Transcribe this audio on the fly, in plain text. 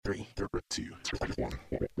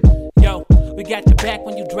got your back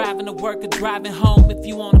when you driving to work or driving home. If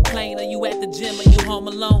you on a plane or you at the gym or you home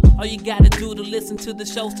alone, all you gotta do to listen to the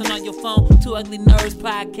shows, turn on your phone. Two Ugly Nerds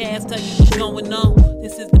podcast, tell you what's going on.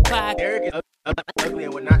 This is the podcast. Eric is ugly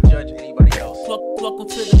and would not judge anybody else. Welcome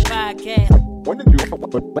to the podcast. When did you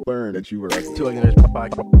learn that you were ugly? Two Ugly Nerds podcast.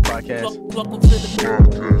 Welcome to the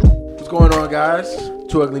podcast. What's going on, guys?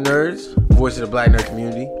 Two Ugly Nerds, voice of the Black Nerd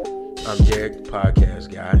community. I'm Derek, podcast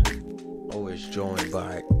guy. Always joined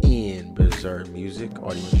by Ian Berserk Music,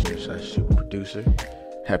 audio engineer / super producer.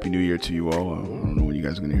 Happy New Year to you all. I don't know when you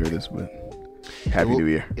guys are going to hear this, but Happy New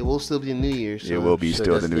Year. It will still be a New Year. So it will be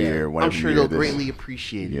still the New Year. I'm sure they'll greatly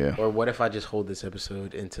appreciate it. Yeah. Or what if I just hold this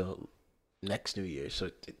episode until next New Year, so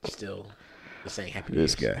it's still the same Happy New Year.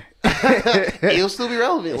 This guy. It'll still be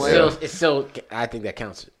relevant. It's still. I think that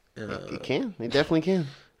counts. It can. It definitely can.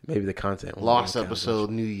 Maybe the content. Lost episode,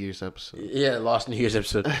 New Year's episode. Yeah, Lost New Year's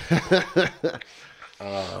episode.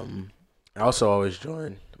 I also always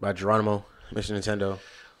joined by Geronimo, Mr. Nintendo.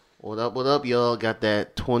 What up, y'all? Got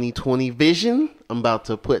that 2020 vision. I'm about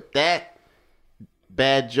to put that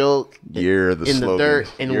bad joke in the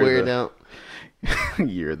dirt and wear it out.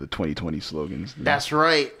 Year of the 2020 slogans. That's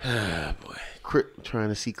right. Ah, boy. Trying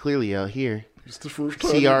to see clearly out here. It's the first time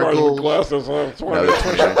see our goals. Now that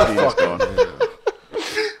 2019 is gone.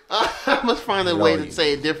 I must find a way to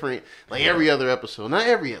say it different, like every other episode. Not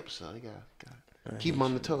every episode. You gotta keep them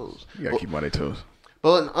on the toes. You gotta keep them on their toes.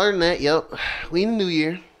 But other than that, yep, we in the new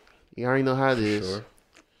year. You already know how it is.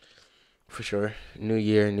 For sure. New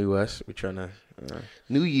year, new us. We're trying to...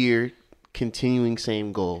 New year, continuing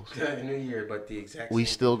same goals. New year, but the exact we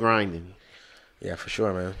still grinding. Yeah, for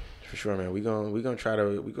sure, man. For sure, man. We gonna try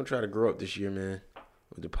to grow up this year, man.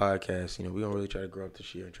 With the podcast, you know, we gonna really try to grow up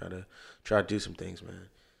this year and try to do some things, man.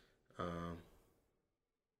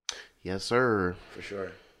 Yes, sir. For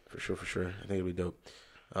sure. I think it'll be dope.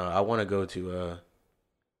 I want to go to.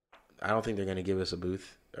 I don't think they're gonna give us a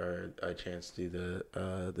booth or a chance to do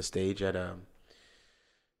the stage at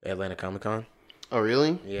Atlanta Comic Con. Oh,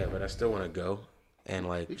 really? Yeah, but I still want to go and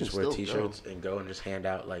like just wear T-shirts and go and just hand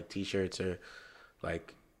out like T-shirts or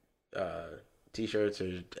like T-shirts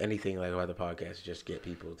or anything like about the podcast. Just get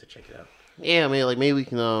people to check it out. Yeah, I mean, like maybe we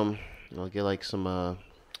can get like some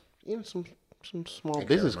some small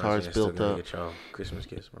business cards built up. Get y'all Christmas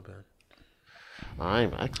gifts. My bad. I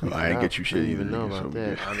ain't get you shit. I didn't even know about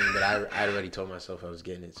that. I mean, but I already told myself I was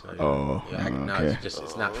getting it. So okay.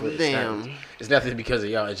 It's not for damn. It's nothing because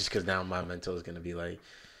of y'all. It's just because now my mental is gonna be like,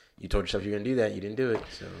 you told yourself you're gonna do that, you didn't do it,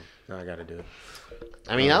 so now I gotta do it.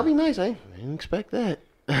 I mean, that'll be nice. I didn't expect that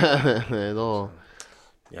at all.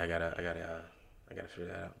 Yeah, I gotta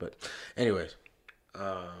figure that out. But anyways,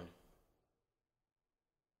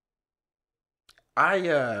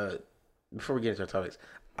 before we get into our topics,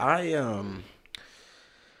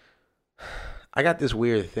 I got this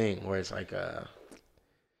weird thing where it's like that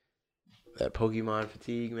Pokemon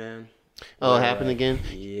fatigue, man. Oh, it happened again?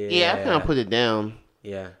 Yeah, I kind of put it down.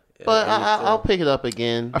 Yeah. But I'll pick it up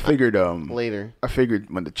again. I figured later. I figured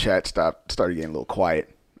when the chat started getting a little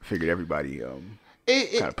quiet, I figured everybody kind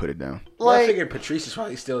of put it down. I figured Patrice is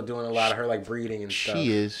probably still doing a lot of her like breeding and stuff.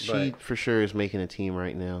 She is. She for sure is making a team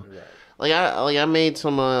right now. Right. I made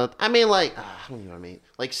some. I made like how many I made?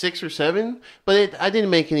 Like 6 or 7. But I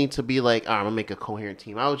didn't make any to be like, I'm gonna make a coherent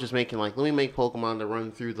team. I was just making like, let me make Pokemon to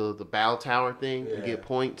run through the battle tower thing and get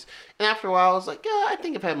points. And after a while, I was like, yeah, I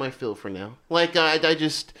think I've had my fill for now. Like I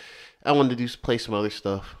wanted to play some other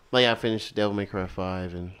stuff. Like I finished Devil May Cry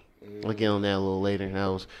 5 and I'll get on that a little later. And that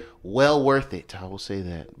was well worth it. I will say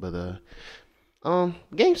that. But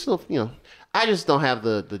game's still, I just don't have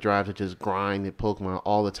the drive to just grind at Pokemon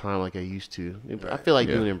all the time like I used to. I feel like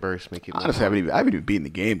doing it in bursts make it. Honestly, I haven't even beaten the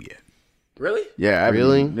game yet. Really? Yeah.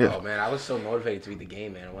 Really? Yeah. Oh man, I was so motivated to beat the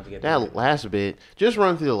game, man. I want to get that last bit. Just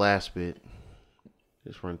run through the last bit.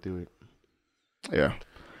 Just run through it. Yeah.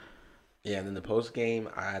 Yeah, and then the post game,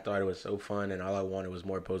 I thought it was so fun, and all I wanted was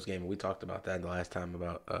more post game. And we talked about that the last time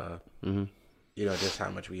about, just how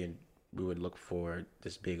much we would look for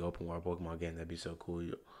this big open world Pokemon game. That'd be so cool.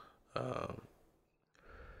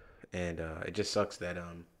 It just sucks that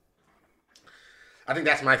I think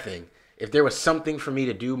that's my thing. If there was something for me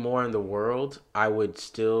to do more in the world, I would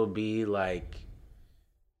still be like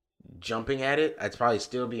jumping at it. I'd probably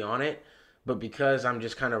still be on it. But because I'm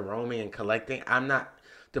just kind of roaming and collecting, I'm not.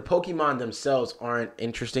 The Pokemon themselves aren't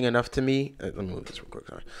interesting enough to me. Let me move this real quick.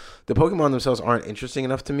 Sorry. The Pokemon themselves aren't interesting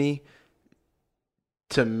enough to me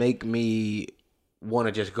to make me want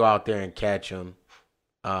to just go out there and catch them.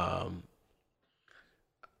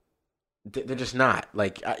 They're just not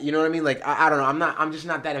like, you know what I mean? Like I don't know. I'm just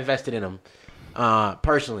not that invested in them.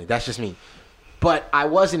 Personally, that's just me. but I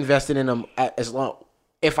was invested in them as long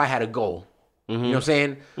if I had a goal. You know what I'm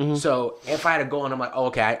saying? So if I had a goal and I'm like, oh,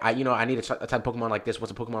 okay, I need a type of Pokemon like this. What's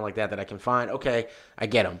a Pokemon like that I can find? Okay, I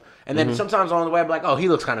get him. And then sometimes along the way, I'm like, oh, he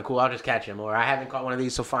looks kind of cool. I'll just catch him. Or I haven't caught one of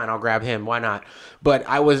these, so fine, I'll grab him. Why not? But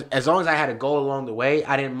as long as I had a goal along the way,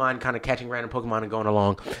 I didn't mind kind of catching random Pokemon and going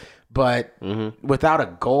along. But without a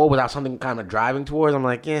goal, without something kind of driving towards, I'm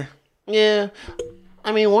like, yeah. Yeah.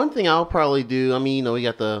 I mean, one thing I'll probably do, I mean, we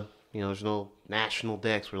got there's no national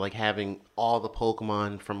decks. We're like having all the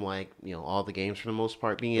Pokemon from like, all the games for the most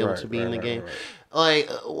part being able to be in the game. Right. Like,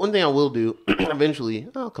 one thing I will do eventually,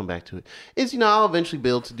 I'll come back to it, is, I'll eventually be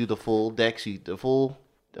able to do the full decks you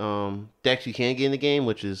can get in the game,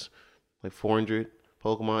 which is like 400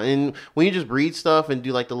 Pokemon. And when you just breed stuff and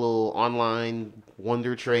do like the little online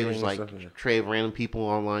wonder trade, which is like trade of random people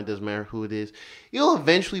online, doesn't matter who it is, you'll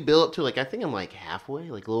eventually build up to like, I think I'm like halfway,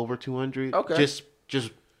 like a little over 200. Okay.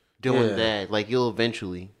 Just doing that. Like, you'll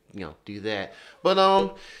eventually, do that. But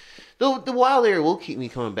the wild area will keep me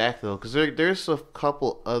coming back though, because there's a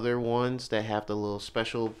couple other ones that have the little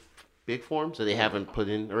special big forms that they haven't put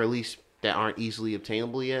in, or at least that aren't easily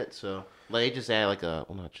obtainable yet. So like, they just add like they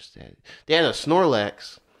add a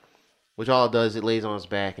Snorlax, which all it does, it lays on its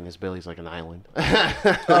back and his belly's like an island.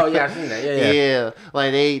 Oh yeah, I've seen that. Yeah.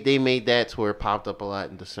 Like they made that to where it popped up a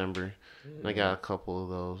lot in December. And I got a couple of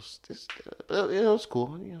those. It's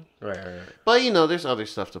cool. Right. But there's other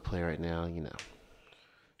stuff to play right now.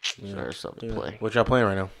 There's something to play. What y'all playing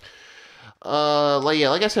right now?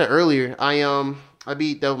 Like I said earlier, I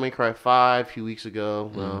beat Devil May Cry 5 a few weeks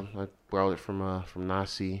ago. I borrowed it from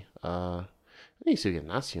Nasi. I need to get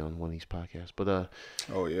Nasi on one of these podcasts, but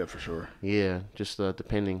oh yeah, for sure. Yeah, just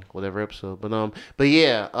depending whatever episode, but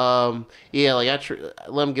yeah, like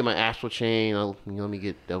let me get my Astral Chain. Let me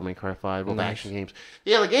get Devil May Cry 5, both action games.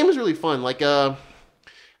 Yeah, the game is really fun. Like I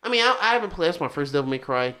haven't played. That's my first Devil May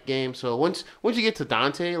Cry game. So once you get to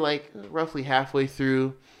Dante, like roughly halfway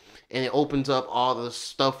through, and it opens up all the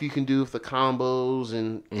stuff you can do with the combos,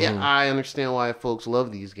 and I understand why folks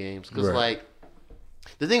love these games because like.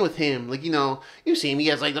 The thing with him, like, you see him, he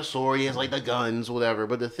has, like, the sword, he has, like, the guns, whatever.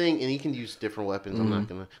 But the thing, and he can use different weapons. I'm not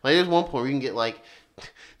going to. Like, there's one point where you can get, like,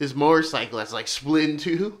 this motorcycle that's, like, split in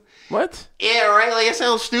two. What? Yeah, right? Like, it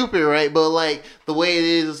sounds stupid, right? But, like, the way it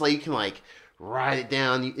is, like, you can, like, ride it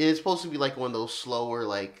down. And it's supposed to be, like, one of those slower,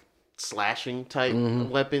 like, slashing type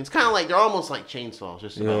weapons. Kind of like, they're almost like chainsaws.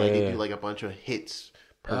 Just about, like, they do, like, a bunch of hits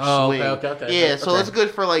per swing. Okay. Yeah, so it's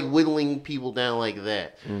good for like whittling people down like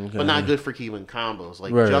that, but not good for keeping combos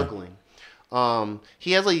like juggling.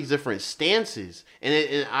 He has like these different stances,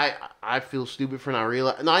 and I feel stupid for not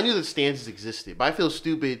realizing. No, I knew the stances existed, but I feel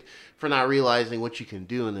stupid for not realizing what you can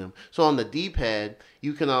do in them. So on the D-pad,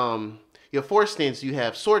 you can you have 4 stances. You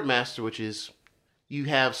have Sword Master, which is you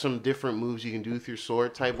have some different moves you can do with your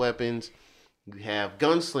sword type weapons. You have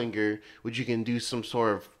Gunslinger, which you can do some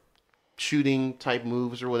sort of shooting type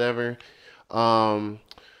moves or whatever.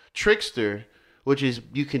 Trickster, which is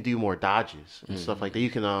you can do more dodges and stuff like that.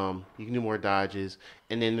 You can do more dodges.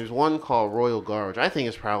 And then there's one called Royal Guard, which I think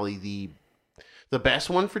is probably the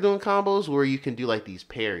best one for doing combos, where you can do like these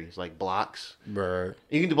parries, like blocks. Right.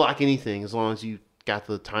 You can block anything as long as you got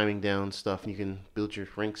the timing down and stuff, and you can build your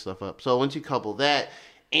rank stuff up. So once you couple that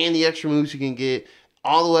and the extra moves you can get,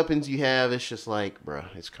 all the weapons you have, it's just like, bruh,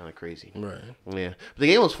 it's kind of crazy. Right. Yeah. But the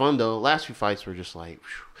game was fun, though. Last few fights were just like,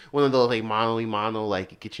 one of those, like, mono,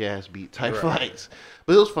 like, get your ass beat type fights.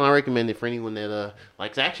 But it was fun. I recommend it for anyone that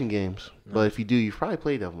likes action games. Right. But if you do, you've probably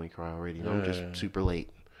played Devil May Cry already. I'm just super late.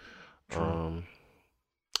 True.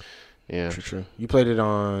 Yeah. True. You played it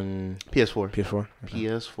on PS4. PS4? Okay.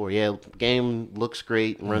 PS4, yeah. Game looks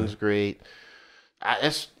great, runs great.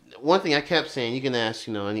 That's one thing I kept saying. You can ask,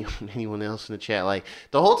 anyone else in the chat. Like,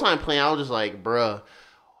 the whole time playing, I was just like, bruh,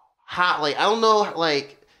 how, like, I don't know,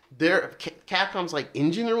 like, their Capcom's, like,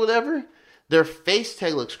 engine or whatever, their face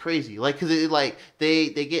tag looks crazy. Like, because it, like, they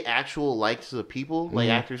get actual likes of the people, like,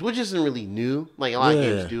 actors, which isn't really new. Like, a lot of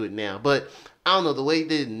games do it now. But, I don't know, the way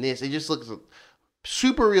they did in this, it just looks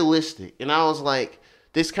super realistic. And I was like,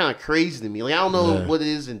 this kind of crazy to me. Like, I don't know what it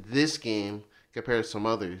is in this game compared to some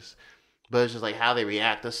others. But it's just like how they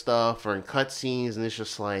react to stuff or in cutscenes, and it's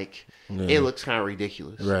just like it looks kind of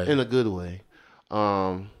ridiculous in a good way.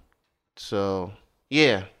 So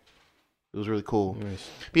yeah, it was really cool. Nice.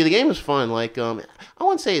 But the game is fun. Like I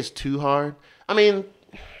wouldn't say it's too hard. I mean,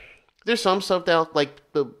 there's some stuff that like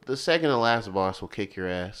the second to last boss will kick your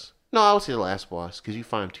ass. No, I would say the last boss because you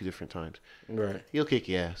find him 2 different times. Right. He'll kick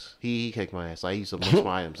your ass. He kicked my ass. I used a bunch of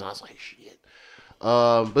my items, and I was like, shit.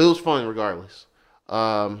 But it was fun regardless.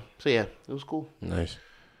 So yeah, it was cool. Nice.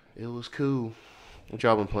 It was cool. What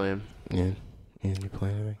y'all been playing? Yeah. You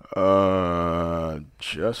playing anything?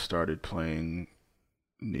 Just started playing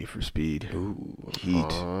Need for Speed. Heat.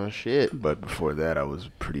 Oh shit! But before that, I was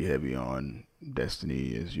pretty heavy on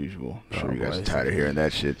Destiny as usual. I'm sure you guys are tired of hearing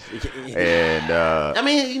that shit. And I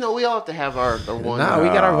mean, we all have to have our one. Nah, we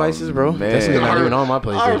got our vices, bro. That's not even on my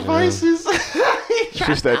PlayStation. Our vices. It's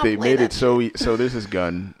just that they made it so there's this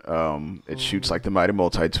gun. It shoots like the Mighty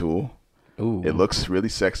Multi-Tool. Ooh. It looks really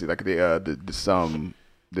sexy. Like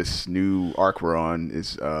this new arc we're on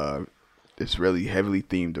is it's really heavily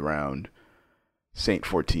themed around Saint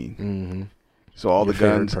 14. Mm-hmm. So all Your the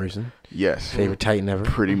guns, person? yes, favorite Titan ever,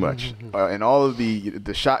 pretty much, and all of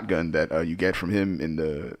the shotgun that you get from him in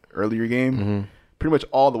the earlier game, pretty much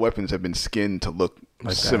all the weapons have been skinned to look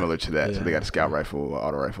like similar to that. Yeah. So they got a scout rifle,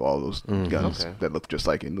 auto rifle, all those guns that look just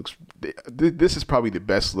like it. This is probably the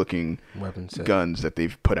best looking weapon set. Guns that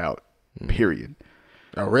they've put out. Period.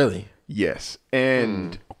 Oh, really? Yes.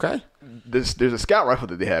 And okay, there's a scout rifle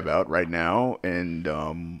that they have out right now,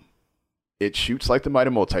 and it shoots like the Mighty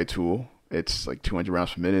Multi-Tool. It's like 200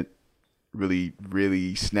 rounds per minute. Really,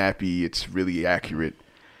 really snappy. It's really accurate.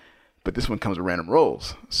 But this one comes with random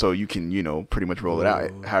rolls, so you can pretty much roll it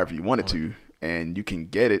out however you want it to, and you can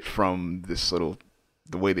get it from the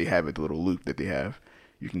way they have it, the little loop that they have.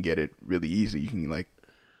 You can get it really easy. You can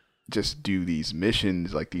just do these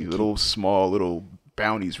missions, like these small little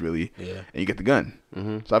bounties, really, and you get the gun.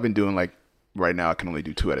 So I've been doing right now I can only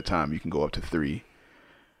do 2 at a time. You can go up to 3,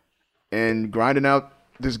 and grinding out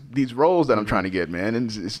these roles that I'm trying to get, man.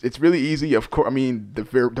 And it's really easy. Of course, I mean the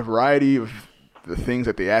variety of the things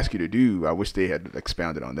that they ask you to do. I wish they had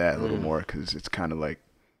expounded on that a little more, because it's kind of like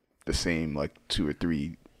the same 2 or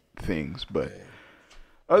 3 things, but.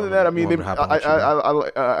 Other than that, I mean, it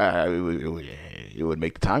would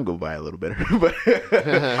make the time go by a little better. But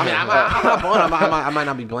I mean, I'll hop on. I might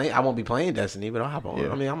not be playing. I won't be playing Destiny, but I'll hop on. Yeah.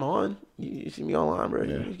 I mean, I'm on. You see me online, bro.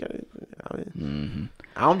 Yeah.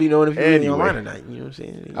 I don't be knowing if you're online or not. You know what I'm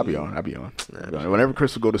saying? I'll be on. Whenever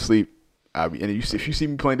Chris will go to sleep, if you see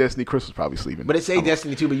me playing Destiny, Chris was probably sleeping. But it say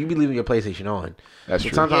Destiny 2, but you be leaving your PlayStation on. That's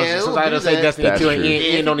true. Sometimes it'll say Destiny 2 and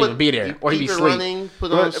Ian don't even be there, or he be asleep.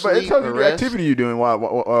 But it tells you the activity you're doing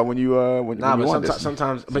when you want this.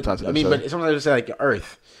 Sometimes it'll say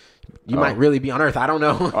Earth. You might really be on Earth. I don't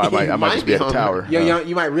know. I might just be at the tower.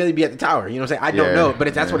 You might really be at the tower. You know what I'm saying? I don't know,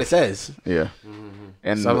 but that's what it says. Yeah.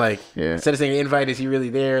 And so I'm instead of saying invite, is he really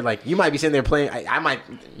there? You might be sitting there playing. I might,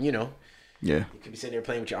 Yeah. You could be sitting there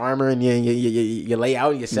playing with your armor and you lay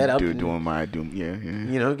out, you set up, doing my doom,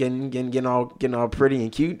 getting all pretty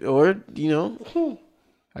and cute, or I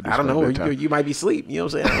don't know, you might be asleep. You know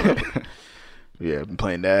what I'm saying? I don't know. Yeah, I've been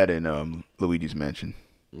playing that and Luigi's Mansion.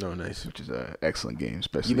 Oh, nice. Which is an excellent game.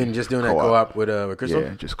 Especially you've been just doing that co-op with Crystal?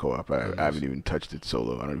 Yeah, just co-op. I haven't even touched it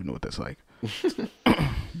solo. I don't even know what that's like.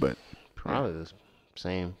 But probably the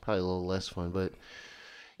same. Probably a little less fun, but.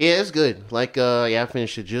 Yeah, it's good. I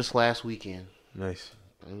finished it just last weekend. Nice.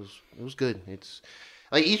 It was good. It's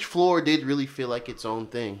each floor did really feel like its own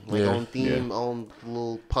thing, own theme, own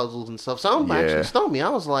little puzzles and stuff. Some actually stumped me. I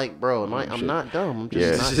was like, bro, I'm not dumb. I'm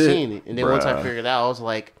just not seeing it. And then once I figured it out, I was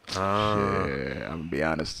like, I'm gonna be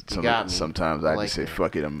honest. Sometimes I just say,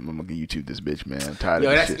 fuck it. I'm gonna YouTube this bitch, man. I'm tired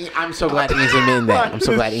of this shit. I'm so glad Ian's admitting that. I'm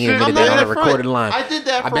so glad Ian admitted that on the recorded line. I did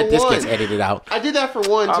that for one. I bet this gets edited out. I did that for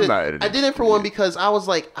one. I'm not editing. I did it for one because I was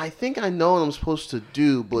like, I think I know what I'm supposed to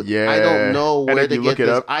do, but I don't know where to get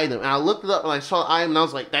this item. And I looked it up and I saw the item and I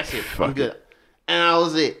was like, that's it. I'm good. And that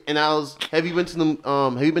was it. And have you been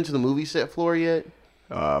to the movie set floor yet?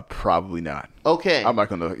 Probably not. Okay. I'm not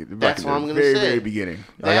gonna. That's what I'm gonna say. Very beginning.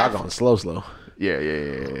 Y'all going slow. Yeah.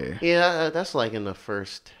 Yeah, that's in the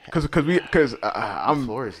first. Because I'm.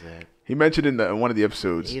 Floor is that? He mentioned in one of the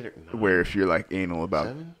episodes where if you're anal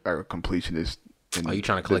about a completionist. You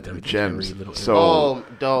trying to collect the gems? So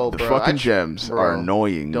the fucking gems are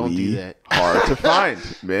annoyingly hard to find,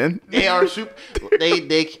 man. They are super.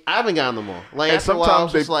 They I haven't gotten them all. After a while, I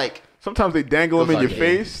was just sometimes they dangle them in your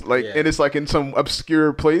face, and it's in some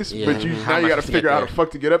obscure place, but now you got to figure out how the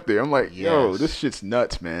fuck to get up there. I'm like, yo, this shit's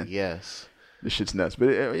nuts, man. Yes, this shit's nuts, but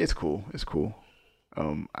it's cool. It's cool.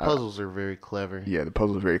 Puzzles are very clever. Yeah, the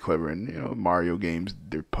puzzles are very clever, and Mario games,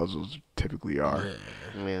 their puzzles typically are.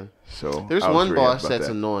 Man, so there's one boss that's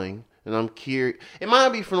annoying, and I'm curious. It might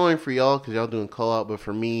not be annoying for y'all because y'all doing co-op, but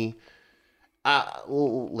for me,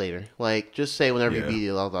 later. Just say whenever you beat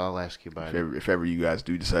it, I'll ask you about it. If ever you guys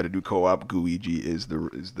do decide to do co-op, Gooigi is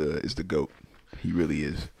the GOAT. He really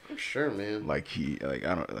is. For sure, man.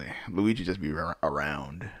 Luigi just be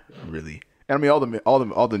around, really. And I mean,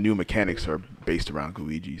 all the new mechanics are based around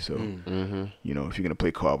Gooigi. So if you're gonna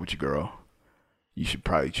play co-op with your girl, you should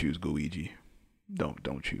probably choose Gooigi.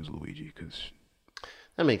 Don't choose Luigi because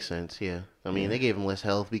That makes sense. Yeah, I mean they gave him less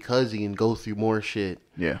health because he can go through more shit.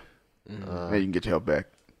 Yeah. And you can get your health back.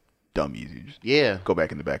 Dumb easy. Just Yeah. go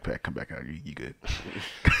back in the backpack, come back out. You good.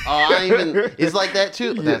 I even it's like that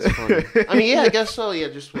too. That's funny. I mean, yeah, I guess so. Yeah,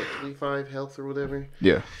 just what 25 health or whatever.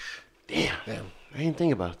 Yeah. Damn. I didn't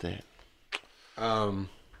think about that.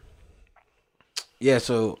 Yeah,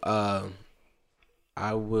 so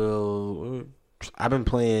I've been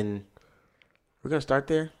playing. We're gonna start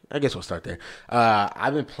there. I guess we'll start there.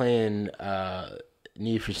 I've been playing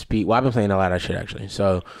Need for Speed. Well, I've been playing a lot of shit actually.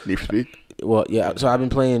 So Need for Speed? well, yeah. So I've been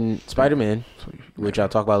playing Spider-Man, which I'll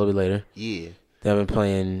talk about a little bit later. Yeah. Then I've been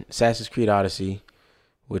playing Assassin's Creed Odyssey,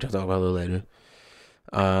 which I'll talk about a little later.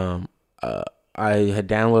 I had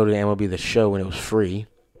downloaded MLB The Show when it was free,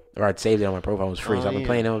 or I'd saved it on my profile when it was free. So I've been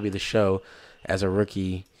playing MLB The Show as a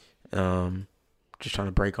rookie, just trying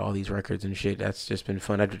to break all these records and shit. That's just been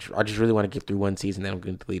fun. I just really want to get through one season, then I'm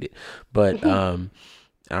going to delete it. But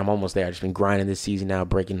I'm almost there. I've just been grinding this season now,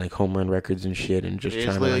 breaking like home run records and shit, and just It's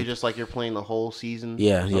trying to literally like, just like you're playing the whole season.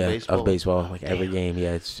 of baseball, like every game.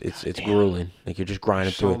 Yeah, it's grueling. Like you're just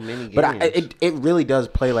grinding So through many it. But games. it really does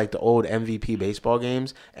play like the old MVP baseball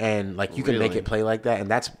games, and like you can make Really? it play like that. And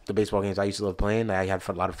that's the baseball games I used to love playing. That I had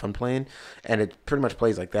a lot of fun playing, and it pretty much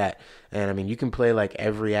plays like that. And I mean, you can play like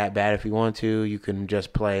every at bat if you want to. You can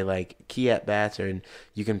just play like key at bats, or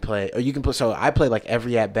you can play. So I play like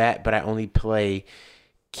every at bat, but I only play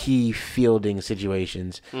key fielding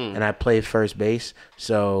situations, and I play first base.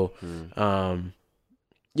 So,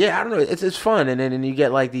 yeah, I don't know. It's fun, and then you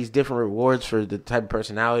get like these different rewards for the type of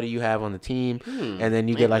personality you have on the team, and then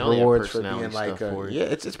you get like know they have rewards for personality being like, stuff for it. yeah,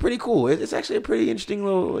 it's pretty cool. It's actually a pretty interesting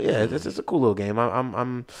little, yeah, it's a cool little game.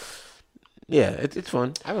 Yeah, it's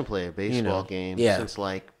fun. I haven't played a baseball game since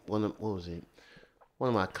like what was it? One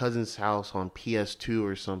of my cousin's house on PS2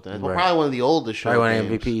 or something. Well, Right. probably one of the oldest show Probably one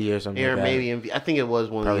games. MVP or something. Or like that. maybe I think it was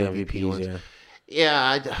one Probably of the MVP MVPs. ones.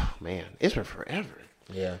 Yeah. Yeah, man, it's been forever.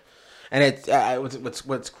 Yeah, and it's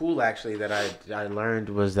what's cool actually that I learned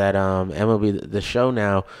was that MLB The Show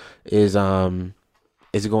now is going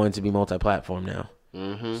to be multi-platform now.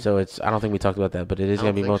 Mm-hmm. So I don't think we talked about that, but it is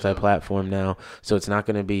going to be multi-platform now. So it's not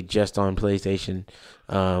going to be just on PlayStation.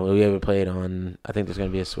 We'll be able to play it on. I think there's going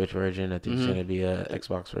to be a Switch version. I think there's going to be a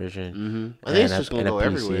Xbox version. I think it's just going to go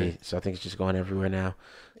everywhere. So I think it's just going everywhere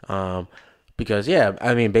now. Because yeah,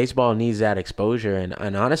 I mean, baseball needs that exposure,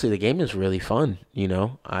 and honestly, the game is really fun. You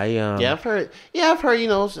know, I've heard. Yeah, I've heard. You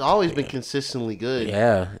know, it's always been consistently good.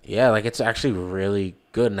 Yeah, like it's actually really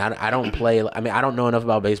good. And I don't play. I mean, I don't know enough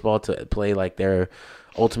about baseball to play like their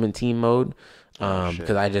Ultimate Team mode.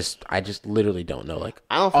 Because I just literally don't know. Like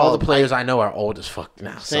I don't all follow the players I know are old as fuck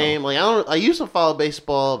now. Same. So. Like I used to follow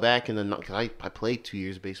baseball back in the because I played 2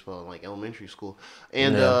 years of baseball in like elementary school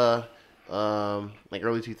and like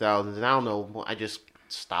early 2000s, and I don't know. I just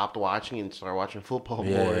stopped watching and started watching football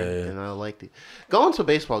more, and I liked it. Going to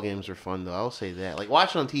baseball games are fun though. I'll say that. Like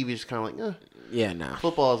watching on TV is kind of like Yeah, nah.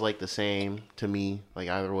 football is like the same to me. Like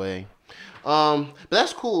either way. But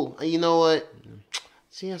that's cool. You know what?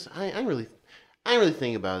 See, I didn't really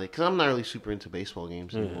think about it because I'm not really super into baseball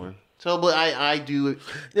games anymore. So, but I do.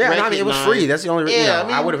 Yeah, I mean, it was free. That's the only reason. Yeah, I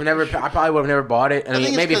probably would have never bought it. I mean, think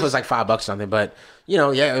it's maybe if it 'cause- was like $5 or something, but it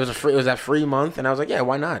was that free month, and I was like, yeah,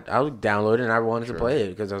 why not? I would download it, and I wanted to play it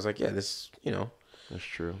because I was like, yeah, this, That's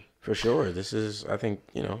true. for sure. This is, I think,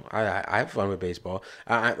 I have fun with baseball.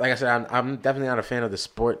 Like I said, I'm definitely not a fan of the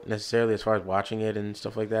sport necessarily as far as watching it and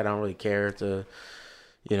stuff like that. I don't really care to,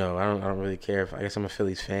 I don't really care if, I guess I'm a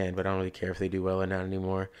Phillies fan, but I don't really care if they do well or not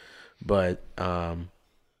anymore. But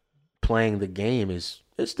playing the game is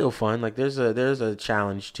still fun. Like there's a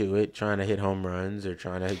challenge to it, trying to hit home runs or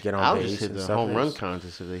trying to get on I'll base just hit and the stuff. home run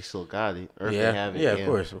contest if they still got it, or if they have it. Yeah, of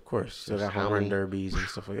course. Still got Just how home run many- derbies and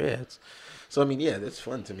stuff like that. So I mean, yeah, that's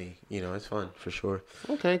fun to me. It's fun for sure.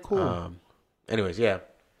 Okay, cool. Anyways, yeah.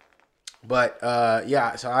 But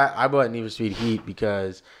so I bought Need for Speed Heat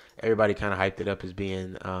because everybody kind of hyped it up as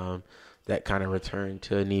being that kind of return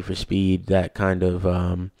to Need for Speed, that kind of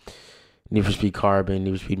Need for Speed Carbon,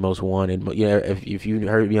 Need for Speed Most Wanted. If you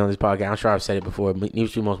heard me on this podcast, I'm sure I've said it before. Need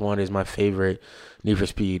for Speed Most Wanted is my favorite Need for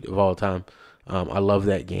Speed of all time. I love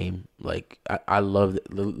that game. Like I love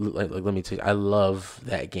let me tell you, I love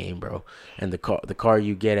that game, bro. And the car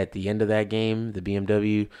you get at the end of that game, the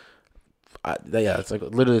BMW. It's like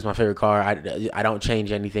literally it's my favorite car. I don't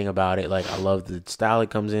change anything about it. Like I love the style it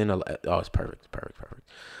comes in. It's perfect.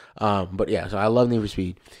 But yeah, so I love Need for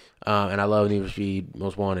Speed, and I love Need for Speed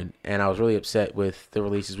Most Wanted. And I was really upset with the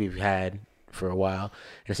releases we've had for a while.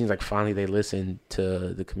 And it seems like finally they listened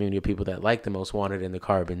to the community of people that like the Most Wanted and the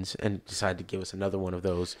Carbons and decided to give us another one of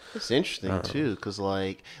those. It's interesting too, because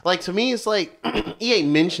like to me, it's like EA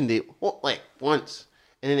mentioned it like once,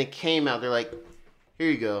 and then it came out. They're like,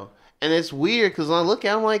 "Here you go," and it's weird because when I look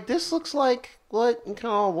at it, I'm like, "This looks like what you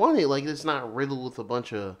kind of wanted." Like it's not riddled with a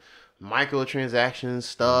bunch of microtransactions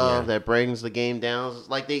stuff that brings the game down. It's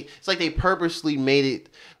like they purposely made it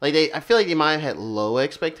like I feel like they might have had low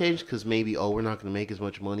expectations because maybe we're not going to make as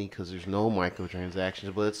much money because there's no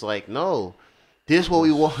microtransactions, but it's like no, this is what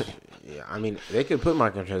we want. Yeah, I mean they could put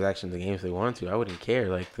microtransactions in the game if they want to. I wouldn't care.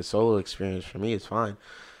 Like the solo experience for me is fine.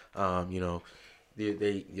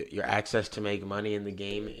 Your access to make money in the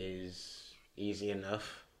game is easy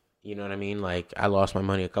enough. You know what I mean? Like, I lost my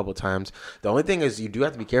money a couple times. The only thing is you do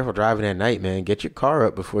have to be careful driving at night, man. Get your car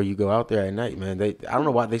up before you go out there at night, man. I don't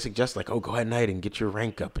know why they suggest, like, go at night and get your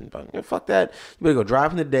rank up. And fuck that. You better go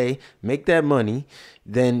drive in the day, make that money,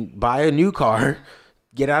 then buy a new car,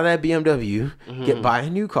 get out of that BMW, buy a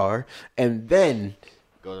new car, and then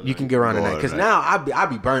you can get around at night. Because now I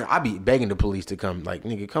be burning. I be begging the police to come. Like,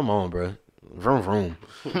 nigga, come on, bro. Vroom, vroom.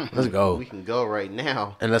 Let's go. We can go right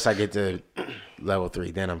now. Unless I get to level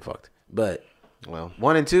 3, then I'm fucked. But,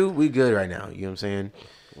 1 and 2, we good right now. You know what I'm saying?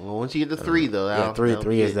 Well, once you get to 3, though. Yeah,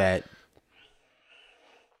 3 is that.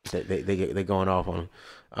 They going off on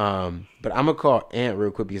them. But I'm going to call Ant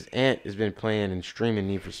real quick because Ant has been playing and streaming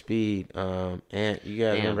Need for Speed. Ant, you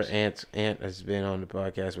guys remember Ant? Ant has been on the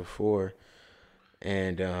podcast before.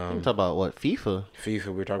 And talk about what? FIFA? FIFA.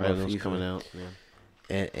 We were talking about FIFA coming out. Yeah.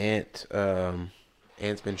 And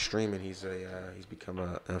Ant's been streaming. He's become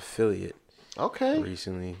an affiliate. Okay.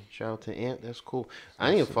 Recently. Shout out to Ant. That's cool.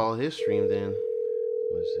 I need to follow his stream then.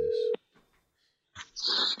 What is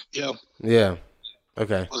this? Yo. Yeah.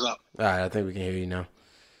 Okay. What's up? All right. I think we can hear you now.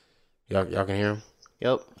 Y'all can hear him?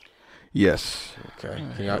 Yep. Yes. Okay.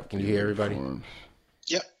 Can you hear everybody?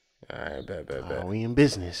 Yep. All right. Bet. We in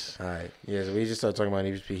business. All right. Yeah. So we just started talking about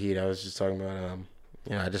Need for Speed Heat. I was just talking about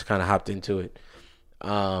I just kind of hopped into it.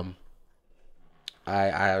 I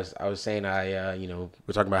was saying we're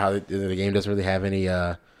talking about how the game doesn't really have any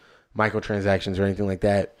microtransactions or anything like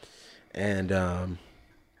that, and how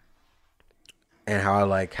I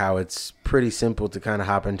like how it's pretty simple to kind of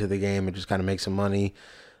hop into the game and just kind of make some money,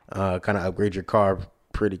 kind of upgrade your car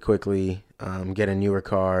pretty quickly, get a newer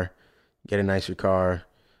car, get a nicer car.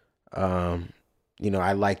 I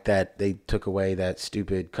like that they took away that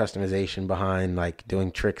stupid customization behind like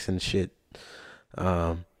doing tricks and shit.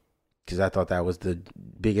 Because I thought that was the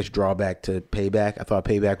biggest drawback to Payback. I thought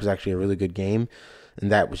Payback was actually a really good game,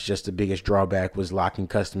 and that was just the biggest drawback was locking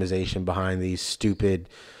customization behind these stupid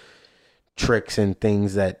tricks and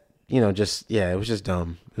things that it was just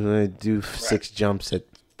dumb. Do 6 jumps at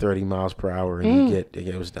 30 miles per hour and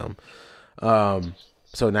it was dumb.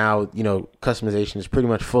 So now customization is pretty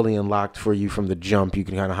much fully unlocked for you from the jump. You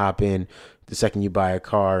can kind of hop in the second you buy a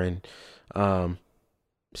car and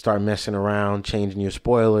start messing around, changing your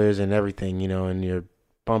spoilers and everything, and your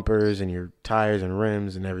bumpers and your tires and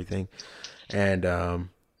rims and everything. And I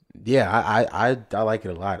like it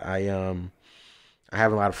a lot. I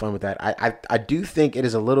have a lot of fun with that. I do think it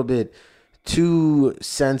is a little bit too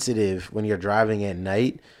sensitive when you're driving at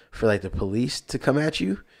night for like the police to come at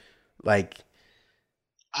you. Like,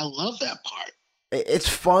 I love that part. It's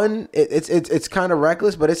fun. It's kind of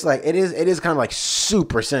reckless, but it's like it is kind of like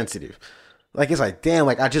super sensitive. Like, it's like, damn,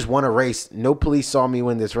 like, I just won a race. No police saw me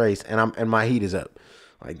win this race, and my heat is up.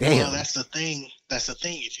 Like, damn. Well, that's the thing.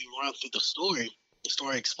 If you run through the story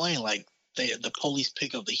explained, like, the police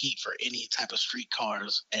pick up the heat for any type of street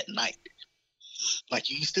cars at night. Like,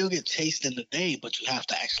 you can still get chased in the day, but you have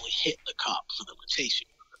to actually hit the cop for them to chase you.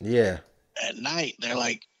 Yeah. At night, they're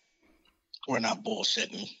like, we're not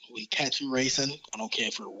bullshitting. We catch you racing. I don't care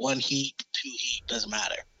if we're 1 heat, 2 heat, doesn't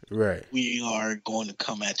matter. Right. We are going to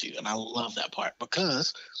come at you. And I love that part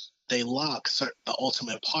because they lock the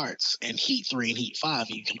ultimate parts in Heat 3 and Heat 5.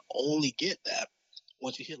 You can only get that.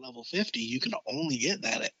 Once you hit level 50, you can only get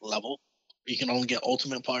that at level. You can only get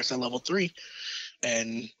ultimate parts at level 3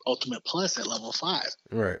 and ultimate plus at level 5.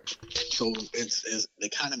 Right. So they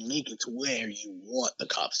kind of make it to where you want the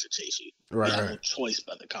cops to chase you. Right. You have no choice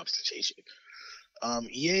but the cops to chase you.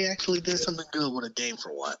 EA actually did something good with a game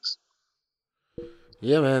for once.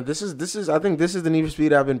 Yeah, man. This is. I think this is the Need for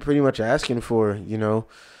Speed I've been pretty much asking for.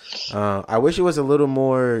 I wish it was a little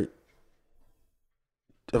more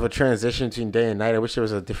of a transition between day and night. I wish there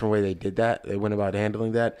was a different way they did that. They went about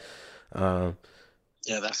handling that. Yeah,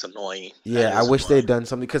 that's annoying. Yeah, I wish they'd done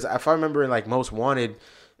something because if I remember in like Most Wanted,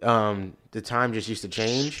 the time just used to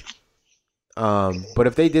change. But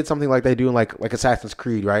if they did something like they do in like Assassin's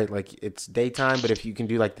Creed, right? Like it's daytime, but if you can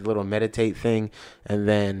do like the little meditate thing, and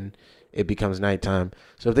then it becomes nighttime.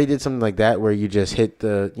 So if they did something like that, where you just hit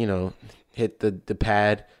the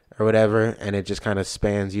pad or whatever, and it just kind of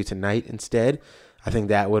spans you to night instead, I think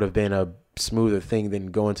that would have been a smoother thing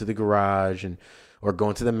than going to the garage or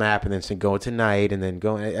going to the map and then going to night and then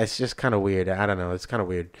going. It's just kind of weird. I don't know. It's kind of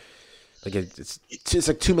weird. Like it's just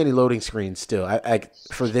like too many loading screens still. I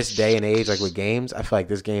for this day and age, like with games, I feel like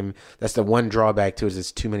this game, that's the one drawback to it, is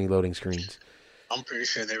it's too many loading screens. I'm pretty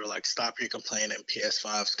sure they were like, stop your complaining.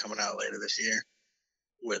 PS5's coming out later this year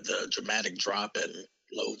with the dramatic drop in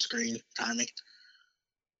load screen timing.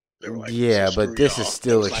 They were like, yeah, but this is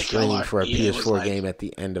still extreme like, for a PS4 like, game at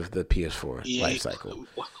the end of the PS4 EA, life cycle.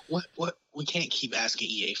 What? We can't keep asking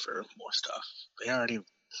EA for more stuff. They already.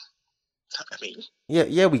 I mean,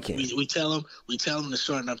 yeah, we can. We tell them to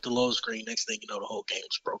shorten up the load screen. Next thing you know, the whole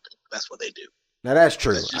game's broken. That's what they do. Now that's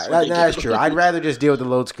true. That's true. I'd rather just deal with the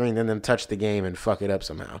load screen than them touch the game and fuck it up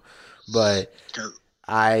somehow. But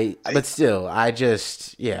but still, I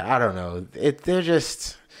don't know. They're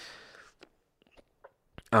just,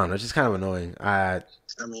 I don't know. It's just kind of annoying. I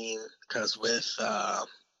mean, because with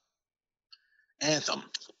Anthem,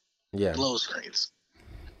 load screens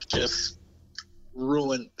just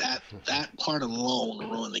ruined that part alone.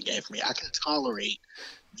 Ruined the game for me. I can tolerate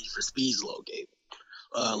Need for Speed's load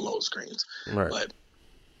screens, right. But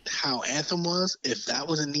how Anthem was, if that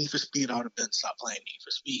was a Need for Speed, I would have been stopped playing Need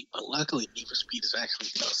for Speed. But luckily, Need for Speed is actually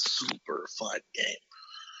a super fun game.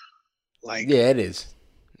 Like, yeah, it is.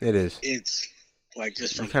 It is. It's like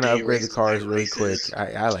just from you kind of upgrade the cars really quick.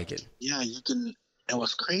 I like it. Yeah, you can. And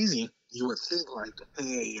what's crazy, you would think like,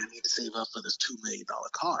 hey, I need to save up for this $2 million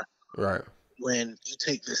car. Right. When you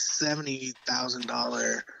take this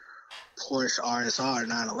 $70,000 Porsche RSR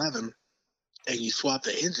 911 and you swap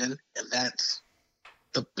the engine, and that's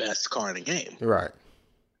the best car in the game. Right.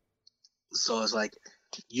 So it's like,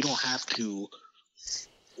 you don't have to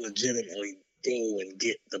legitimately go and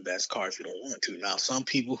get the best car if you don't want to. Now, some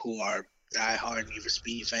people who are diehard Need for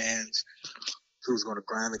Speed fans, who's going to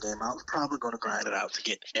grind the game out, is probably going to grind it out to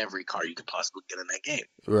get every car you could possibly get in that game.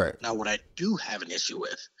 Right. Now, what I do have an issue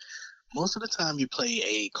with, most of the time you play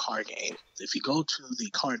a car game, if you go to the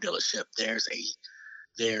car dealership,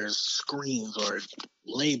 there's screens or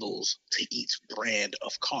labels to each brand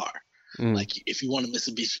of car. Like if you want a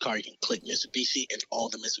Mitsubishi car, you can click Mitsubishi and all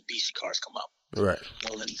the Mitsubishi cars come up. Right.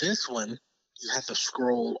 Well, in this one, you have to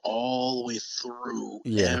scroll all the way through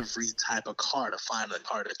every type of car to find the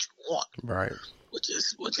car that you want. Right. Which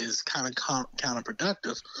is kind of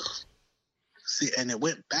counterproductive. See, and it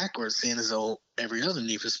went backwards, seeing as though every other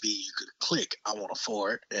Need for Speed you could click, I want a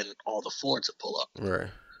Ford, and all the Fords would pull up. Right.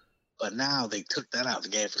 But now they took that out of the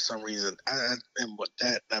game for some reason. And what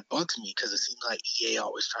that bugs me, because it seems like EA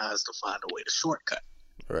always tries to find a way to shortcut.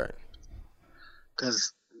 Right.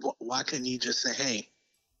 Because why couldn't you just say, hey,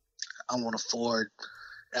 I want a Ford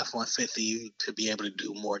F-150 to be able to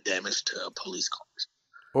do more damage to police cars?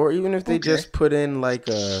 Or even if they just put in like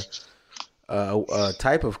a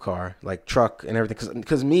type of car, like truck and everything.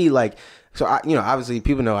 Because me, like, so I, obviously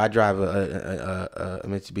people know I drive a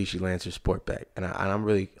Mitsubishi Lancer Sportback, and I'm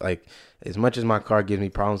really, like, as much as my car gives me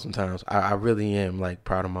problems sometimes, I really am like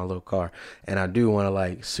proud of my little car, and I do want to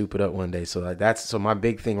like soup it up one day. So like so my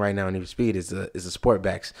big thing right now in Need for Speed is the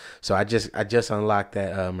Sportbacks. So I just unlocked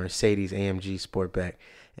that Mercedes AMG Sportback,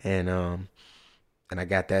 and I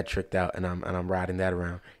got that tricked out, and I'm riding that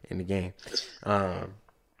around in the game.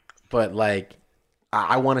 But like,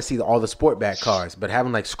 I want to see all the Sportback cars, but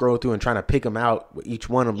having like scroll through and trying to pick them out with each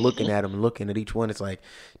one, I'm looking at them and looking at each one. It's like,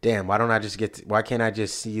 damn, why can't I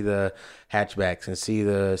just see the hatchbacks and see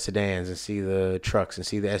the sedans and see the trucks and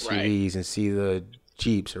see the SUVs and see the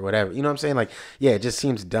Jeeps or whatever? You know what I'm saying? Like, yeah, it just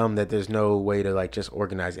seems dumb that there's no way to like just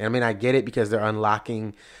organize it. I mean, I get it because they're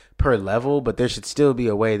unlocking per level, but there should still be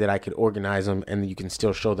a way that I could organize them and you can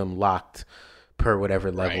still show them locked per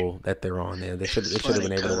whatever level that they're on there. They should have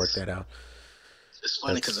been able to work that out. It's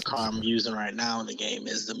funny because the car I'm using right now in the game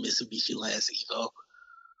is the Mitsubishi Lancer Evo.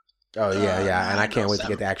 Oh yeah, and I can't wait to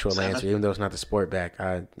get the actual Lancer, even though it's not the Sportback.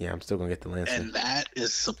 I'm still gonna get the Lancer. And that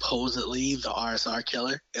is supposedly the RSR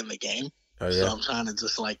killer in the game. Oh yeah. So I'm trying to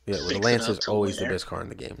just like the Lancer's always the best car in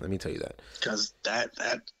the game. Let me tell you that. Because that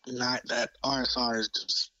RSR is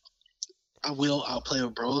just, I'll play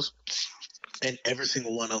with bros, and every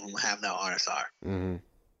single one of them have that RSR. Mm-hmm.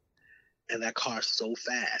 And that car's so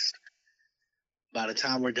fast. By the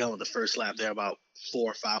time we're done with the first lap, they're about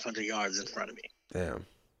 400 or 500 yards in front of me. Damn.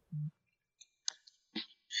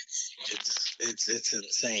 It's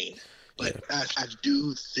insane. But I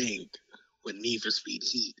do think with Need for Speed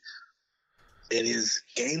Heat, it is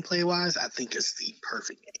gameplay wise. I think it's the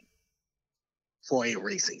perfect game for a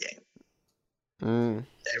racing game.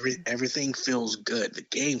 Everything feels good. The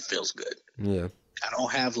game feels good. Yeah. I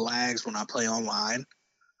don't have lags when I play online.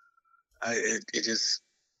 It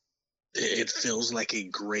feels like a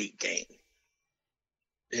great game.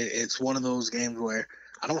 It's one of those games where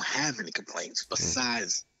I don't have any complaints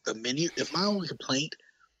besides the menu. If my only complaint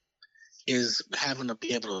is having to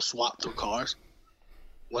be able to swap through cars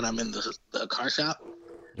when I'm in the car shop,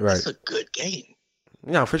 Right. it's a good game.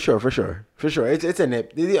 No, for sure. It's a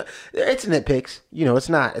nit. It's nitpicks. You know, it's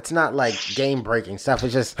not like game breaking stuff.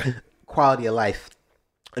 It's just quality of life,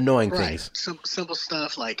 annoying things. Some simple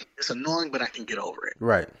stuff like it's annoying, but I can get over it.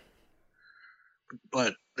 Right.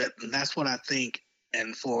 But that's what I think.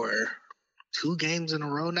 And for 2 games in a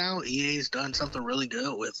row now, EA's done something really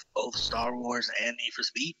good with both Star Wars and Need for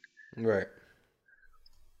Speed. Right.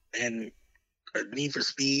 And Need for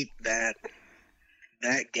Speed, that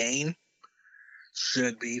game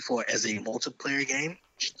should be as a multiplayer game,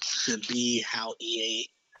 should be how EA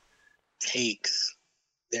takes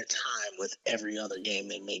their time with every other game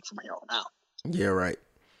they make from here on out. Yeah. Right.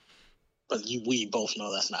 But we both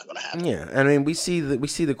know that's not going to happen. Yeah, I mean, we see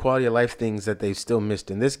the quality of life things that they've still missed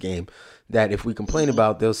in this game. That if we complain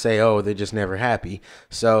about, they'll say, "Oh, they're just never happy."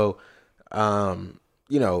 So, you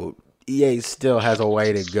know, EA still has a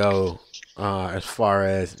way to go as far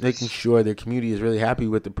as making sure their community is really happy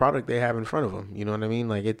with the product they have in front of them. You know what I mean?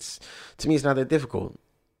 Like, to me, it's not that difficult.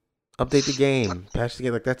 Update the game, patch the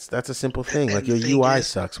game. Like that's a simple thing. Like your UI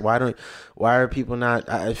sucks. Why are people not?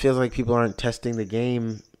 It feels like people aren't testing the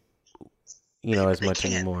game, you know, as much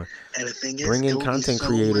anymore. And the thing is, bring in content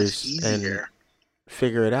creators and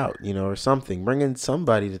figure it out, you know, or something. Bring in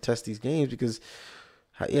somebody to test these games because,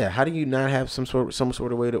 how do you not have some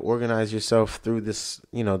sort of way to organize yourself through this,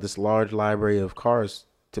 you know, this large library of cars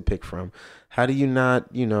to pick from? How do you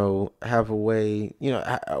not, you know, have a way, you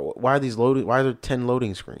know, why are there 10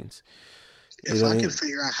 loading screens? If I can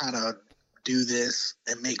figure out how to do this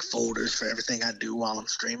and make folders for everything I do while I'm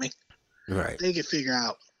streaming, right? They can figure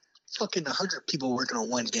out. Fucking 100 people working on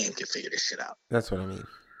one game can figure this shit out. That's what I mean.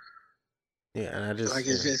 Yeah, and I just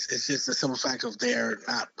it's just a simple fact of they're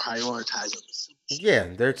not prioritizing this.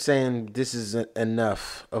 Yeah, they're saying this is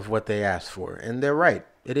enough of what they asked for, and they're right.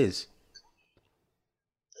 It is.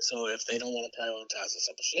 So if they don't want to prioritize the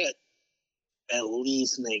simple shit, at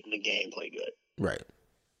least make the gameplay good. Right.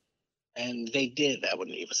 And they did that with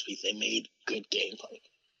Need for Speed. They made good gameplay.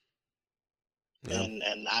 Yeah.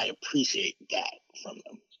 And I appreciate that from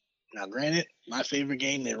them. Now, granted, my favorite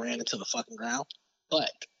game, they ran into the fucking ground, but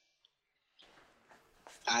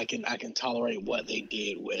I can tolerate what they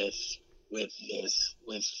did with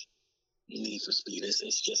Need for Speed.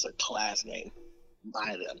 It's just a class game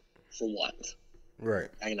by them for once. Right.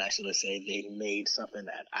 I can actually say they made something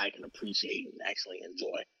that I can appreciate and actually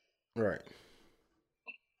enjoy. Right.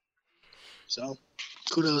 So,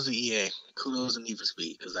 kudos to EA. Kudos to Need for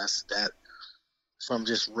Speed, because that's that. From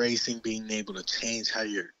just racing, being able to change how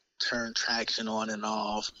you turn traction on and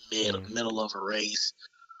off middle of a race,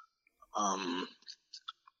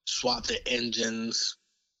 swap the engines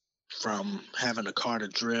from having a car to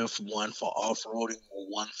drift, one for off-roading,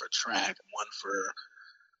 one for track, one for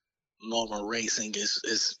normal racing.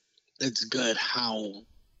 It's good how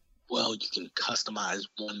well you can customize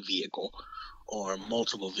one vehicle or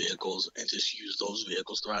multiple vehicles and just use those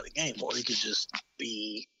vehicles throughout the game, or you could just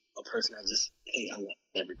be a person that just, hey, I want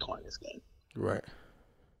every car in this game. Right.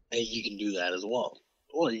 And you can do that as well.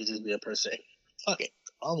 Or you can just be a person, fuck it,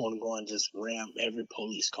 I want to go and just ram every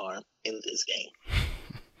police car in this game.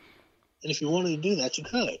 And if you wanted to do that, you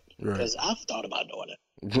could. Because I've thought about doing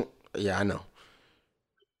it. Yeah, I know.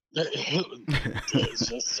 It's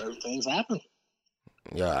just certain things happen.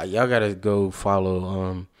 Yeah, y'all gotta go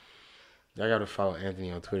follow. Y'all gotta follow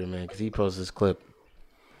Anthony on Twitter, man, because he posts this clip.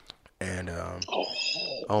 And oh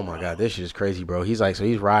my god, this shit is crazy, bro. He's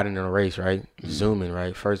riding in a race, right? Zooming,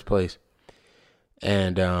 right? First place.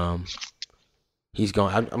 And he's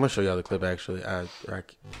going. I'm gonna show y'all the clip actually. I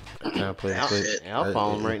can't play the clip. I'll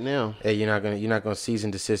follow him right now. Hey, you're not gonna cease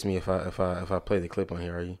and desist me if I play the clip on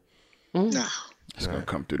here, are you? Nah. It's gonna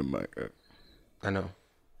come through the mic. I know.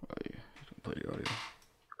 Oh yeah, play the audio.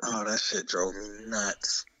 Oh, that shit drove me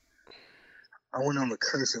nuts. I went on the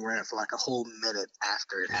cursing rant for like a whole minute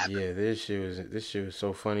after it happened. Yeah, this shit was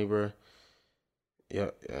so funny, bro.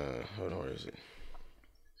 Yep. Hold on, where is it?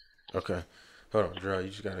 Okay, hold on, Drew. You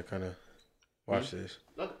just gotta kind of watch this.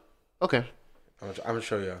 Okay. I'm gonna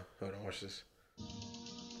show y'all. Hold on, watch this.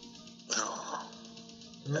 Oh,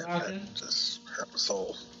 that just hurt my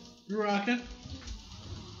soul. You rocking?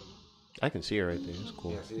 I can see it right there. It's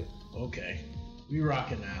cool. Yeah, see it? Okay. We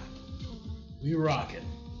rocking now. We rocking.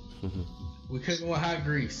 We cooking with hot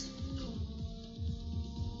grease.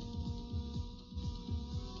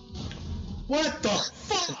 What the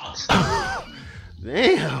fuck?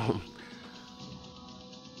 Damn.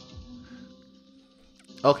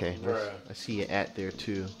 Okay, Bruh. I see it at there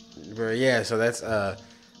too. Bro, yeah, so that's oh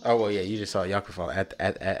well, yeah, you just saw Yakufal at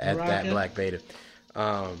that Rockin'. black beta.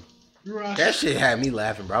 We rocking. That shit had me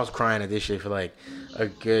laughing, bro. I was crying at this shit for like a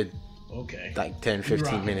good Okay. like 10, We 15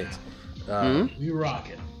 rocking minutes. We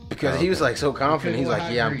rocking. Because he was like so confident. He's like,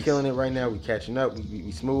 Hot yeah, I'm grease. killing it right now. We catching up.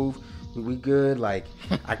 We smooth. We good. Like,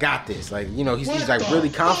 I got this. Like, you know, he's What like the really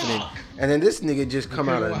confident. fuck? And then this nigga just come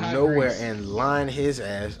out cooking of with hot nowhere grease. and line his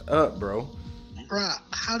ass up, bro. Bruh,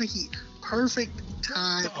 how did he perfect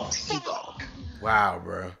time T-ball? Wow,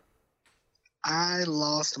 bro. I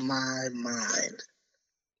lost my mind.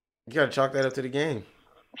 You gotta chalk that up to the game.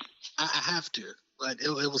 I have to, but it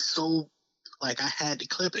was so like I had to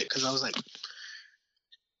clip it because I was like,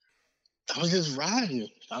 I was just riding,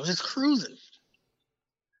 I was just cruising,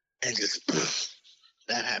 and just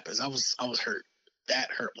that happens. I was hurt. That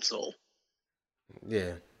hurt my soul.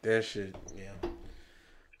 Yeah, that shit. Yeah,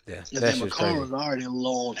 yeah. And That then my shit's car crazy. was already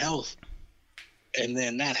low on health, and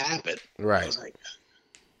then that happened. I Right. was like,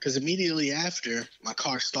 because immediately after my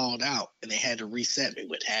car stalled out, and they had to reset me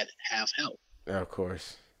with half health. Of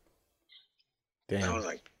course. And I Damn. was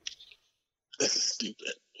like, this is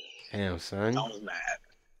stupid. Damn, son. I was mad.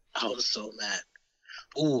 I was so mad.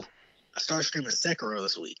 Ooh, I started streaming Sekiro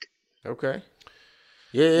this week. Okay.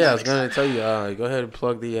 Yeah. I was I'm gonna excited. tell you. Go ahead and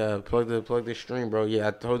plug the stream, bro. Yeah,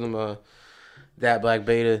 I told him. That Black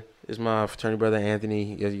Beta is my fraternity brother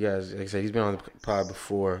Anthony. As you guys, like I said, he's been on the pod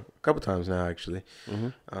before a couple times now, actually.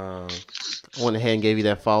 I went ahead and gave you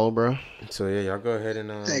that follow, bro. So yeah, y'all go ahead and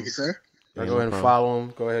Thank you, sir. y'all Yeah, go no ahead and problem. follow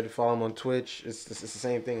him. Go ahead and follow him on Twitch. It's the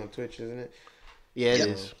same thing on Twitch, isn't it? Yeah, it Yep.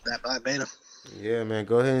 is. That Black Beta. Yeah, man.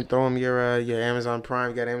 Go ahead and throw him your Amazon Prime.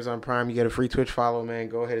 You got Amazon Prime. You get a free Twitch follow, man.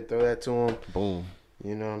 Go ahead and throw that to him. Boom.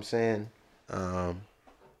 You know what I'm saying?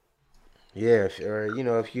 Yeah, if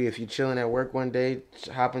you're chilling at work one day, just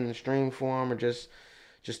hop in the stream for him, or just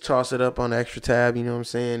toss it up on the extra tab. You know what I'm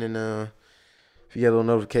saying? And if you get a little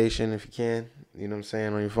notification, if you can, you know what I'm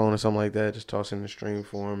saying, on your phone or something like that, just toss it in the stream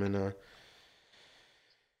for him. And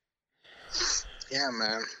Yeah,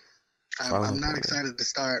 man. Follow I'm him, not man. excited to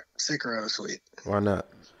start Sekiro this week. why not?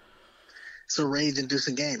 It's a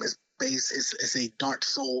rage-inducing game. It's a Dark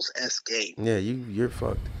Souls-esque game. Yeah, you're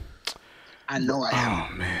fucked. I know I am.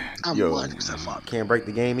 Oh man, I'm yo, 100% fucked. Can't break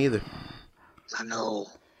the game either. I know.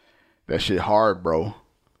 that shit hard, bro.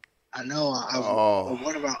 I know. Oh.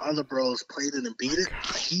 One of our other bros played it and beat it.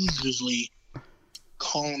 He's usually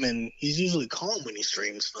calm when he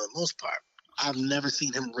streams for the most part. I've never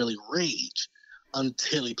seen him really rage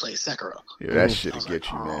until he plays Sekiro. Yeah, that Mhm. shit I was will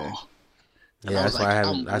get like, you, man. oh. Yeah, I was that's why I like,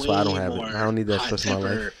 haven't. I'm That's why I don't way have it. more I don't need that stress in my life.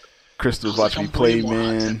 hot-tempered. Crystal's I was watching like, me I'm way play, more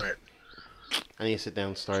man. hot-tempered. I need to sit down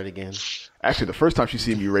and start again. Actually, the first time she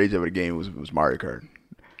seen me rage over the game was Mario Kart.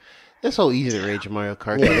 It's so easy to rage in Mario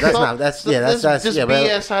Kart. Yeah, but that's not. That's yeah. That's just yeah. But,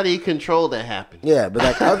 BS. How do you control that happen? yeah, but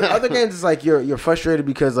like other games, it's like you're frustrated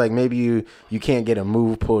because like maybe you can't get a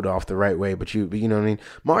move pulled off the right way, but you know what I mean.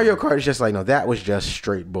 Mario Kart is just like, no, that was just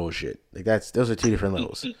straight bullshit. Like those are two different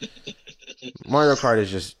levels. Mario Kart is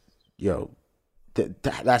just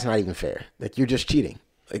that's not even fair. Like you're just cheating.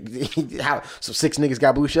 Like how? So 6 niggas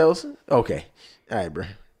got blue shells? Okay, all right, bro.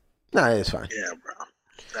 Nah, it's fine. Yeah,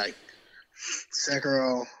 bro. Like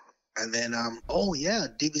Sekiro, and then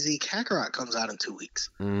DBZ Kakarot comes out in 2 weeks.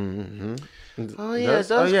 Mm-hmm. Oh, yeah, it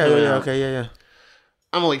does Oh yeah, come yeah, out. okay, yeah.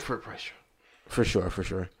 I'm gonna wait for pressure. For sure.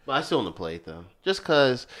 But I still want to play it though, just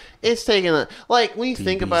because it's taking when you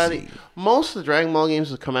think about it, most of the Dragon Ball games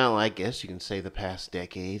have come out. I guess you can say the past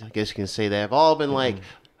decade. I guess you can say that have all been like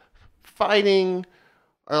fighting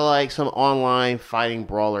or like some online fighting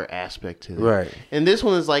brawler aspect to it. Right. And this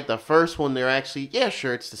one is like the first one. They're actually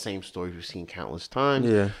sure, it's the same story we've seen countless times.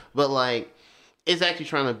 Yeah. But like, it's actually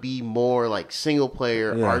trying to be more like single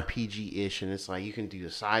player Yeah. RPG ish, and it's like you can do the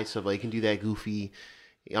side stuff. Like you can do that goofy.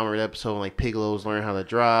 I remember the episode when like Piccolo's learn how to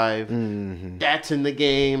drive. Mm-hmm. That's in the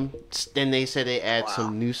game. Then they said they add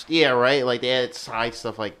some new, right? Like they add side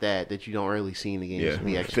stuff like that you don't really see in the game. Yeah, It's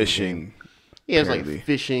the actual game. fishing. Yeah, it's apparently. like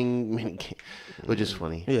fishing, which is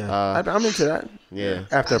funny. Yeah, I'm into that. Yeah.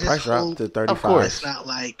 After I the price just drop hope- to 35. Of course. It's not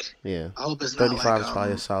like Yeah. I hope it's not 35 like is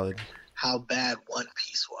probably a solid. how bad One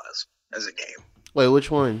Piece was as a game. Wait,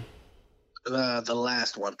 which one? The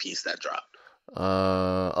last One Piece that dropped.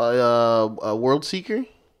 World Seeker.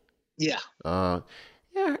 Yeah,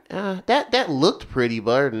 That looked pretty,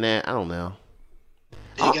 but other than that, I don't know.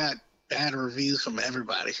 it bad reviews from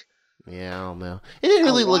everybody. Yeah, I don't know. It didn't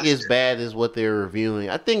really look as bad as what they're reviewing.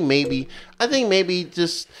 I think maybe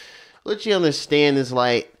just what you understand is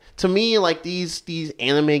like, to me, like these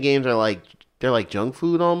anime games are like, they're like junk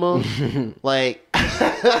food almost. Like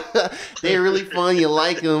they're really fun, you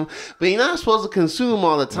like them, but you're not supposed to consume them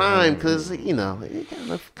all the time because it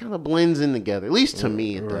kind of blends in together. At least to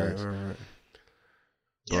me, it does. Right.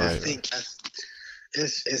 Yeah, I think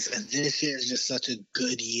it's this year is just such a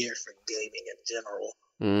good year for gaming in general.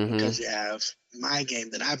 Mm-hmm. Because you have my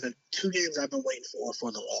game that two games I've been waiting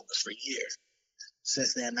for the longest for years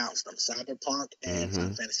since they announced them: Cyberpunk and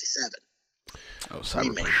Final Fantasy VII. Oh,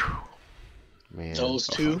 Cyberpunk. Man. Those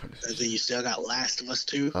two, and then you still got Last of Us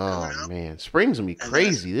 2 coming out. Man, spring's gonna be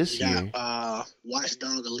crazy this year. Watch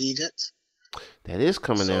Dogs Allegiance. That is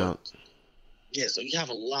coming out. Yeah, so you have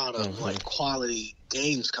a lot of like quality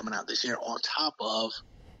games coming out this year. On top of,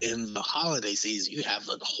 in the holiday season, you have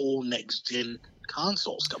the whole next gen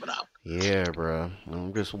consoles coming out. Yeah, bro.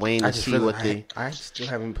 I'm just waiting to see what they. I still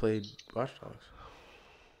haven't played Watch Dogs.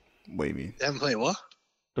 What do you mean? You haven't played what?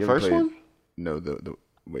 The first one? No, the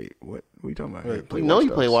wait. What are you talking about? We know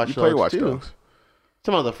you play Watch Dogs too.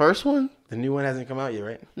 Talking about the first one? The new one hasn't come out yet,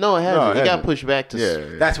 right? No, it hasn't. It got pushed back to.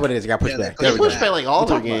 Yeah. That's what it is. It got pushed back. They pushed back like all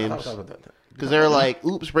their games. Because they're like,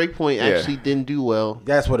 oops, Breakpoint actually didn't do well.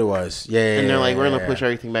 That's what it was. Yeah. And they're like, we're going to push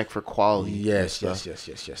everything back for quality. Yes.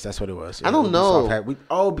 That's what it was. I don't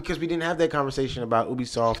know. Because we didn't have that conversation about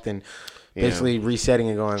Ubisoft and basically resetting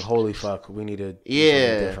and going, holy fuck, we need to do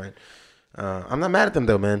something different. I'm not mad at them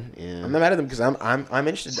though, man. Yeah. I'm not mad at them because I'm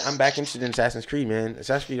interested. I'm back interested in Assassin's Creed, man.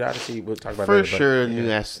 Assassin's Creed Odyssey. We'll talk about for that. Sure. New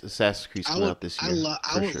Assassin's Creed coming out this year.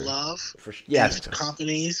 I would love if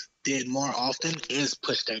companies did more often is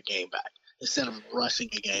push their game back instead of rushing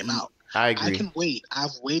a game out. I agree. I can wait. I've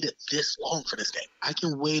waited this long for this game. I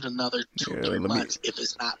can wait another 2-3 months if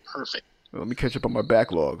it's not perfect. Let me catch up on my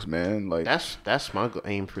backlogs, man. Like that's my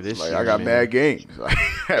aim for this year. I got mad games. I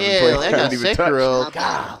got Sekiro.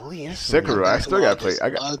 Golly, Sekiro. I still got to play. I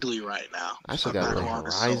got ugly right now. I still got to play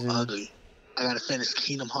Horizon. So ugly. I got to finish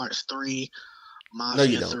Kingdom Hearts 3.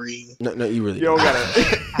 Mafia 3. No, you really don't gotta.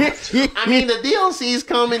 I mean, the DLC's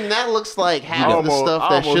coming. That looks like half of the stuff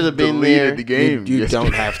that should have been there. The game. You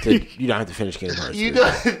don't have to. You don't have to finish Kingdom Hearts. You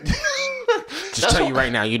don't. Just tell you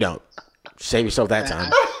right now, you don't. Save yourself that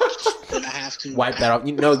time. Then I have to wipe that off.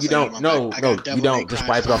 No, you don't. No, you don't. Just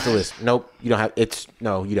wipe it off the list. Nope, you don't have.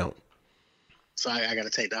 You don't. So I got to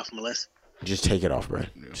take that off my list. Just take it off, bro.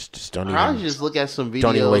 Just don't even. Probably just look at some videos.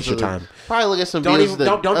 Don't even waste your time. Probably look at some videos.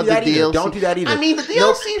 Don't do that either. Don't do that either. I mean, the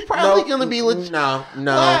DLC is probably going to be legit. No.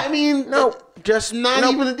 Well, I mean, just not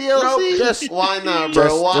even a DLC. Just why not,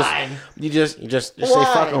 bro? Why? You just say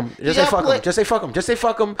fuck them. Just say fuck them. Just say fuck them. Just say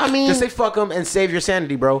fuck them. I mean, just say fuck them and save your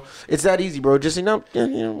sanity, bro. It's that easy, bro. Just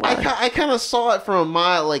I kind of saw it from a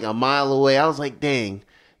mile away. I was like, dang.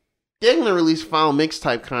 They're gonna release Final Mix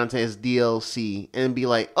type content as DLC and be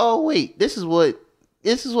like, oh wait, this is what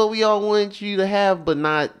we all wanted you to have, but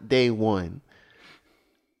not day one.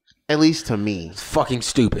 At least to me, it's fucking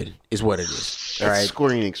stupid is what it is. All right,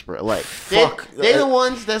 Square Enix, bro. Like, fuck, they're the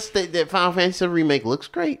ones that Final Fantasy VII Remake looks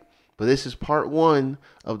great, but this is part 1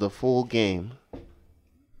 of the full game.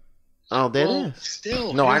 Oh, that is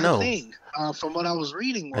still no, I know. The thing. From what I was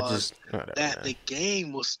reading was that the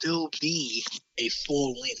game will still be a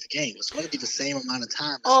full-length game. It's going to be the same amount of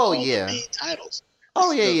time as all the main titles.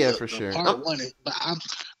 Oh, yeah, for sure. Part 1 is,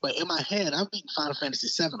 but in my head, I've beaten Final Fantasy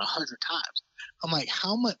VII 100 times. I'm like,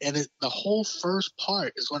 how much? And the whole first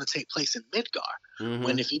part is going to take place in Midgar. Mm-hmm.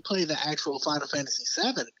 When if you play the actual Final Fantasy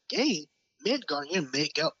VII game, Midgar, you're in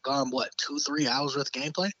Midgar, what, 2-3 hours worth of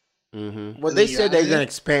gameplay? Mm-hmm. Well, they said they're going to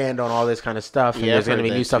expand on all this kind of stuff, and there's going to be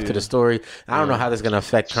new stuff to the story. I don't know how that's going to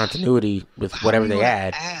affect continuity with whatever they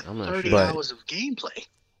add. I'm not 30 hours of gameplay.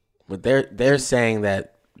 But they're saying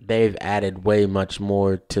that they've added way much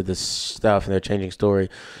more to the stuff, and they're changing story,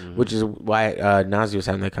 which is why Nazi was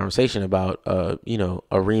having that conversation about a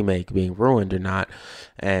remake being ruined or not.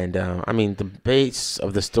 And I mean, the base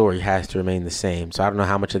of the story has to remain the same, so I don't know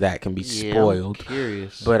how much of that can be spoiled. I'm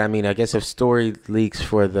curious. But I mean, I guess if story leaks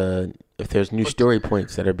if there's new story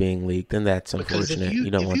points that are being leaked, then that's unfortunate.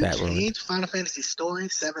 You don't want that ruined. If you change Final Fantasy story,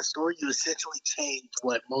 7 story, you essentially change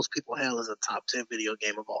what most people hail as a top 10 video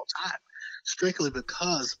game of all time, strictly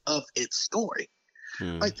because of its story.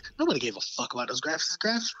 Like, nobody gave a fuck about those graphics. The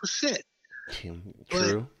graphics were shit.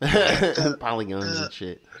 True. Polygons and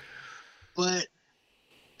shit. But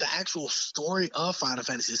the actual story of Final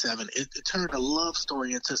Fantasy VII, it turned a love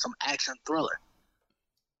story into some action thriller.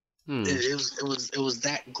 It was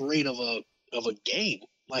that great of a game.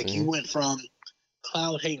 Like, you went from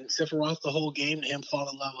Cloud hating Sephiroth the whole game, to him fall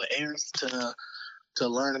in love with Aerith, to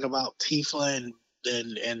learning about Tifa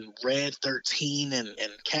and Red 13 and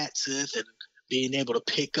Cat Sith, and being able to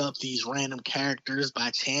pick up these random characters by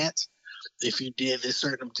chance if you did this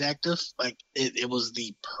certain objective. Like it was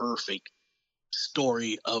the perfect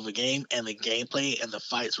story of a game, and the gameplay and the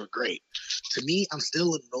fights were great. To me, I'm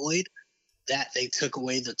still annoyed that they took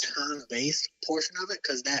away the turn-based portion of it,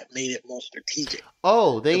 because that made it more strategic.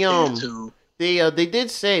 Oh, they did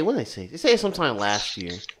say, what did they say? They say sometime last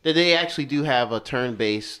year that they actually do have a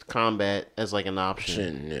turn-based combat as like an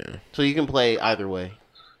option. Yeah. So you can play either way,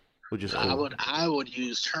 which is cool. I would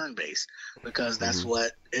use turn-based, because that's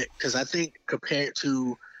because I think compared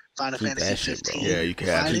to Final Fantasy 15, yeah, you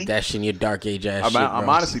can Keep that shit in your Dark Age ass shit, bro. I'm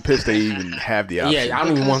honestly pissed they even have the option. Yeah, I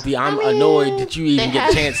don't even want the. I'm annoyed that you even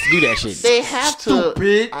get a chance to do that shit. They have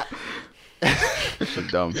Stupid. So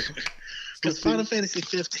dumb. Because Final Fantasy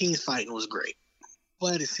 15's fighting was great,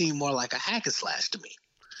 but it seemed more like a hack and slash to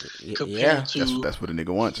me. Compared to That's what a nigga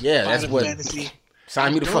wants. Yeah, that's Final what. Fantasy.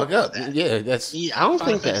 Sign me the fuck up. Yeah, that's. Yeah, I don't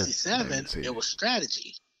Final think that- Fantasy 7, it was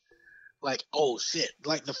strategy. Like, oh shit!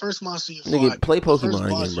 Like the first monster you Nigga, fought, play first Pokemon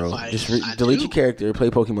boss again, you bro. fight, Just I delete do. your character,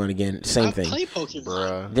 play Pokemon again. Same I thing. play Pokemon.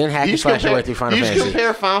 Bruh. Then hack and slash your way through Final you Fantasy.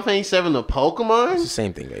 compare Final Fantasy 7 to It's the Pokemon?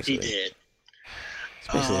 same thing, He basically. did.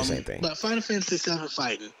 It's basically the same thing. But Final Fantasy 7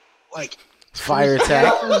 fighting, like Fire first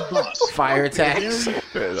attack. boss. Fire attacks.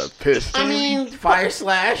 I'm pissed. I mean, Fire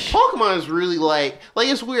slash. Pokemon is really like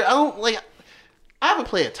it's weird. I haven't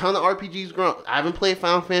played a ton of RPGs growing up. I haven't played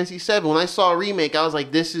Final Fantasy 7. When I saw a remake, I was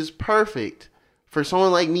like, this is perfect. For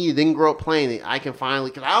someone like me who didn't grow up playing it, I can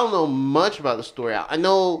finally, because I don't know much about the story. I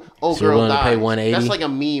know old So you're girl willing to dies. pay $180? That's like a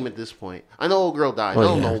meme at this point. I know old girl dies. Oh, I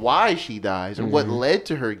don't yeah. know why she dies or what led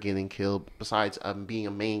to her getting killed besides being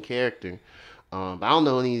a main character. But I don't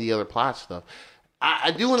know any of the other plot stuff.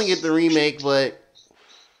 I do want to get the remake, but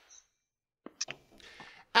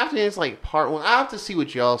after it's like part one, I have to see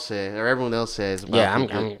what y'all said or everyone else says. About Yeah,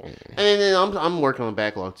 it. And then I'm working on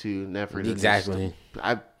backlog too. And effort. Exactly.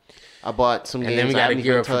 I bought some And games. then we I got to haven't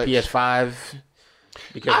gear even up for touched. PS5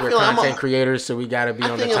 because I we're feel I'm content a- creators, so we got to be I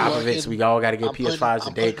on the think I'm top of it. So we all got to get I'm putting- PS5s the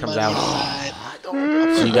I'm day it putting comes money out. aside.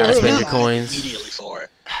 So you gotta spend your Aside coins. immediately for it.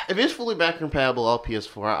 If it's fully back compatible, all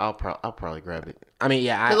PS4, I'll probably grab it. I mean,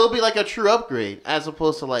 yeah. Cause it'll be like a true upgrade as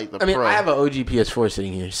opposed to like the I mean, Pro. I have an OG PS4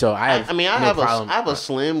 sitting here, so I have. I no problem. I have a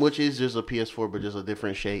Slim, which is just a PS4, but just a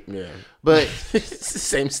different shape. Yeah, But it's the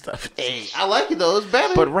same stuff, hey, I like it though. It's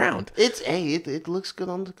better. but round. It looks good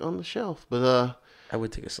on the shelf. But I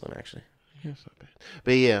would take a Slim actually. it's not bad.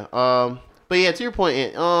 But yeah, to your point,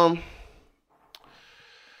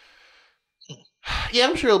 yeah,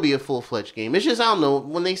 I'm sure it'll be a full-fledged game. It's just I don't know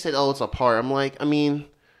when they said, "Oh, it's a part." I'm like, I mean,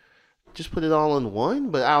 just put it all in one.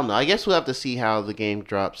 But I don't know. I guess we'll have to see how the game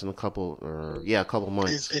drops in a couple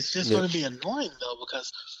months. It's just going to be annoying though,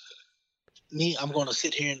 because I'm going to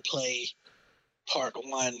sit here and play part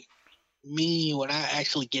one. When I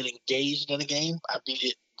actually get engaged in a game, I beat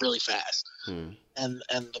it really fast. And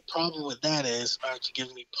the problem with that is, aren't you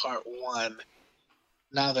giving me part one?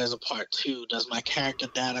 Now there's a part two. Does my character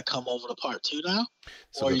data come over to part two now?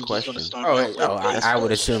 It's a Or are good you just going question. to start me off with base I would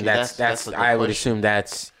first? assume See, that's that's a good I would question.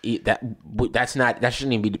 assume that's not that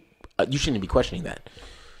shouldn't even be. You shouldn't be questioning that.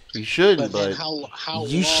 You shouldn't, But then but how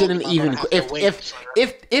You long shouldn't am I even gonna have to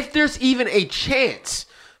wait if there's even a chance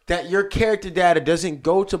that your character data doesn't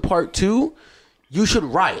go to part 2, you should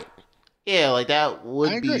riot. yeah, like that I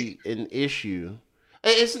would agree. be an issue.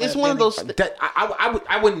 It's But one of then those. That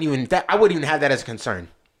I wouldn't even have that as a concern.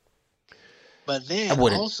 But I then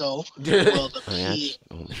wouldn't. also, well, the I mean, P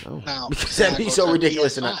now Because say that'd I be go so to the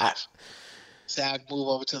ridiculous, and PS5. Say I move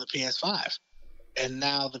over to the PS5, and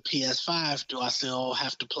now the PS5. Do I still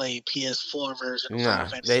have to play PS4 version? Of Nah, Final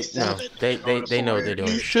Fantasy they VII they in know order what they're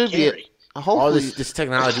for doing. it to Should be carry? hopefully. All this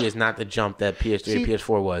technology is not the jump that PS3 See- and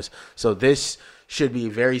PS4 was. So this should be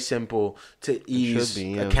very simple to ease be,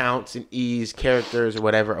 yeah. accounts and ease characters or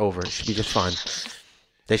whatever over. It should be just fun.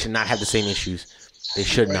 They should not have the same issues. They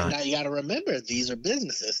should Right not. now, you got to remember these are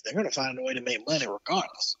businesses. They're going to find a way to make money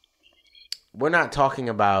regardless. We're not talking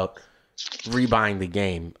about rebuying the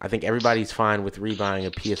game. I think everybody's fine with rebuying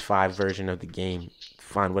a PS5 version of the game.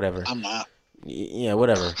 Fine, whatever. I'm not. Yeah,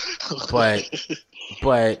 whatever.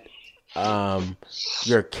 But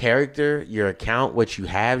your character, your account, what you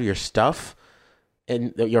have, your stuff,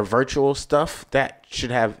 and your virtual stuff, that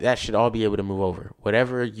should all be able to move over.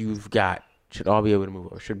 Whatever you've got should all be able to move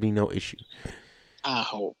over. Should be no issue. I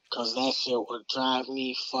hope, because that shit would drive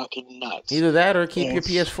me fucking nuts. Either that or keep Yes.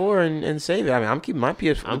 your PS4 and save it. I mean, I'm keeping my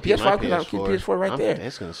PS4. I'm The keeping PS5 my comes out, keep PS4 right there.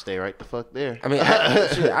 It's gonna stay right the fuck there. I mean,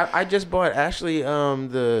 I just bought Ashley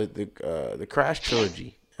the Crash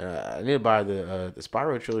trilogy. I need to buy the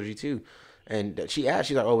Spyro trilogy too. And she asked,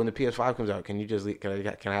 she's like, "Oh, when the PS5 comes out, can you just can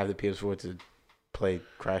I have the PS4 to play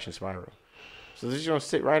Crash and Spyro?" So they're just gonna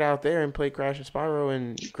sit right out there and play Crash and Spyro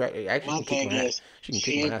and actually My thing is, she can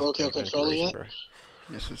she kick ain't my ass broke your with Crash controller Racing, yet? bro.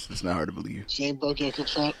 Yes, it's not hard to believe. She ain't broke your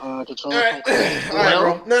controller. All right,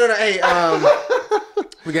 bro. No. Hey,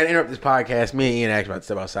 we gotta interrupt this podcast. Me and Ian actually about to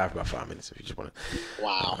step outside for about 5 minutes. If you just want to,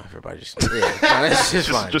 Wow. everybody just that's just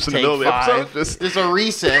fine. Just in the Take middle of the 5. episode. Just It's a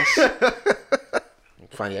recess.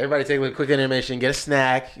 Fine. Everybody take a quick intermission, get a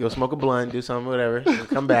snack, go smoke a blunt, do something, whatever. We'll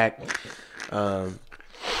come back.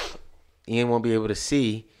 Ian won't be able to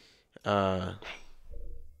see. But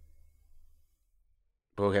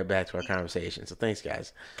we'll get back to our conversation. So thanks,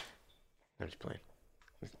 guys. I'm just playing.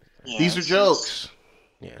 These are jokes.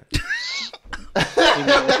 Yeah.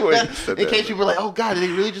 In case you were like, "Oh God, are they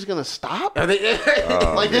really just gonna stop?" Are they,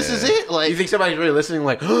 Like this is it? Like you think somebody's really listening?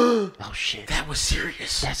 Like, oh shit, that was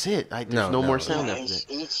serious. that's it. There's No, no no, more no. sound Yeah, after that.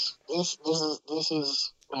 this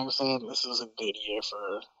is like I'm saying, this is a good year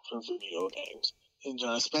for video games in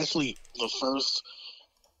general, especially the first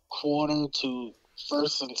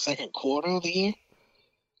and second quarter of the year.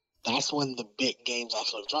 That's when the big games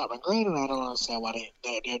actually drop. And granted, I don't understand why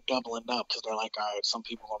they're doubling up, because they're like, all right, some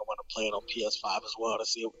people are going to want to play it on PS5 as well to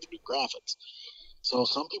see it with the new graphics. So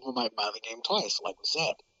some people might buy the game twice, like we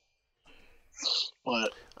said.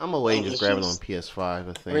 But I'm away and It's just grab it on just- PS5. I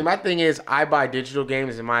think. I mean, my thing is, I buy digital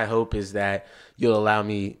games, and my hope is that you'll allow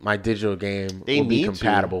me my digital game They will be need to.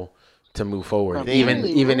 compatible to move forward. They Even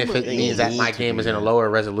really if it They means that need my to game do is in a that. lower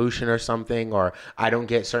resolution or something, or I don't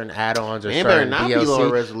get certain add-ons or It better certain not be DLC. lower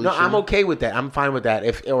No, resolution. I'm okay with that. I'm fine with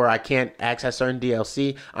that. Or I can't access certain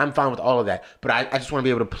DLC, I'm fine with all of that. But I just want to be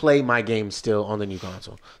able to play my game still on the new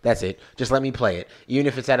console. That's it. Just let me play it, even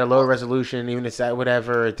if it's at a lower resolution, even if it's at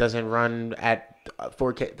whatever, it doesn't run at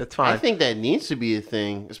 4K. That's fine. I think that needs to be a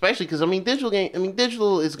thing, especially because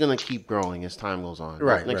digital is gonna keep growing as time goes on.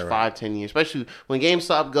 Right, next right. 5-10 years, especially when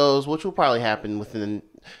GameStop goes, which will probably happen within.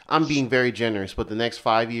 I'm being very generous, but the next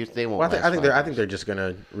 5 years they won't. Well, last I think 5 they're years. just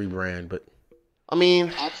gonna rebrand, but I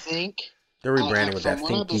mean, I think they're rebranding with from that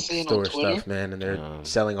what I've Think been Geek seeing store on Twitter- stuff, man, and they're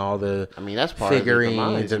selling all the that's part of their figurines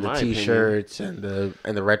demise, and in the my opinion. T-shirts and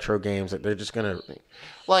the retro games. That they're just gonna.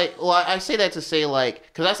 I say that to say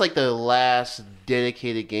because that's like the last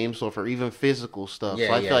dedicated game store for even physical stuff. Yeah,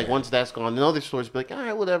 so I yeah, feel like yeah. once that's gone, then other stores be like, all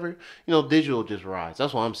right, whatever. Digital just rise.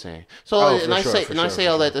 That's what I'm saying. So Oh, and for I sure, say for and I sure, say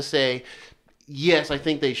for all sure. that to say, yes, I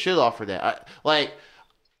think they should offer that. I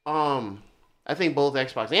think both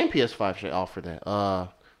Xbox and PS5 should offer that.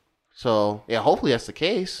 So yeah, hopefully that's the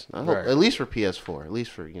case. I hope, Right. at least for PS4, at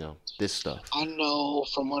least for this stuff. I know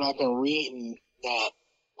from what I've been reading that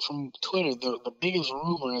from Twitter, the biggest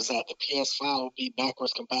rumor is that the PS5 will be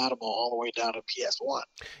backwards compatible all the way down to PS1.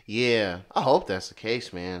 Yeah, I hope that's the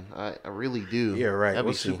case, man. I really do. Yeah, right. That'd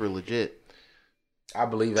We'll be see. super legit. I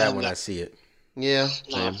believe that when I see it. Yeah.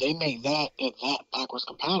 Now, same. if they make that backwards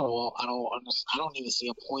compatible, I don't even see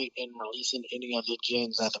a point in releasing any other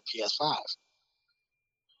gens at the PS5.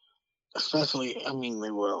 Especially, I mean,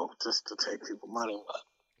 they will just to take people money.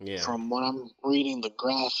 But Yeah. from what I'm reading, the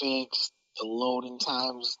graphics, the loading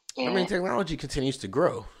times, I mean, technology continues to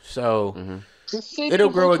grow, so Mm-hmm. it'll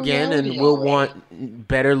grow again, and we'll want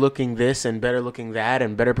better looking this and better looking that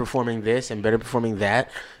and better performing this and better performing that,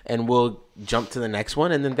 and we'll jump to the next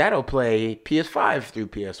one, and then that'll play PS5 through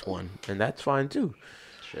PS1, and that's fine too.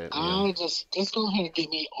 Shit, I just go ahead and get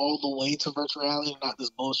me all the way to virtual reality, not this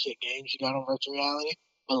bullshit games you got on virtual reality.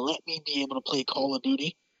 But let me be able to play Call of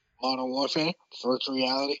Duty, Modern Warfare, virtual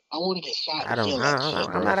reality. I want to get shot. I don't. and kill that shit,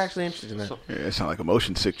 I'm bro. not actually interested in that. Yeah, it sounds like a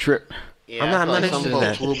motion sick trip. Yeah, I'm not- I I'm feel not like some interested in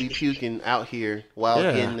folks that. will be puking out here while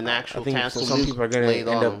getting an actual I think task some people are going to laid end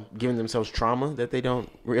on up them. giving themselves trauma that they don't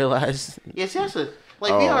realize. Yeah, see, that's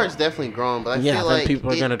VR is definitely growing, but I Yeah, feel I think like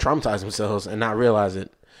people are going to traumatize themselves and not realize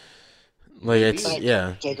it. Like it's Like,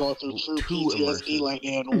 yeah. They're going through true Too PTSD immersive. like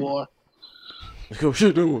they're in the war. Oh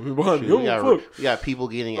shit! No, behind me. we Oh fuck! got people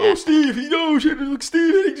getting Oh Steve, he knows shit. Look,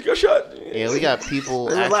 Steve, he just got shot. yeah, we got people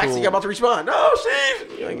Relaxing, actual, about to respond. No,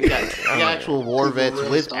 Steve. we got actual war vets Really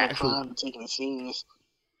with start actual. crying and taking it serious.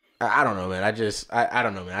 I don't know, man. I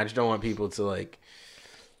don't know, man. I just don't want people to like.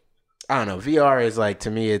 I don't know. VR is like,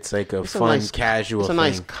 to me, it's like a It's a fun, nice- casual It's a thing.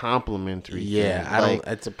 nice complimentary. Yeah, thing. I like,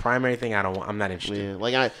 don't. It's a primary thing. I'm not interested. Yeah,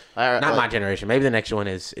 like I Not like, my generation. Maybe the next one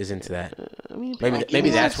is into that. I mean, Maybe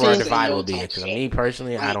that's where our I've divide seen will be. type Because shit. me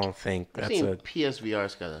personally, I Like, don't think I've that's seen a.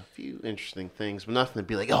 PSVR's got a few interesting things, but nothing to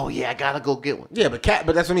be like, oh yeah, I gotta go get one. Yeah, but that's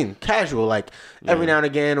what I mean. Casual, like every now and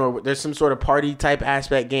again, or there's some sort of party type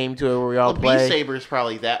aspect game to it where we all Well, play. Beat Saber is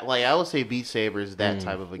probably that. Like I would say, Beat Saber is that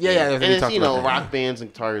type of a game. Yeah, and we it's talked about that. rock bands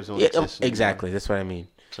and guitars don't Yeah, exist anymore. exactly. That's what I mean.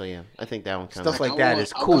 So yeah, I think that one kind Stuff of like I that want-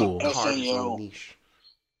 is I cool. want hard is SAO. on niche.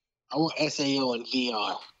 I want SAO and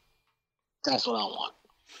VR. That's what I want.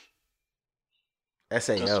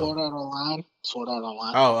 SAO. Sword Art Online. Sword Art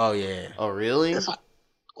Online. Oh yeah. Oh really? If I,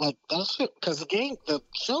 like that's it, because the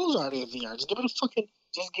show's already in VR.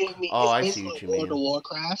 Just give me. Oh, I it's see what basically you World mean. of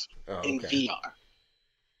Warcraft Oh, in okay. VR.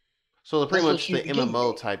 So they're pretty That's much what the you get.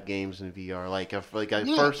 MMO type games in VR, like a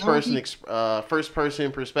Yeah, first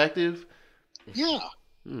person perspective. Yeah,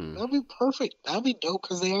 Hmm. that'd be perfect. That'd be dope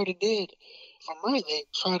because they already did. If I'm right, they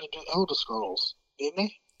tried to do Elder Scrolls, didn't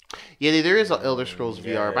they? Yeah, there is an Elder Scrolls VR,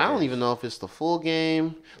 Yeah, but I don't it is. even know if it's the full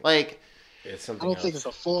game. Like It's I something don't else. think it's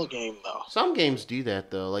a full game though. some games do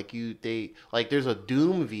that though. Like there's a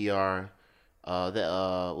Doom VR. What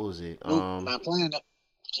was it? Nope, not playing it.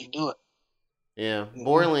 Can't do it. Yeah, Mhm.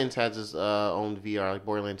 Borderlands has its own VR, like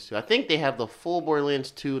Borderlands 2. I think they have the full Borderlands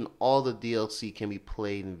 2 and all the DLC can be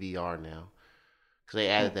played in VR now. Because they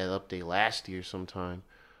added that update last year sometime.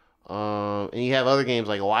 And you have other games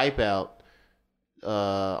like Wipeout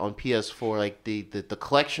on PS4, like the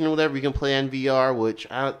collection or whatever you can play on VR, which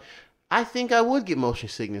I think I would get motion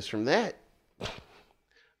sickness from that.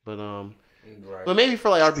 But Right. but maybe for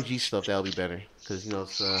like RPG stuff that'll be better because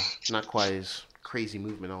it's not quite as crazy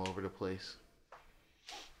movement all over the place.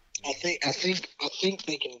 I think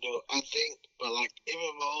they can do it. But like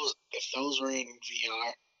MMOs, if those were in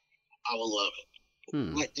VR, I would love it.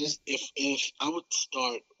 Hmm. Like just if I would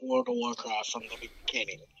start World of Warcraft from the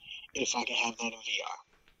beginning, if I could have that in VR.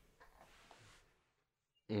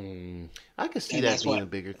 I could see And that that's being what- a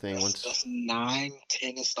bigger thing once. That's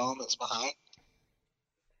 9-10 installments behind.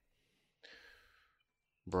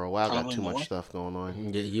 Bro, WoW got Probably too much more. stuff going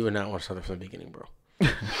on. Yeah, you would not want to start from the beginning, bro.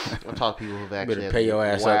 I talk to people who've You actually better had pay your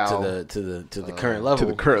ass WoW, up to the current level. To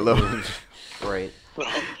the current level. right.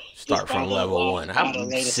 Start from level 1. Buy the I'm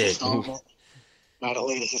latest sick. installment. Buy the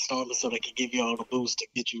latest installment so they can give you all the boosts to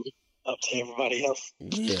get you up to everybody else.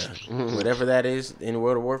 Yeah, whatever that is in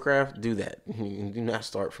World of Warcraft, do that. Do not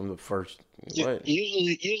start from the first. What?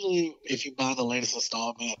 Usually, if you buy the latest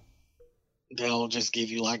installment, they'll just give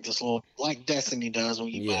you like this little, like Destiny does when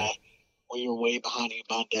you Yeah. buy, when you're way behind and you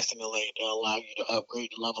buy Destiny late, they'll allow you to upgrade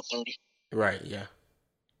to level 30. Right. Yeah.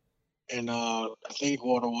 And I think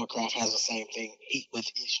World of Warcraft has the same thing with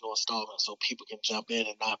each new installment, so people can jump in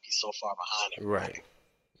and not be so far behind everybody. Right.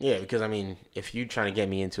 Yeah, because I mean, if you're trying to get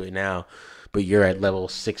me into it now, but you're at level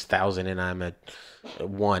 6,000 and I'm at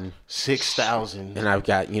 1, 6,000. and I've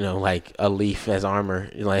got like a leaf as armor,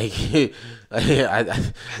 like it's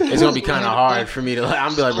gonna be kind of hard for me to.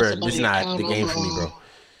 I'm be like, bro, this is not the game for me, bro.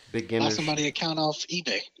 Big Buy gamers. somebody account off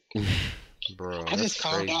eBay. Bro, I just that's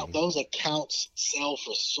found crazy. out those accounts sell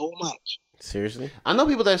for so much. Seriously? I know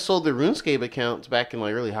people that sold their RuneScape accounts back in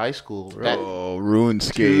like early high school. That Oh,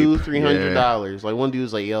 RuneScape. $200-$300. Like one dude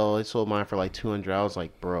was like, "Yo, I sold mine for like $200." I was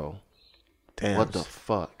like, "Bro, Damn. what the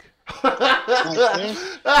fuck?" Like, there's,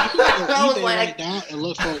 you can go on I was eBay like, right now and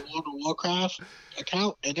look for a World of Warcraft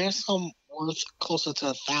account, and there's some worth closer to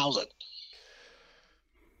 1,000.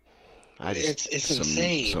 I just It's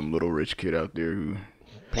insane. Some little rich kid out there who Like,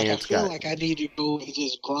 I parents feel got like I need to go and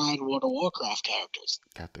just grind World of Warcraft characters.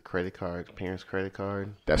 got the credit card, parents' credit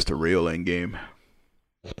card. that's the real end game.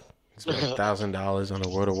 Spend $1,000 on a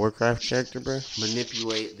World of Warcraft character, bro,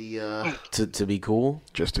 Manipulate the to be cool.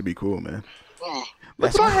 Just to be cool, man. Oh,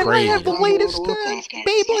 That's crazy. the latest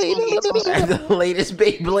Beyblade. The latest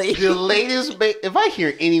Beyblade. the latest. If I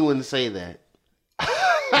hear anyone say that,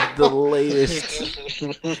 The latest.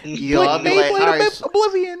 yo, I'll be like, all right,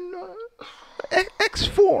 Oblivion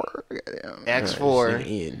X4. X4.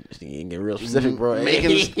 Ian get real specific, bro.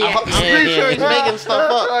 Making, I'm pretty sure he's making stuff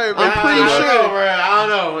up. I'm I'm pretty sure. bro. I don't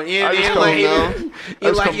know. I just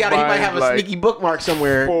He might have a combined, sneaky bookmark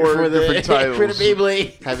somewhere 4 for the different titles. for the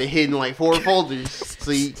Beyblade. Have it hidden like 4 folders,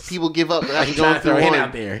 so people give up I'm after trying going to throw through him one.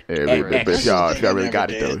 out there. Yeah, but X. if y'all That's one really thing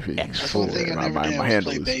got I it though, never if you, That's one thing I never my did was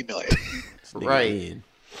handle play is Beyblade. Right. Ian.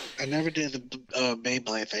 I never did the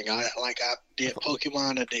Beyblade thing. I did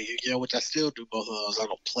Pokemon, I did Yu-Gi-Oh, which I still do both of those. I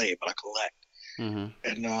don't play, but I collect.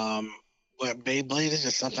 Mm-hmm. And but Beyblade is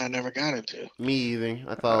just something I never got into. Me either.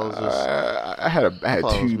 I thought it was just. I had thought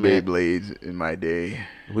it was 2 meh. Beyblades in my day.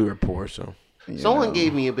 We were poor, so you Someone know.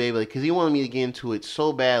 gave me a Beyblade because he wanted me to get into it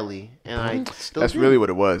so badly, and I still. That's do. really what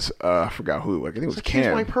it was. I forgot who. I think it was Like,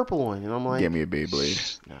 here's my Cam. purple one, and I'm like, Gave me a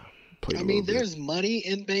Beyblade. Played I a mean, little bit. there's money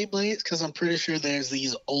in Beyblades because I'm pretty sure there's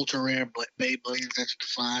these ultra rare Beyblades that you can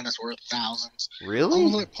find that's worth thousands. Really?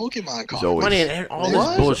 Almost like Pokemon There's cards. always, Money and all What?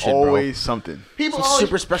 this bullshit, bro. always something. People Some always,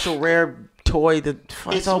 super special rare toy that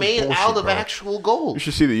it's all made bullshit, out of bro. actual You gold.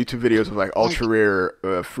 should see the YouTube videos of like ultra rare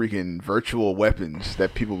freaking virtual weapons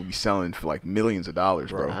that people will be selling for like millions of dollars,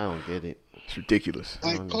 bro. I don't get it. It's ridiculous.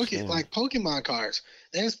 I understand. Like Pokemon cards.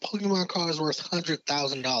 There's Pokemon cards worth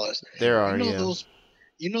 $100,000. There are, You know yeah. those.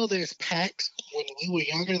 You know, there's packs when we were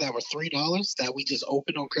younger that were $3 that we just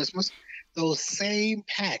opened on Christmas. Those same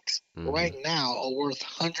packs right now are worth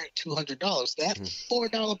 $100, $200. That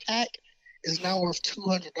 $4 pack is now worth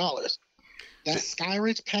 $200. That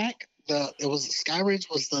Skyridge pack, Skyridge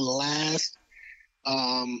was the last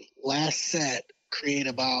set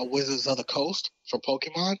created by Wizards of the Coast for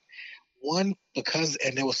Pokemon. And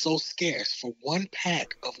they were so scarce for one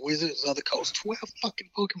pack of Wizards of the Coast, 12 fucking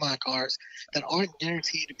Pokemon cards that aren't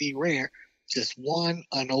guaranteed to be rare. Just one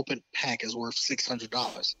unopened pack is worth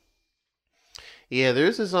 $600. Yeah,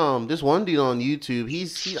 there's this one dude on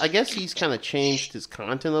YouTube. I guess he's kind of changed his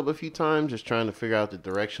content up a few times, just trying to figure out the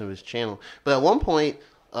direction of his channel. But at one point,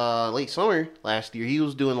 late summer last year, he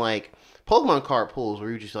was doing like Pokemon card pulls where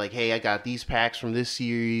he was just like, "Hey, I got these packs from this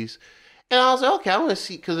series." And I was like, okay, I want to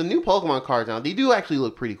see, because the new Pokemon cards now, they do actually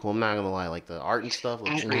look pretty cool. I'm not going to lie. Like, the art and stuff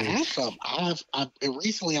looks I crazy. have some.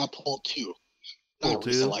 Recently I pulled two. Pulled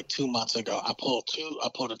two? Like 2 months ago. I pulled two. I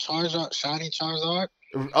pulled a Charizard, shiny Charizard.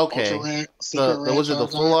 Okay. Ultra rare, secret rare Was it the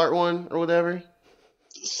Charizard, full art one or whatever?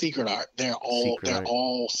 Secret art. They're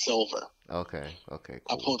all silver. Okay, cool.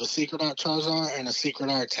 I pulled a Secret Art Charizard and a Secret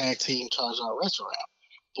Art Tag Team Charizard Retro Rap.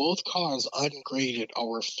 Both cards ungraded are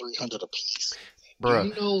worth $300 a piece. Bruh. Do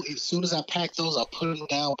you know, as soon as I pack those, I put them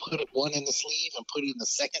down, put one in the sleeve, and put it in the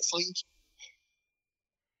second sleeve.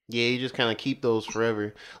 Yeah, you just kind of keep those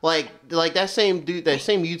forever. Like that same dude, that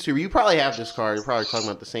same YouTuber, you probably have this card. You're probably talking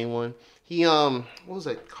about the same one. He, what was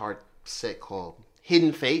that card set called?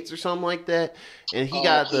 Hidden Fates or something like that. And he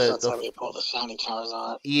got the shiny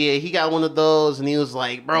Charizard. Yeah, he got one of those, and he was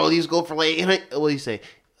like, "Bro, these go for like what do you say,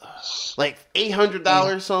 like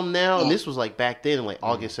 $800 something now?" Yeah. And this was like back then, in like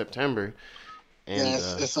August, September. And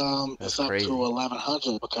it's up crazy. to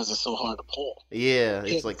 1,100 because it's so hard to pull. Yeah, it's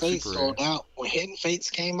Hidden like Fates super rare. sold out when Hidden Fates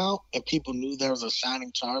came out, and people knew there was a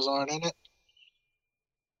shining Charizard in it.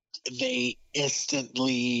 They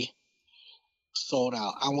instantly sold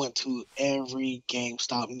out. I went to every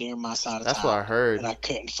GameStop near my side of That's town. what I heard. And I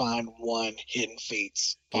couldn't find one Hidden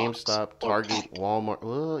Fates box GameStop, or Target, pack. Walmart.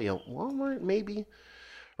 Well, yeah, Walmart maybe.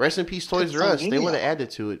 Rest in peace, Toys Couldn't R find Us. any They of would have them. added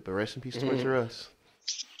to it, but rest in peace, Toys R Us.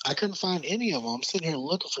 I couldn't find any of them. I'm sitting here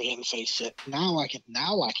looking for Hidden Fates shit. Now I can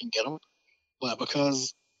get them, but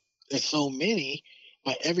because there's so many,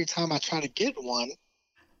 but every time I try to get one,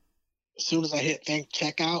 as soon as I hit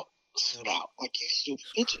checkout, sold out. Like you stupid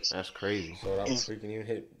bitches. That's crazy. So that Is- freaking even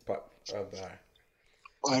hit by.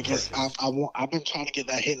 Like I've been trying to get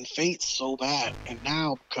that Hidden Fates so bad, and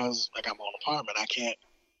now because like I'm on apartment, I can't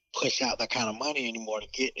push out that kind of money anymore to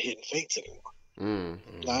get Hidden Fates anymore.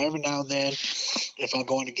 Now every now and then, if I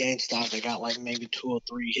go into GameStop, they got like maybe 2 or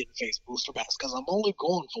 3 Hidden Fates booster packs because I'm only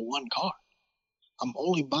going for one card. I'm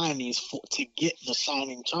only buying these to get the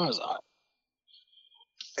shining Charizard.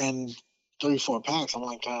 And 3-4 packs, I'm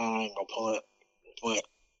like, I ain't gonna pull it. But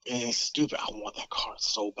it's stupid. I want that card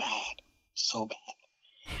so bad.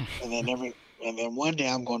 And then one day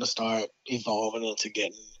I'm going to start evolving into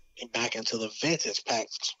getting back into the vintage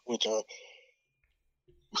packs, which are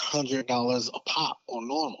 $100 a pop on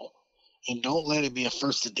normal. And don't let it be a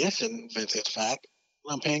first edition vintage pack.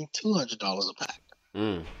 I'm paying $200 a pack.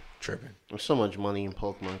 Tripping. There's so much money in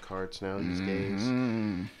Pokemon cards now these days.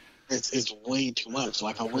 It's way too much.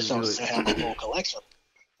 Like I wish I was to have a whole collection.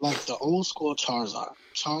 Like the old school Charizard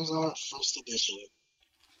first edition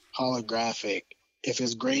holographic. If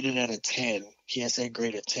it's graded at a 10, PSA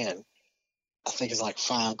graded 10, I think it's like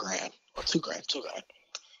 $5,000 or $2,000.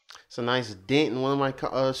 It's a nice dent in one of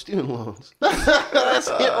my student loans. That's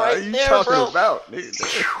it right you there, talking bro. about?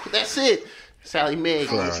 That's it. Sally Mae,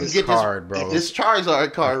 Bro, you this get card, bro. this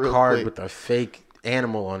Charizard card real Card quick. with a fake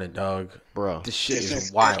animal on it, dog. Bro, This shit It's is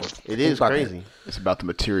just- wild. it Think is about that. crazy. It's about the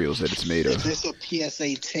materials that it's made If of. it's a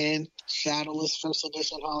PSA 10 Shadowless first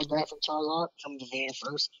edition holographic Charizard from the very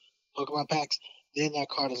first Pokemon packs, then that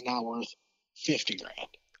card is now worth $50,000.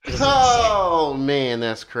 It is Oh man,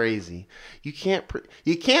 that's crazy. You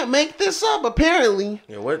can't make this up. Apparently,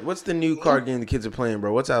 Yeah, what's the new card game the kids are playing,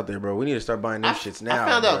 bro? What's out there, bro? We need to start buying them shits now. I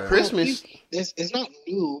found out bro. Christmas. It's not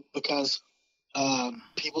new because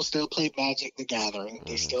people still play Magic the Gathering.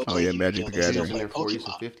 They still Oh, play yeah, Yu-Gi-Oh! Magic the They still Gathering. play in their 40s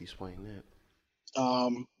Pokemon. and 50s playing that.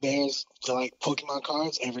 There's like Pokemon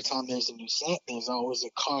cards. Every time there's a new set, there's always a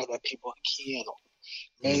card that people key in on,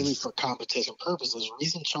 mainly for competition purposes. The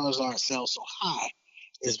reason Charizard sells so high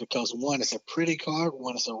is because one, it's a pretty card,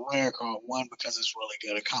 one, it's a rare card, one, because it's really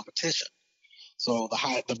good at competition. So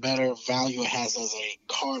the better value it has as a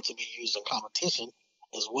card to be used in competition,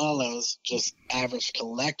 as well as just average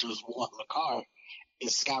collectors wanting the card,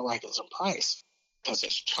 it skyrockets in price. Because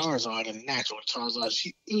it's Charizard, and naturally Charizard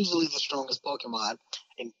is usually the strongest Pokemon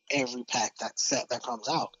in every pack set that comes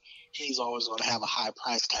out. He's always going to have a high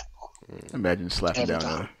price tag on him. Imagine slapping Every down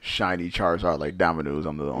time. a shiny Charizard like Domino's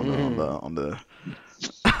on the Like,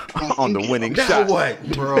 on the Yu-Gi-Oh! winning Now shot.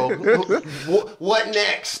 what? Bro, what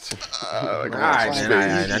next? All right, Space.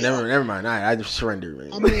 man. I never mind. I just surrender,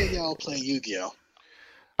 How man. many of y'all play Yu-Gi-Oh?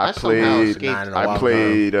 I somehow played. escaped. Nine in a I wild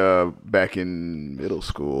played back in middle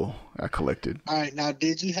school. I collected. All right, now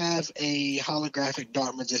did you have a holographic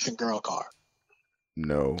Dark Magician Girl card?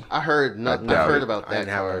 No, I heard I doubt heard it. about I that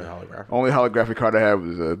didn't have a card. holographic. only holographic card I have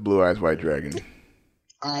was a Blue Eyes White Dragon.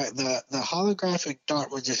 All right, the holographic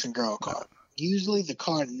Dark Magician Girl card. Usually the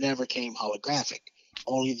card never came holographic.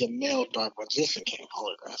 Only the male Dark Magician came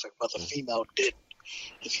holographic, but the female didn't.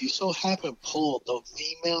 If you so happen pull the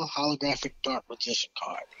female holographic Dark Magician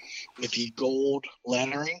card with the gold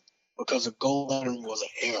lettering, because the gold lettering was an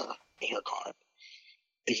error in her card.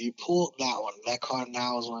 If you pulled that one, that card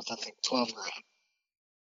now is worth, I think, 12 grand.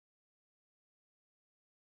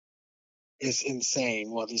 It's insane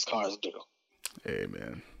what these cards do. Hey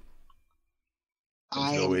man,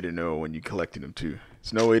 I there's no way to know when you collecting them too.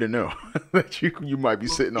 There's no way to know that you might be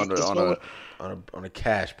sitting on It's a On a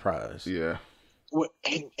cash prize. yeah.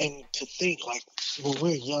 and to think, like, when we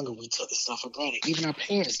were younger, we took this stuff for granted. Even our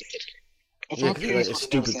parents did. If Yeah, our 'cause parents it's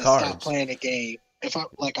would have stupid said, cards. stop playing the game,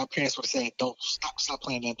 our parents would have said, don't stop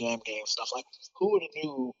playing that damn game, stuff like, who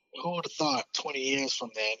would have thought 20 years from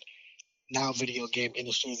then, now video game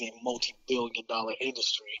industry is a multi-billion-dollar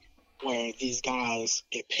industry where these guys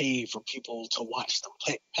get paid for people to watch them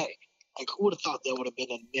play. Like, who would have thought there would have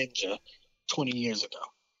been a ninja 20 years ago?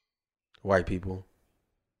 White people.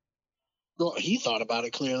 Well, he thought about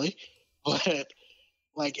it clearly, but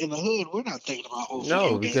like in the hood, we're not thinking about No,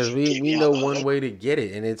 video games because to we get me out know the one hood. way to get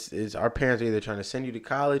it, and it's our parents are either trying to send you to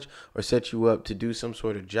college or set you up to do some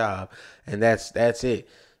sort of job, and that's it.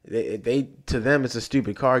 They to them it's a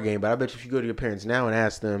stupid card game, but I bet you if you go to your parents now and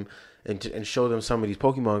ask them and show them some of these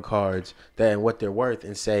Pokemon cards that and what they're worth,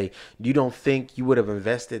 and say, you don't think you would have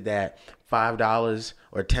invested that $5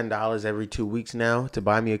 or $10 every 2 weeks now to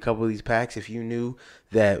buy me a couple of these packs if you knew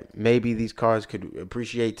that maybe these cards could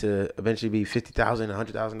appreciate to eventually be $50,000,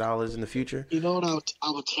 $100,000 in the future? You know what I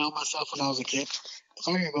would tell myself when I was a kid? If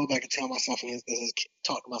I could go back and tell myself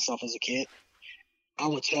talk to myself as a kid, I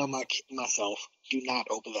would tell myself, do not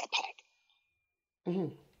open that pack. Mm-hmm.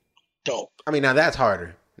 Don't. I mean, now that's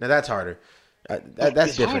harder. That's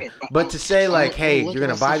It's different. harder, But to say like, hey, look you're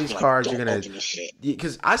gonna at buy myself these like, cards, don't you're gonna, open this shit.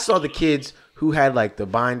 because I saw the kids who had like the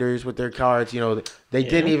binders with their cards. You know, they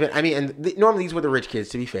didn't even. I mean, and normally these were the rich kids.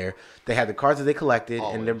 To be fair, they had the cards that they collected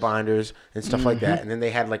and their binders and stuff like that, and then they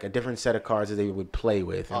had like a different set of cards that they would play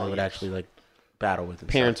with, and they would actually like battle with. And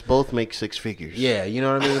Parents stuff. both make six figures. Yeah, you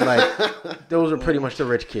know what I mean? Like, those are pretty much the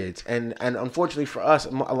rich kids. And unfortunately for us, a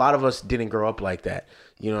lot of us didn't grow up like that.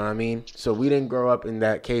 You know what I mean? So we didn't grow up in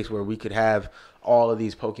that case where we could have all of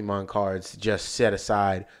these Pokemon cards just set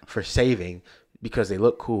aside for saving because they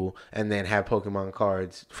look cool, and then have Pokemon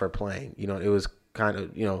cards for playing. You know, it was kind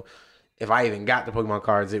of, you know, if I even got the Pokemon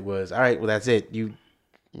cards, it was, all right, well, that's it.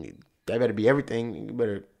 That better be everything. You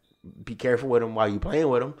better be careful with them while you playing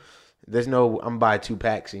with them. There's no, I'm buy 2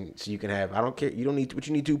 packs and so you can have. I don't care. You don't need what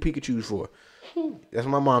you need 2 Pikachus for. That's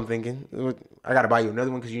what my mom thinking. I gotta buy you another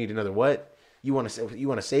one because you need another what? You want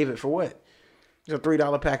to save it for what? It's a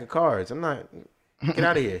 $3 pack of cards. I'm not. Get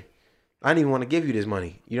out of here. I didn't even want to give you this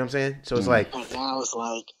money. You know what I'm saying? So it's like, But now it's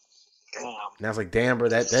like, damn. now it's like, damn, bro,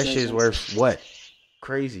 that shit is worth what?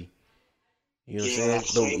 Crazy. You know what I'm Yeah, that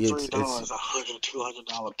saying? same $3, $100,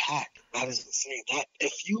 $200 pack. That is insane. That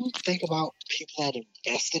if you think about people that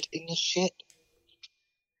invested in this shit,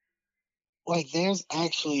 like there's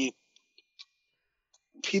actually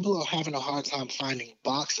people are having a hard time finding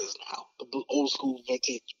boxes now. The old school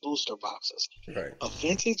vintage booster boxes. Right. A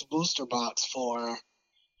vintage booster box for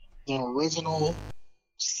the original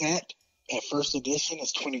set at first edition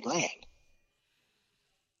is 20 grand.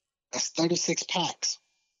 That's 36 packs.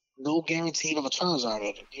 No guaranteed of a Charizard in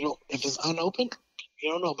it. You know, if it's unopened,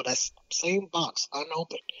 you don't know. But that same box,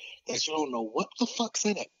 unopened, that you don't know what the fuck's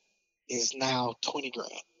in it, is now 20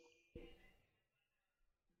 grand.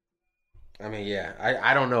 I mean, yeah.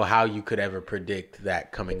 I don't know how you could ever predict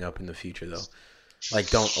that coming up in the future, though. Like,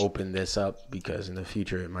 don't open this up because in the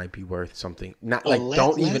future it might be worth something. Not Well, like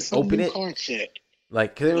don't even some open new it. card shit.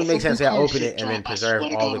 Like, cause it would Let make some sense. new Yeah, card open shit it and then drop. I preserve swear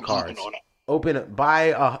to all God, the I'm hopping cards. on it. Open it,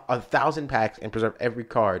 buy 1,000 packs and preserve every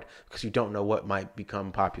card because you don't know what might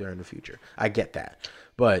become popular in the future. I get that,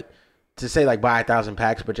 but to say like buy 1,000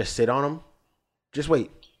 packs but just sit on them, just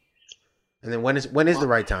wait. And then when is the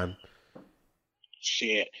right time?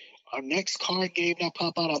 Shit. Our next card game that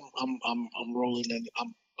pop out, I'm rolling in.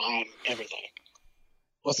 I'm buying everything.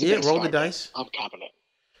 What's the Yeah, next roll the card game? dice. I'm copping it.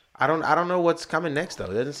 I don't know what's coming next though.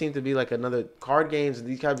 It doesn't seem to be like another card games.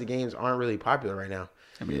 These kinds of games aren't really popular right now.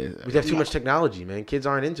 I mean, We have too much technology, man. Kids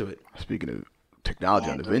aren't into it. speaking of technology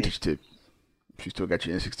I on the agree. vintage tip, if you still got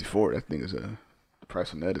your N64, that thing is the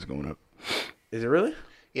price on that is going up. Is it really?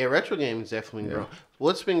 Yeah, retro games definitely growing.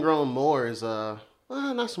 What's been growing more is not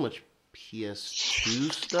so much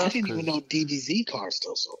PS2 stuff. I didn't even 'cause know DBZ cards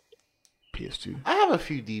still sold. PS2. I have a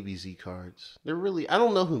few DBZ cards. They're really I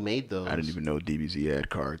don't know who made those. I didn't even know DBZ had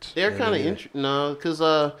cards. They're Yeah, kind of yeah. interesting. No, because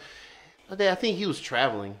I think he was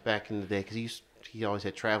traveling back in the day because he always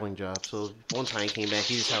had traveling jobs. So one time he came back,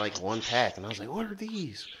 he just had like one pack, and I was like, "What are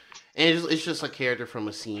these?" And it's just a character from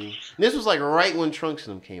a scene. And this was like right when Trunks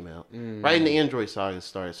and them came out, right in the Android saga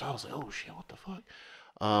started. So I was like, "Oh shit, what the fuck?"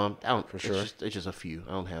 I don't for sure. It's just a few.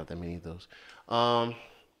 I don't have that many of those.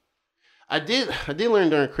 I did learn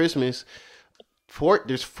during Christmas.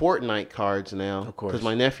 There's Fortnite cards now, Of course. because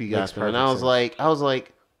my nephew got Makes them, and perfect I was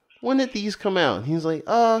like, when did these come out? And he's like,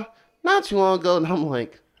 not too long ago, and I'm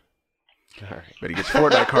like, all right. But he gets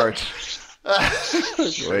Fortnite cards. Go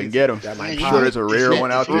ahead and get them. That might I'm pop. sure there's a rare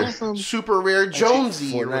one out If you there. got some- Super rare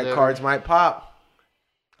Jonesy. or Fortnite whatever. cards might pop.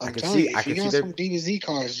 I I'm can telling see. you, I if you can see got their. some DBZ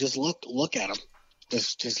cards, just look at them.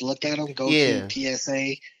 Just look at them. Go Yeah. to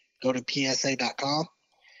PSA. Go to PSA.com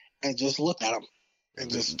and just look at them. And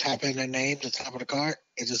just tap in their name, the top of the card,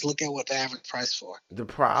 and just look at what the average price for. The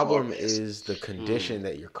problem Four is. is the condition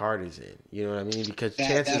that your card is in. You know what I mean? Because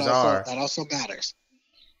That also matters.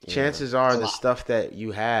 chances are A the lot. stuff that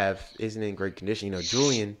you have isn't in great condition. You know,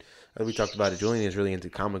 Julian, we talked about it. Julian is really into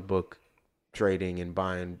comic book trading and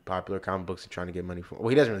buying popular comic books and trying to get money from. Well,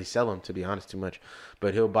 he doesn't really sell them, to be honest, too much,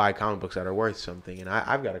 but he'll buy comic books that are worth something. And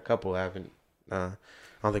I've got a couple. I haven't. I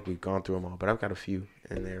don't think we've gone through them all, but I've got a few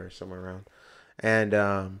in there somewhere around. And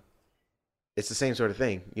it's the same sort of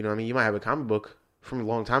thing. You know what I mean? You might have a comic book from a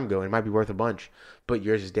long time ago and it might be worth a bunch, but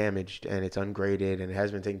yours is damaged and it's ungraded and it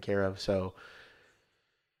has been taken care of. So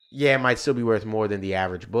yeah, it might still be worth more than the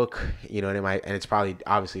average book, you know, and it's probably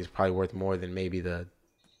worth more than maybe the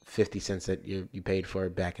 50 cents that you paid for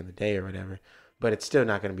it back in the day or whatever, but it's still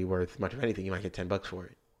not going to be worth much of anything. You might get $10 for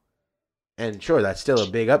it. And sure, that's still a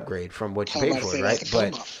big upgrade from what you I'm paid about to for it, say, right? that's a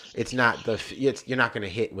But come up. it's not you're not going to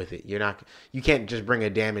hit with it. You can't just bring a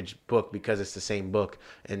damaged book because it's the same book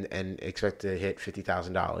and expect to hit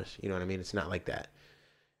 $50,000. You know what I mean? It's not like that.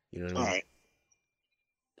 You know what I All mean? right.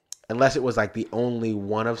 Unless it was like the only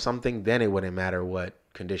one of something, then it wouldn't matter what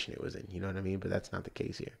condition it was in. You know what I mean? But that's not the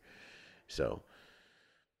case here. So,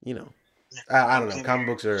 you know, I don't know. Comic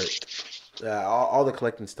books are all the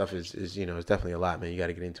collecting stuff is is definitely a lot, man. You got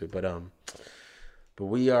to get into it. But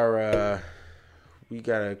we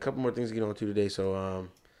got a couple more things to get on to today. So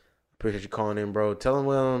appreciate you calling in, bro. Tell them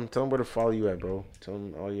where to follow you at, bro. Tell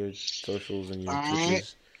them all your socials and your All Twitches.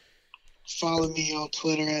 right. Follow me on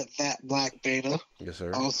Twitter at @ThatBlackBeta. Yes,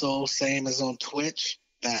 sir. Also, same as on Twitch.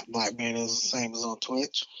 That Black Beta is the same as on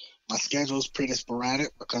Twitch. My schedule is pretty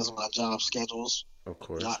sporadic because of my job schedule's Of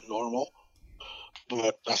course. not normal.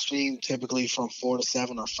 But I stream typically from 4 to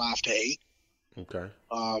 7 or 5 to 8. Okay.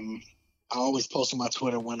 I always post on my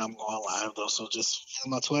Twitter when I'm going live, though. So just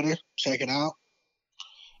follow my Twitter, check it out.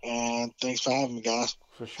 And thanks for having me, guys.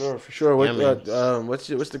 For sure. What, Yeah, man. what's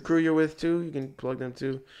the crew you're with too? You can plug them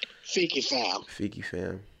too. Fiki fam. Fiki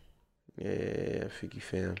fam. Yeah, Fiki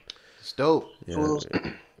fam. It's dope. Yeah. Fools.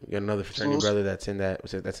 You got another fraternity Fools. brother that's in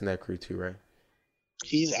that crew too, right?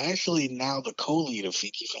 He's actually now the co-lead of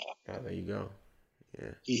Fiki fam. Oh, there you go.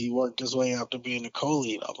 Yeah. He worked his way up to being the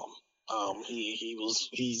co-lead of them.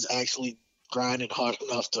 He's actually grinded hard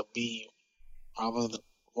enough to be probably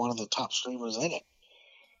one of the top streamers in it.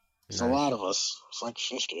 It's a Nice. lot of us. It's like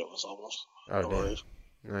 50 of us almost. Oh,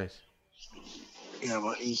 damn. Nice. Yeah,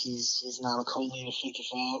 but he's now the co-lead of Fiki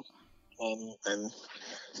fam, and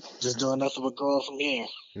just doing nothing but growing from here.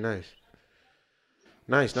 Nice,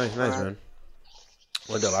 man.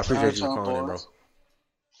 Well, dope. I appreciate Alright, you y'all calling in, bro. boys.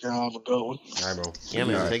 Y'all have a good one. All right, bro. Yeah,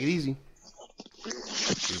 man. All right. Take it easy.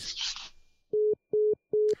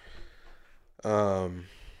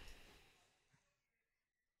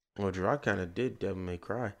 Well, Gerard kind of did Devil May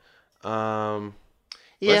Cry.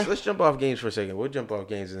 Yeah. Let's jump off games for a second. We'll jump off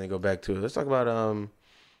games and then go back to it. Let's talk about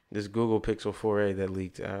this Google Pixel 4a that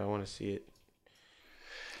leaked. I want to see it.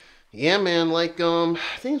 Yeah, man. Like, I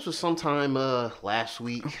think this was sometime last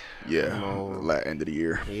week. Yeah, No. end of the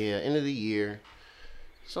year. Yeah, end of the year.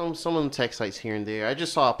 Some of the tech sites here and there. I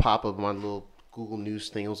just saw a pop up on my little Google News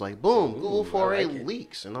thing. It was like, boom, Google 4a like it.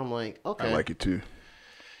 leaks, and I'm like, okay. I like it too.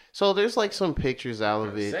 So there's like some pictures out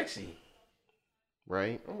of it, Sexy.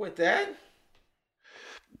 right? I'm with that.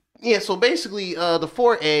 Yeah, so basically, the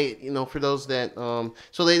 4A, for those that,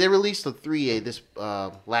 so they released the 3A this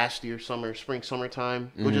last year,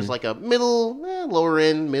 summertime, which is like a lower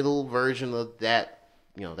end, middle version of that,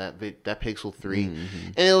 that Pixel 3.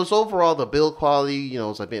 And it was overall, the build quality, it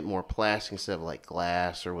was a bit more plastic instead of like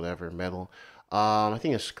glass or whatever, metal. I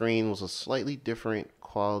think the screen was a slightly different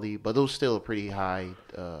quality, but it was still a pretty high,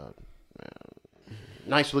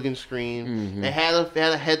 nice looking screen. It had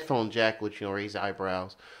a headphone jack, which raised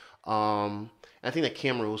eyebrows. I think the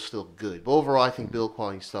camera was still good, but overall, I think build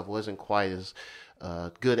quality stuff wasn't quite as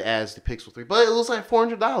good as the Pixel 3. But it was like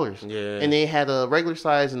 $400. Yeah. And they had a regular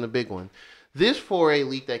size and the big one. This 4A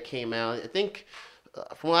leak that came out, I think,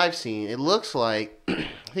 from what I've seen, it looks like I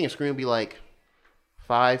think the screen will be like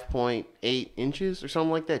 5.8 inches or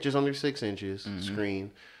something like that, just under 6 inches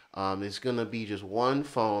screen. It's gonna be just one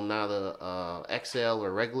phone, not a XL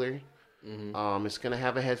or regular. It's gonna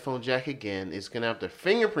have a headphone jack again. It's gonna have the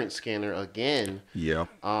fingerprint scanner again. Yeah.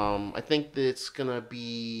 I think that it's gonna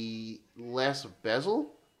be less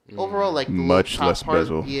bezel overall, like the Much top less part,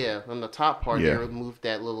 bezel. Yeah, on the top part, Yeah. they removed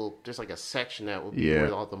that little, just like a section that would be Yeah.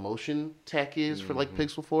 where all the motion tech is for like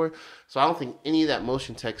Pixel 4. So I don't think any of that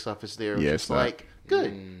motion tech stuff is there. Yeah, It's it's not. like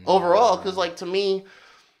good overall, because like to me,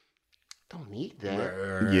 don't need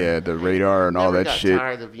that. Yeah, the radar and all Never that got shit.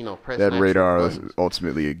 tired of, pressing That extra radar is buttons.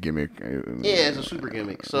 ultimately a gimmick. Yeah, it's a super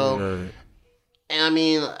gimmick. So, and I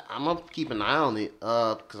mean, I'm gonna keep an eye on it,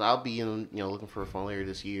 because I'll be looking for a phone later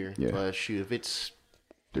this year. Yeah. But shoot, if it's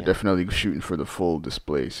They're definitely shooting for the full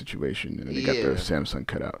display situation, and they got Yeah. the Samsung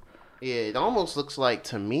cut out. it almost looks like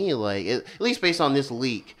to me like at least based on this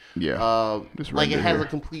leak, Yeah. This like it render has here. a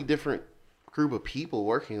complete different group of people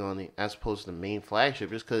working on it as opposed to the main flagship.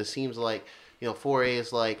 Just because it seems like 4A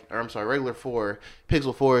is like, or I'm sorry, regular 4,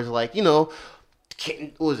 Pixel 4 is like what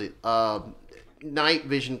was it? Night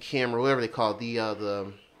vision camera, whatever they call it.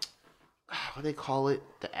 The what do they call it?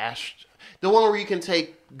 The one where you can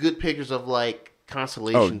take good pictures of like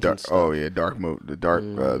constellations and stuff. Yeah, dark mode, the dark,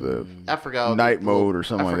 the I forgot night the mode or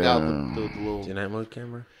something I like forgot that. the little. The night mode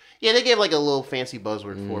camera. Yeah, they gave like a little fancy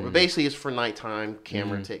buzzword for it, but basically it's for nighttime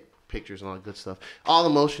camera, take pictures and all that good stuff. All the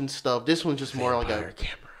motion stuff. This one's just more like a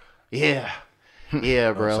camera. yeah.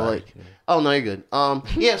 Yeah, bro. sorry. Like, oh no, you're good.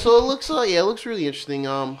 Yeah. So it looks, it looks really interesting.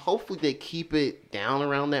 Hopefully they keep it down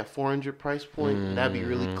around that 400 price point. That'd be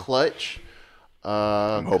really clutch.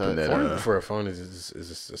 I'm hoping that For a phone is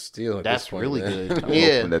a steal. At that's this point, really man. good. I'm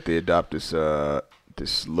Yeah. hoping that they adopt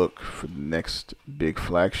this look for the next big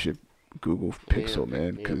flagship Google Pixel, man,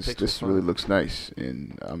 yeah, because Pixel this 5. really looks nice,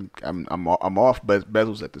 and I'm off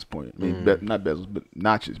bezels at this point. I mean, not bezels, but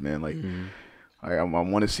notches, man. Like, I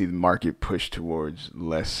want to see the market push towards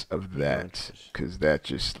less of that, because that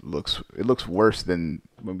just looks worse than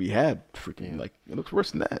when we had freaking like it looks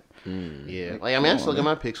worse than that. Yeah. Like I mean, I just look at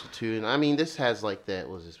my Pixel 2, and I mean, this has like that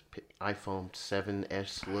iPhone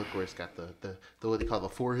 7s look where it's got the what they call the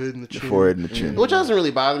forehead and the chin. Forehead and the chin. Which doesn't really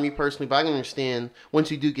bother me personally, but I can understand once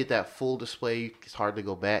you do get that full display, it's hard to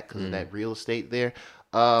go back because of that real estate there.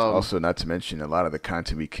 Also, not to mention, a lot of the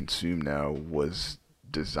content we consume now was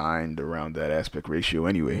designed around that aspect ratio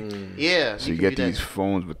anyway. Yeah. So you can get do that. these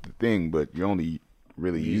phones with the thing, but you're only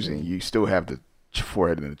really you still have the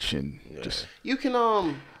forehead and the chin. Just You can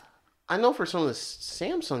I know for some of the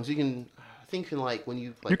Samsungs you can like when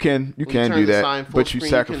you like you can when do turn the sign that, full but you screen,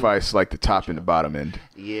 sacrifice like the top and the bottom end.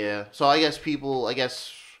 Yeah. So I guess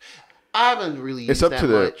I haven't really It's used up that to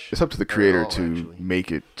the much creator at all, to actually.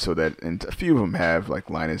 make it so that, and a few of them have like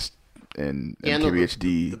Linus and Yeah, I know MKBHD.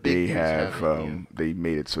 the big They dudes have have it, yeah. they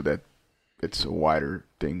made it so that it's a wider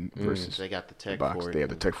thing versus They got the tech box. for it. They have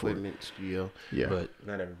the tech for it. equipment studio. yeah. But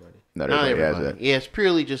not everybody. Not Not everybody has everybody. that. Yeah, it's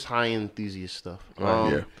purely just high-end enthusiast stuff.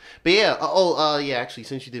 Yeah. But yeah, yeah, actually,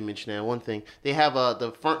 since you did mention that, one thing. They have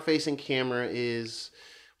the front-facing camera is,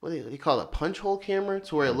 what do they call it, a punch hole camera?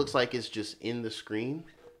 To where it looks like it's just in the screen.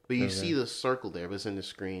 But you see the circle there, but it's in the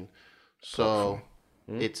screen. So,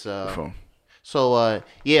 it's, Phone. so,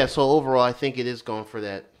 yeah, so overall, I think it is going for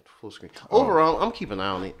that full screen. Overall, I'm keeping an eye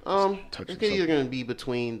on it. touching It's either going to be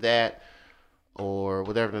between that or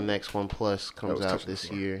whatever the next OnePlus comes was out touching this the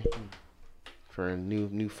phone. year for a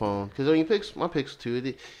new phone. Because I mean, my Pixel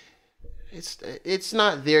 2, It's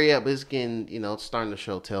not there yet, but it's getting, it's starting to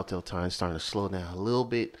show telltale signs. It's starting to slow down a little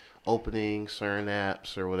bit, opening certain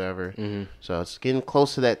apps or whatever. Mm-hmm. So it's getting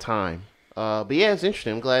close to that time. But yeah, it's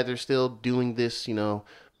interesting. I'm glad they're still doing this,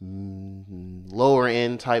 lower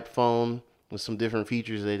end type phone with some different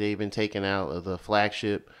features that they've been taking out of the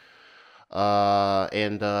flagship.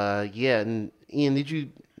 And Ian,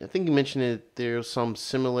 I think you mentioned that there's some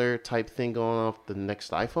similar type thing going on with the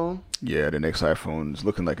next iPhone. Yeah, the next iPhone is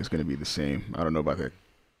looking like it's going to be the same. I don't know about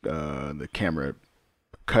the camera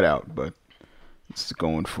cutout, but it's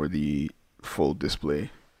going for the full display.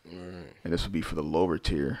 And this will be for the lower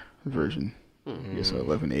tier version. I guess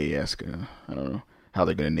 11A-esque. I don't know how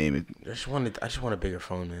they're going to name it. I just want a bigger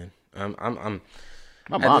phone, man.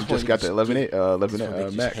 My mom just got the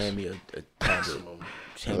 11A Max. Hand me a tablet.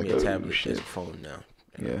 Hand me a tablet as a phone now.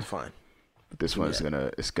 Yeah, it's fine. But this one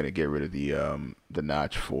is gonna get rid of the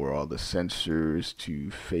notch for all the sensors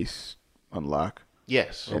to face unlock.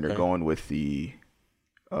 Yes, and they're going with the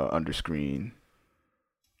underscreen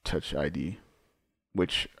Touch ID,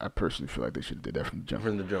 which I personally feel like they should have did that from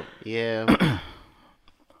the jump. Yeah. I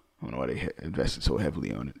don't know why they invested so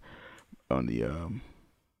heavily on it, on the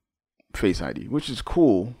Face ID, which is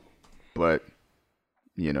cool, but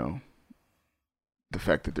the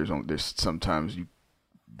fact that there's sometimes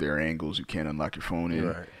there are angles you can't unlock your phone in.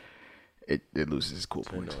 Right. It loses its cool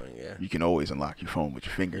point. Yeah. You can always unlock your phone with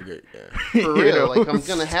your finger. Yeah. For real, like I'm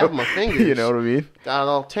gonna have my fingers. You know what I mean? Got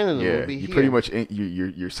all 10 of them. Yeah, will be you here. pretty much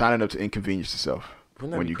you're signing up to inconvenience yourself.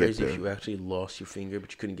 Wouldn't that be crazy if you actually lost your finger,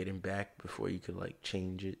 but you couldn't get it back before you could like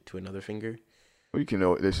change it to another finger? Well, you can.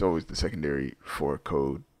 There's always the secondary for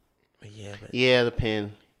code. Yeah, the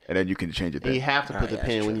pin. And then you can change it. And you have to put the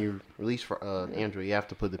pin when you release for Android. You have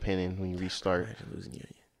to put the pin in when you restart.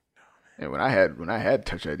 And when I had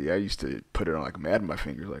Touch ID, I used to put it on like mad my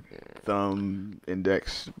fingers, like thumb,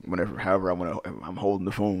 index, however I'm holding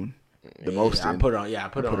the phone the most. I put it on. Yeah, I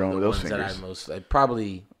put it on the those ones fingers. That I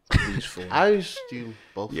probably use for. I used to do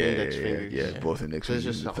both index fingers. Yeah, both index fingers. So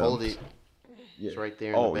it's just to hold it. It's right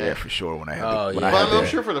there. Oh yeah, for sure. When I had, I'm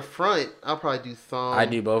sure for the front, I'll probably do thumb. I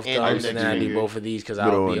do both thumbs, and then I do both of these because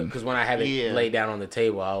when I have it laid down on the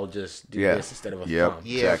table, I'll just do this instead of a thumb.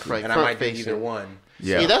 Yeah, exactly. And I might do either one.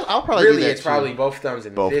 Yeah, I'll probably do that it's probably both thumbs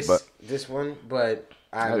and this one, but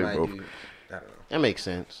I might do. I don't know. That makes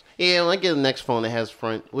sense. Yeah, when I get the next phone that has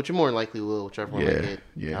front, which you more than likely will, whichever one I get,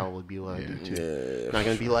 that would be what I do too. Yeah. Not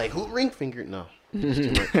gonna be like ring finger. No.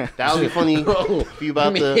 That would be funny if you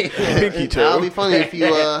about the pinky toe. That would be funny if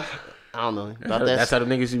you I don't know about that. That's how the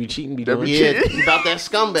niggas who be cheating be doing. Yeah, about that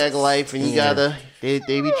scumbag life, and you gotta they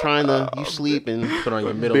be trying to you sleep and put on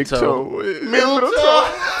your middle toe. Middle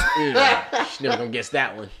toe. She never gonna guess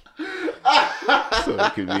that one. So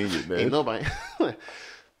convenient, man. Ain't nobody.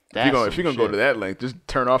 If you're gonna go to that length, just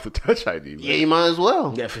turn off the Touch ID. Man. Yeah, you might as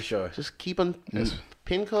well. Yeah, for sure. Just keep on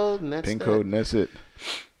pin code and that's it.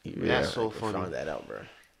 That's so funny. Found that out, bro.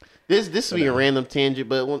 This would be a random tangent,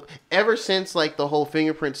 but ever since like the whole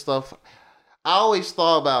fingerprint stuff, I always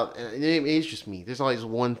thought about. It's just me. There's always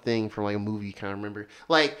one thing from like a movie you kind of remember,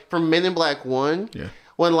 like from Men in Black 1. Yeah.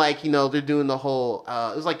 When like they're doing the whole,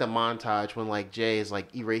 it was like the montage when like Jay is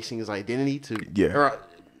like erasing his identity to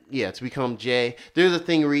to become Jay. There's a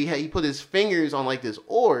thing where he put his fingers on like this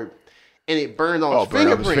orb. And it burned all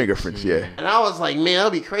his fingerprints. Yeah. And I was like, man,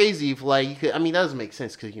 that'd be crazy if like you could. I mean, that doesn't make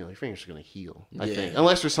sense because your fingers are gonna heal. I think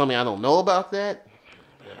unless there's something I don't know about that.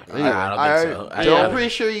 Anyway, I don't think so. I'm pretty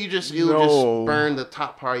sure it'll just burn the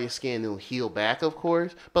top part of your skin and it'll heal back, of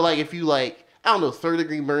course. But like if you like, I don't know,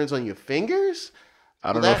 3rd-degree burns on your fingers.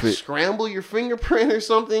 I don't know if it scramble your fingerprint or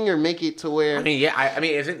something, or make it to where. I mean,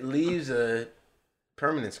 if it leaves a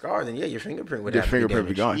permanent scar, then your fingerprint would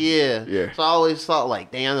be gone. Yeah. So I always thought like,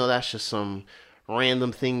 dang, I know that's just some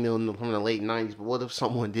random thing from the late 90s, but what if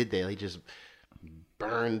someone did that? They just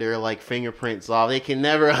burned their like fingerprints off. They can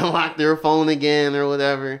never unlock their phone again or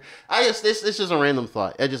whatever. It's just a random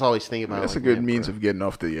thought. I just always think about that's a good means of getting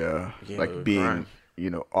off the being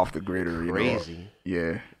off the grid or crazy.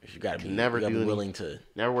 Yeah. You gotta be willing to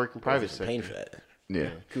never work in private sector. Paying for that. Yeah.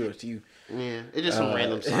 Kudos to you. Yeah, it's just some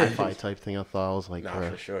random sci-fi type thing. I thought I was like,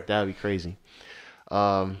 for sure, that would be crazy.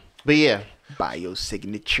 But yeah,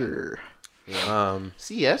 biosignature. Yeah.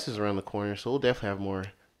 CES is around the corner, so we'll definitely have more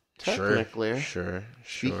technical. Sure.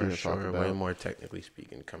 Way more technically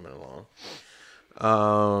speaking coming along.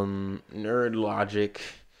 Nerd Logic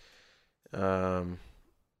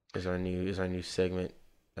is our new segment.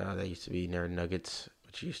 That used to be Nerd Nuggets,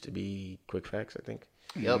 which used to be Quick Facts, I think.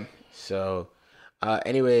 Yep. So.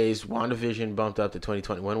 Anyways, WandaVision bumped up to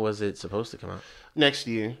 2020. When was it supposed to come out? Next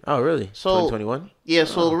year. Oh, really? So 2021? Yeah,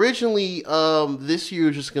 so originally, this year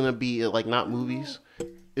was just gonna be like not movies.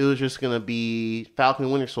 It was just gonna be Falcon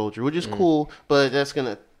and Winter Soldier, which is cool, but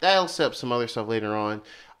that'll set up some other stuff later on.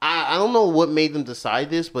 I don't know what made them decide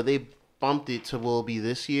this, but they bumped it to will be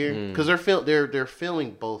this year because they're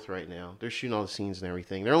filming both right now. They're shooting all the scenes and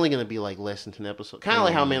everything. They're only gonna be like less than 10 episodes, kind of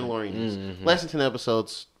like how Mandalorian is. Less than 10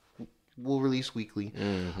 episodes. Will release weekly.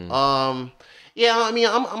 Yeah, I mean,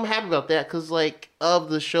 I'm happy about that because, like, of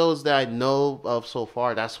the shows that I know of so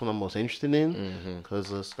far, that's what I'm most interested in.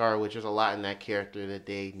 Because Scarlet Witch, there's a lot in that character that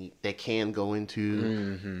they can go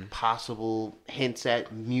into. Possible hints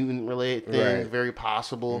at mutant related things, very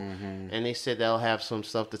possible. And they said they'll have some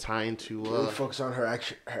stuff to tie into. Focus on her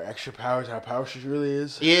extra powers, how powerful she really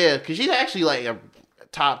is. Yeah, because she's actually like a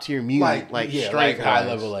top tier mutant, like strength, like high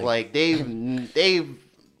level, like they've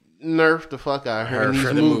nerfed the fuck out of her in these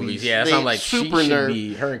for the movies. Yeah, they I'm like, she super should nerfed,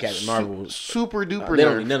 be, her and Captain Marvel. super duper They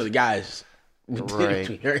don't nerfed. need none of the guys. Right.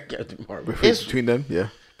 Between her and Captain Marvel. Between them, yeah.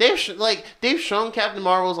 They've shown Captain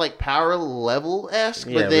Marvel's like power level esque,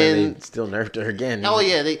 Yeah, but then they still nerfed her again. they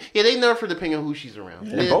nerf her depending on who she's around.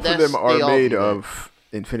 And both of them are made of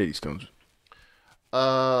Infinity Stones.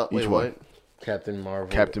 Wait, Each what? one. Captain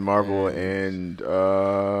Marvel and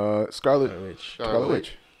Scarlet Witch. Scarlet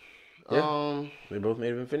Witch. Yeah. They both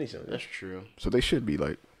made of Infinity Stones. That's true. So they should be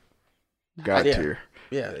like God Yeah. tier.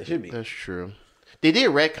 Yeah, they should be. That's true. They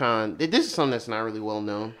did retcon. This is something that's not really well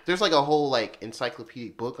known. There's like a whole like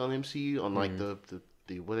encyclopedic book on MCU on like the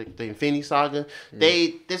Infinity Saga.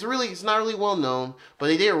 It's not really well known, but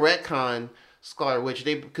they did retcon Scarlet Witch.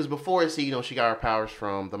 Because before she got her powers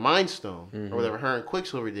from the Mind Stone or whatever her and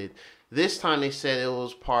Quicksilver did. This time they said it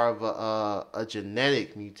was part of a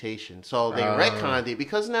genetic mutation. So they retconned it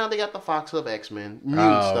because now they got the Fox of X-Men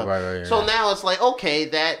mutant stuff. Right, so now it's like, okay,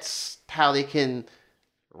 that's how they can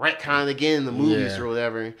retcon again in the movies or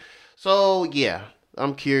whatever. So yeah,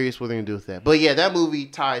 I'm curious what they're gonna do with that. But yeah, that movie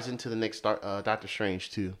ties into the next Doctor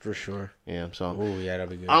Strange too. For sure. Yeah, so Oh yeah,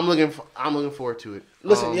 that'll be good. I'm looking forward to it.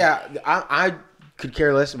 Listen, I could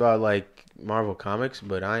care less about like Marvel comics,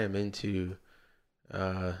 but I am into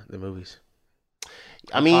the movies.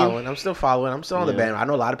 I'm still following. I'm still on the band. I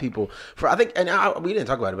know a lot of people. We didn't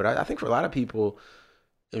talk about it, but I think for a lot of people,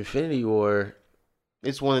 Infinity War.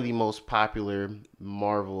 It's one of the most popular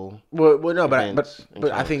Marvel. Well, no, but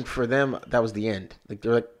I think for them that was the end. Like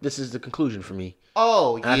they're like, this is the conclusion for me.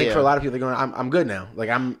 Oh, and I think for a lot of people, they're going, I'm good now. Like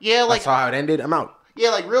I saw how it ended. I'm out.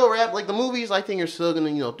 Yeah, like real rap, like the movies, I think are still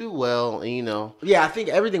gonna, do well, and Yeah, I think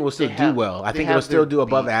everything will still do well. I think it'll still do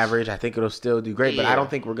above average. I think it'll still do great, but I don't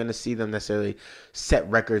think we're gonna see them necessarily set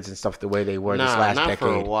records and stuff the way they were this last decade.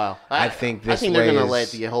 For a while. I think they're gonna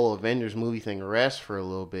let the whole Avengers movie thing rest for a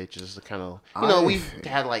little bit, just to kind of, we've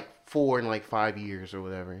had like 4 in like 5 years or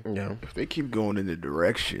whatever. Yeah. If they keep going in the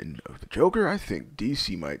direction of the Joker, I think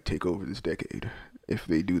DC might take over this decade. If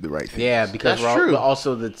they do the right thing. Yeah, because That's true. we're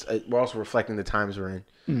also reflecting the times we're in.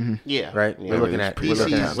 Mm-hmm. Yeah, right. Yeah. We're looking at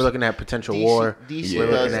potential war. DC we're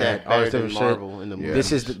does looking that at all better this than Marvel in the movie.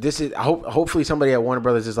 This is. Hopefully, somebody at Warner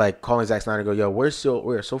Brothers is like calling Zack Snyder and go, "Yo, we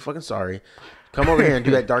are so fucking sorry. Come over here and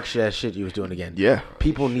do that dark shit you was doing again." Yeah,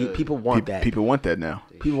 people want that. People want that now.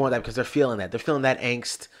 People want that because they're feeling that. They're feeling that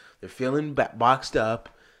angst. They're feeling boxed up,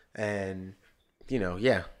 and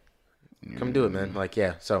come do it, man. Like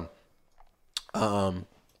so. One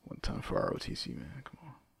time for ROTC, man. Come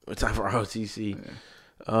on. One time for ROTC.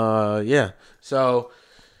 Yeah. So,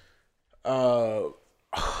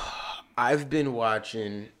 I've been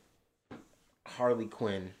watching Harley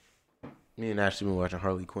Quinn. Me and Ashley have been watching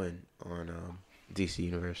Harley Quinn on DC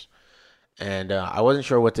Universe, and I wasn't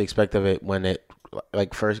sure what to expect of it when it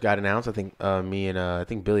first got announced. I think I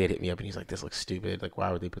think Billy had hit me up and he's like, "This looks stupid. Like,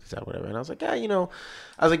 why would they put this out? Whatever." And I was like, "Yeah, you know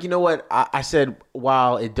what?" I said,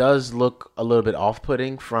 while it does look a little bit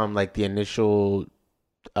off-putting from like the initial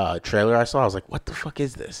trailer I saw, I was like, "What the fuck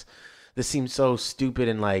is this? This seems so stupid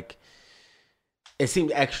and like." It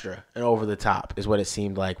seemed extra and over the top is what it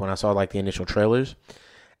seemed like when I saw like the initial trailers.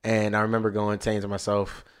 And I remember saying to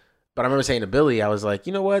myself, but I remember saying to Billy, I was like,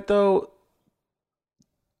 you know what though?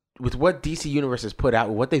 With what DC Universe has put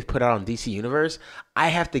out, what they've put out on DC Universe, I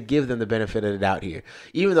have to give them the benefit of the doubt here.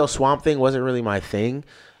 Even though Swamp Thing wasn't really my thing,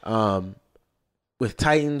 with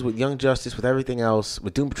Titans, with Young Justice, with everything else,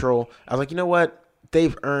 with Doom Patrol, I was like, you know what?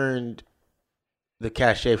 They've earned the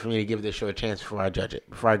cachet for me to give this show a chance before I judge it.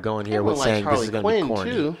 Before I go in here with saying this is going to be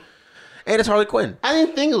corny. Too. And it's Harley Quinn. I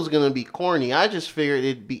didn't think it was going to be corny. I just figured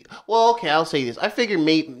it'd be... Well, okay, I'll say this. I figured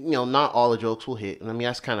maybe, not all the jokes will hit. I mean,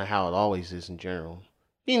 that's kind of how it always is in general.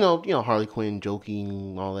 Harley Quinn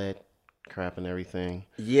joking, all that crap and everything,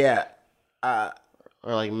 Yeah. or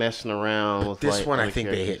like messing around with This like, one I other think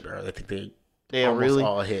they hit, characters. bro. I think They almost really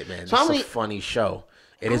all hit, man. So how It's many- a funny show.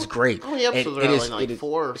 It is great. How many episodes And are it there? is- Like it is-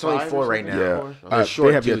 4 or It's only 5 or 4 right something? now. Yeah, Four? They're short,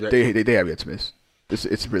 they have too. yet, they have yet to miss. It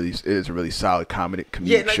is a really solid comedic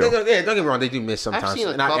Yeah, show. don't get me wrong. They do miss sometimes. seen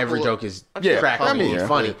a Not couple every of- joke is I've seen a cracking couple and of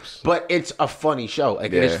funny, clips. but it's a funny show.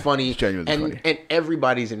 Like it Yeah, is funny, it's genuinely and funny. and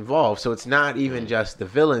everybody's involved. So it's not even just the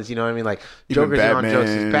villains. You know what I mean? Like Even Joker's on Batman,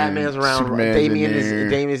 jokes. Batman's around. Superman's Damien in is there.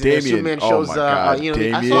 Damien's in there. Damien, Superman oh shows my up. God, You know,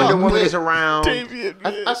 Damien. Wonder Woman Clip. is around.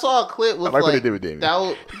 I saw a clip with I like what like they did with Damien. that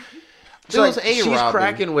was, So, it was like, a she's Robin.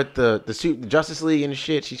 cracking with the suit, Justice League and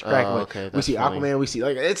shit. She's cracking with. okay, We that's see funny. Aquaman. We see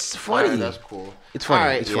like it's All funny. right, that's cool. It's funny. All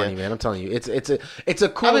right, It's yeah. funny, man. I'm telling you, it's a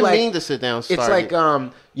cool. I've been like, meaning to sit down. And It's start like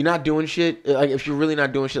it. you're not doing shit. Like if you're really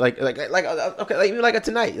not doing shit, like okay, like even like a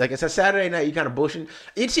tonight, like it's a Saturday night, you kind of bullshit.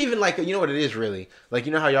 It's even like you know what it is really. Like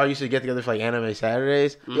you know how y'all used to get together for like anime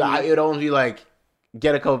Saturdays. Yeah, it'd almost be like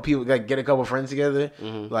get a couple people, like get a couple friends together,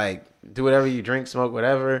 like do whatever you drink, smoke,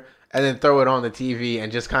 whatever, and then throw it on the TV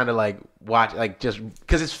and just kind of like watch, like just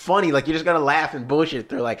because it's funny. Like you just gotta laugh and bullshit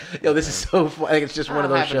through. Like yo, this is so funny. Like it's just one of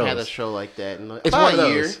those I haven't shows. had a show like that in It's about one of a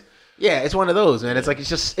those. year. Yeah, it's one of those, man. It's like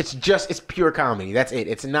it's pure comedy. That's it.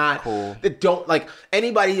 It's not Cool. It don't like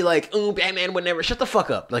anybody like Batman would never shut the fuck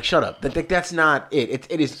up. Like shut up. That's not it.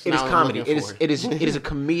 It is not what I'm comedy. looking It is for. it is a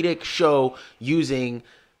comedic show using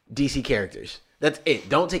DC characters. That's it.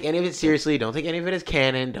 Don't take any of it seriously. Don't take any of it as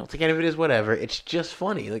canon. Don't take any of it as whatever. It's just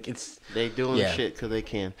funny. Like They doing Yeah. shit because they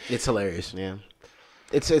can. it's hilarious. Yeah,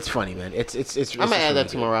 It's funny, man. It's I'm gonna add that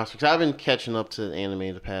to my roster because I've been catching up to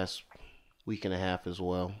anime the past week and a half as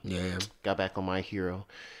well. Yeah. Got back on My Hero.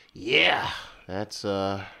 Yeah, that's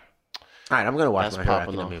All right, I'm gonna watch That's My Hero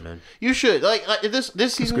popping Academia, off. man. You should like this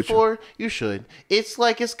season good show. 4. You should. It's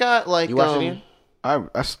like it's got like You watched it again?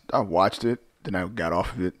 I watched it, then I got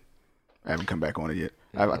off of it. I haven't come back on it yet.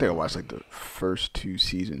 I think I watched like the first 2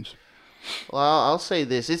 seasons. Well, I'll say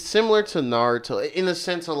this: it's similar to Naruto in the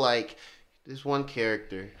sense of like this one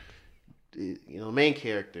character, main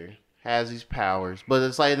character has these powers, but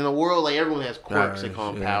it's like in the world like everyone has quirks. They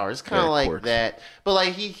call them yeah. powers. It's kind of Yeah, like quirks. that, but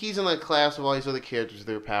like he's in a class of all these other characters with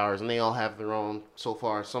their powers, and they all have their own so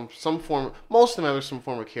far. Some form, most of them have some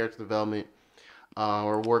form of character development.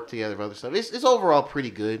 Or work together for other stuff. It's overall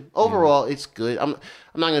pretty good. Overall, it's good. I'm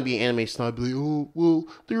not gonna be an anime snob. Be like, oh well,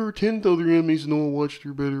 there are 10 other animes no one watched.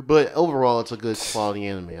 They're better. But overall, it's a good quality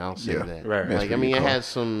anime. I'll say Yeah. that. Right, right. Like I mean, it has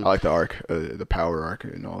some. I like the arc, the power arc,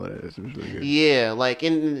 and all that. It was really good. Yeah, like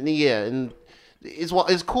and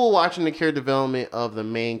it's cool watching the character development of the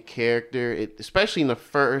main character. Especially in the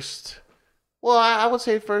first. Well, I would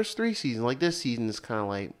say first 3 seasons. Like this season is kind of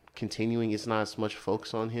like continuing. It's not as much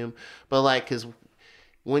focus on him, but like because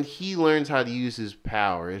when he learns how to use his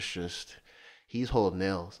power, it's just he's holding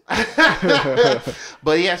nails.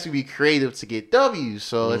 But he has to be creative to get W's,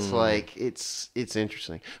 so it's like it's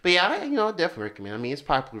interesting. But yeah, I definitely recommend. I mean, it's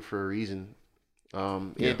popular for a reason.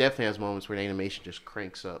 It definitely has moments where the animation just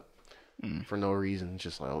cranks up for no reason. It's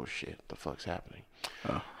just like, oh shit, what the fuck's happening?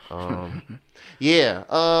 Yeah.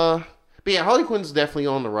 But yeah, Harley Quinn's definitely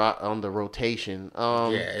on the rotation.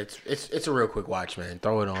 Yeah, it's a real quick watch, man.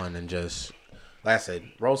 Throw it on and just, like I said,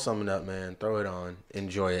 roll something up, man. Throw it on,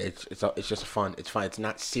 enjoy it. It's just fun. It's fun. It's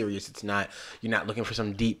not serious. It's not. You're not looking for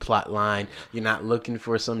some deep plot line. You're not looking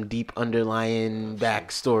for some deep underlying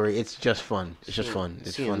backstory. It's just fun. It's just fun.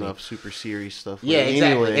 It's See funny. enough super serious stuff. Yeah, lately.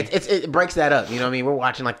 exactly. Anyway. It breaks that up. You know what I mean? We're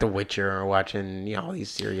watching like The Witcher, or watching all these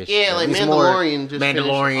serious. Yeah, shit. like These more Mandalorian just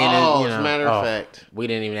Mandalorian. finished. and, Oh, you as a know, matter of fact. we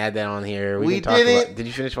didn't even add that on here. We can talk didn't? about. Did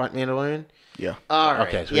you finish watching Mandalorian? Yeah. All right.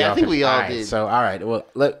 Okay. So yeah, I think we all right, did. So all right. Well,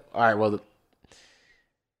 Well,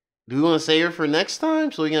 Do we want to save it for next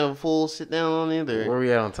time so we can have a full sit down on it? Or? where we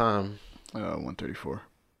at on time? 134.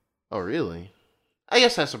 Oh, really? I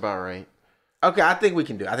guess that's about right. Okay, I think we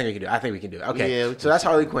can do. it. Okay, Yeah, we so that's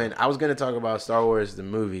Harley Quinn. I was gonna talk about Star Wars the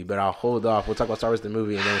movie, but I'll hold off. We'll talk about Star Wars the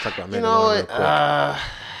movie, and then we'll talk about Mandalorian You know real what? quick.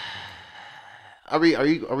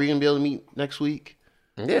 Are we gonna be able to meet next week?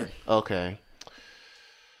 Yeah. Okay.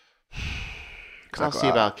 I'll see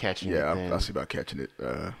about catching it. Yeah, then. I'll see about catching it.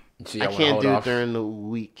 So I y'all wanna can't hold do off? it during the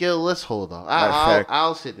week. Yo, let's hold on. Matter of fact-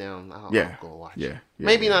 I'll sit down. I'll Yeah. go watch Yeah. it. Yeah,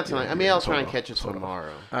 Maybe yeah, not tonight. yeah, I mean, yeah. I'll Let's try hold and off. catch it Let's hold off.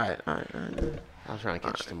 tomorrow. All right. I'll try and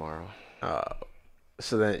catch it tomorrow.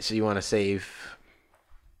 So you want to save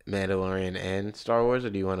Mandalorian and Star Wars, or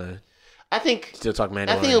do you want to I think still talk Mandalorian?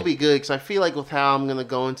 I think it'll be good because I feel like with how I'm gonna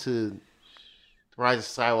go into Rise of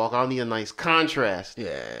Skywalker, I'll need a nice contrast.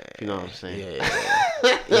 Yeah. You know what I'm saying?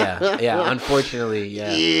 Yeah. Unfortunately,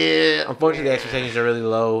 yeah. Yeah. Unfortunately, the expectations are really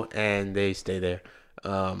low, and they stay there.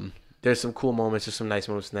 There's some cool moments. There's some nice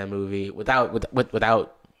moments in that movie without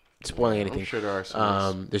spoiling anything. I'm sure there are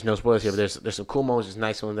some. There's no spoilers here, but there's some cool moments. There's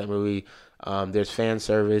nice ones in that movie. There's fan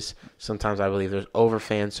service. Sometimes I believe there's over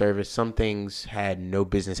fan service. Some things had no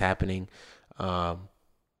business happening.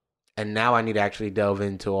 And now I need to actually delve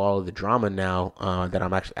into all of the drama now that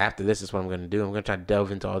I'm actually, after this is what I'm going to do. I'm going to try to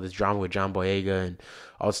delve into all this drama with John Boyega and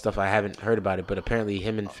all the stuff I haven't heard about it. But apparently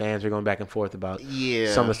him and fans are going back and forth about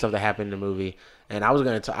some of the stuff that happened in the movie. And I was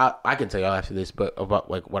going to, I can tell y'all after this, but about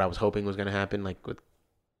like what I was hoping was going to happen, like with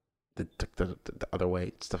the other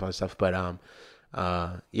way, stuff. But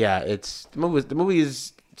yeah, it's, the movie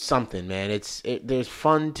is something, man. There's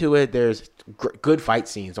fun to it. There's good fight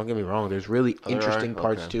scenes. Don't get me wrong. There's really interesting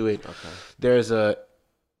parts to it. Okay. There's a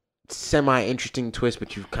semi-interesting twist,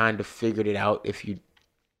 but you've kind of figured it out if you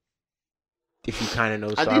kind of know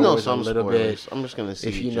Star Wars a little bit. I'm just gonna see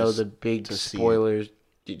if you know the big spoilers.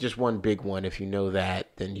 Just one big one. If you know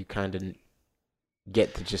that, then you kind of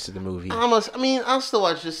get the gist of the movie. I'll still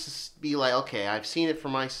watch just to be like, okay, I've seen it for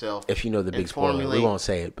myself. If you know the big spoiler, we won't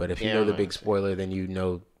say it, but if you know the big spoiler, then you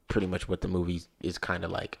know pretty much what the movie is kind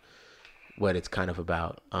of like, what it's kind of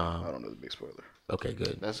about. I don't know the big spoiler. Okay,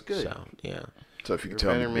 good. That's good. So, yeah. So if you can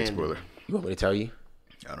tell me the big spoiler. You want me to tell you?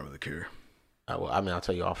 I don't really care. I'll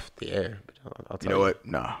tell you off the air. But I'll tell you know what?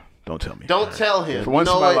 Nah, don't tell me. Don't tell him. For once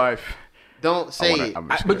in my life. Don't say it.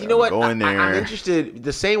 But you know what? I'm interested.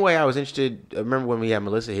 The same way I was interested. I remember when we had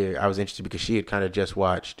Melissa here, I was interested because she had kind of just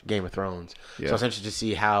watched Game of Thrones. Yeah. So I was interested to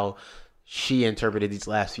see how she interpreted these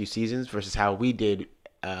last few seasons versus how we did,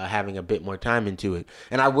 having a bit more time into it.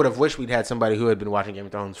 And I would have wished we'd had somebody who had been watching Game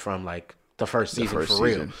of Thrones from like the first season real.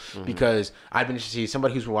 Mm-hmm. Because I've been interested to see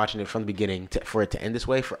somebody who's been watching it from the beginning for it to end this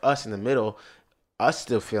way. For us in the middle, us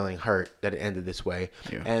still feeling hurt that it ended this way.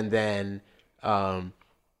 Yeah. And then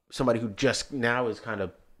somebody who just now is kind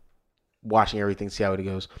of watching everything, see how it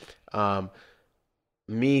goes.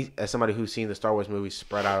 Me, as somebody who's seen the Star Wars movies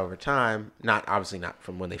spread out over time, obviously not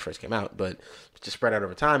from when they first came out, but just spread out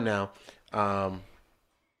over time now,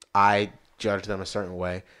 I judge them a certain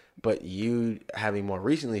way. But you, having more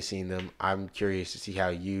recently seen them, I'm curious to see how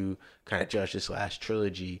you kind of judge this last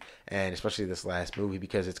trilogy, and especially this last movie,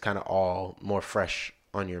 because it's kind of all more fresh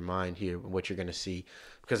on your mind here, what you're going to see.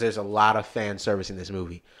 Because there's a lot of fan service in this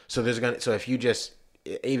movie. So if you just,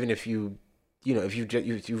 even if you,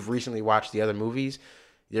 if you've recently watched the other movies,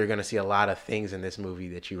 you're going to see a lot of things in this movie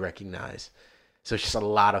that you recognize. So it's just a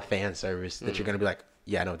lot of fan service that you're going to be like,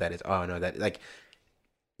 yeah, I know what that is. Oh, I know that. Like,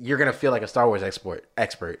 you're going to feel like a Star Wars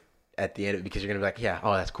expert at the end of it, because you're going to be like, yeah,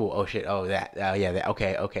 oh, that's cool. Oh, shit. Oh, that. Oh, yeah, that.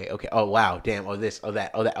 Okay. Oh, wow. Damn. Oh, this. Oh,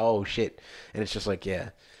 that. Oh, that. Oh, shit. And it's just like,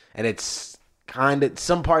 yeah. And it's kind of,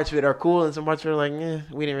 some parts of it are cool and some parts are like,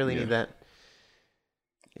 we didn't really need that.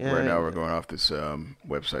 Yeah. Right now we're going off this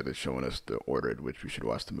website that's showing us the order at which we should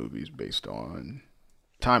watch the movies based on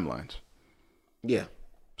timelines. Yeah.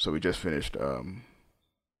 So we just finished.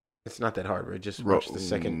 It's not that hard. We just watched the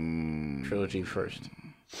second trilogy first.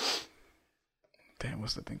 Damn,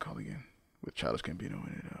 what's that thing called again? With Childish Gambino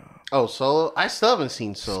in it. Solo. I still haven't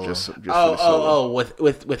seen Solo.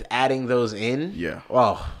 With adding those in. Yeah.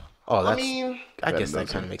 Oh, that's. I guess that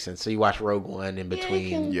kind of makes sense. So you watch Rogue One in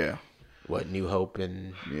between. Yeah. What, New Hope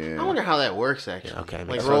and. Yeah. I wonder how that works actually. Yeah, okay.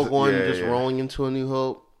 Like Rogue One just rolling into A New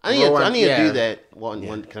Hope. I need to do that.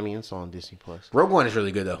 It's on Disney Plus. Rogue One is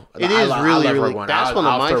really good though. It is really Rogue One. That's one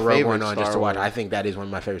of my favorites just to watch. I think that is one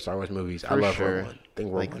of my favorite Star Wars movies. I love Rogue One. I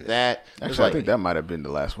think Rogue One that. Actually, I think that might have been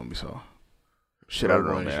the last one we saw. Shit, I don't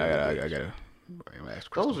know, man. I gotta ask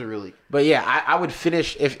Crystal. Those are really. But yeah, I would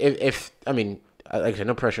finish if I mean, like I said,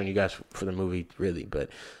 no pressure on you guys for the movie really, but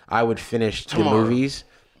I would finish the movies.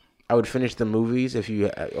 I would finish the movies if you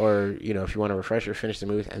if you want a refresher, finish the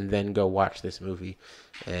movies and then go watch this movie,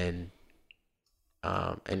 and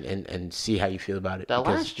see how you feel about it. That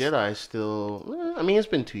Last Jedi is still. I mean, it's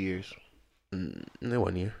been 2 years.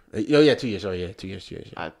 1 year. Oh yeah, 2 years. Oh yeah, 2 years. 2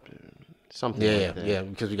 years. Yeah. Something. Like that. Yeah,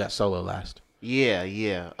 because we got Solo last. Yeah.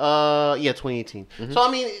 2018. Mm-hmm. So I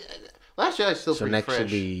mean, Last Jedi is still pretty fresh. So next should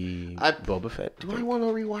be Boba Fett. Do I want to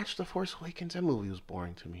rewatch The Force Awakens? That movie was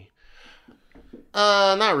boring to me.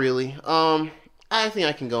 Not really. I think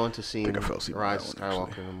I can go into seeing Rise of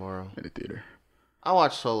Skywalker tomorrow in the theater. I'll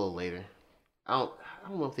watch Solo later. I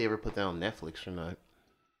don't know if they ever put that on Netflix or not.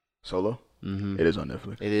 Solo? Mm-hmm. It is on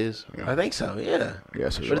Netflix. It is? Yeah. I think so, yeah.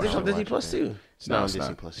 But it's on Disney Plus too. It's not on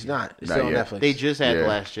Disney Plus. It's not. It's still on Netflix. They just had The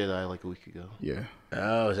Last Jedi like a week ago. Yeah.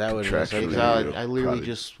 Oh, is that what it is? I literally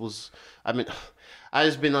just was... I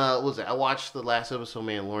just been I watched the last episode of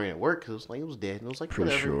Mandalorian at work because it was dead and it was like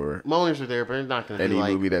pretty whatever. Sure Molars are there, but they're not going to be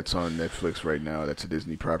any movie that's on Netflix right now that's a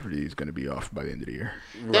Disney property is going to be off by the end of the year.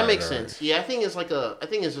 That makes sense. Yeah, I think it's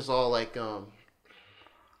just all like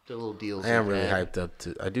The little deals. I am really hyped up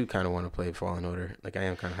to. I do kind of want to play Fallen Order. Like I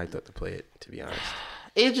am kind of hyped up to play it. To be honest,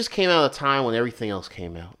 it just came out at a time when everything else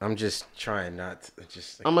came out. I'm just trying not to.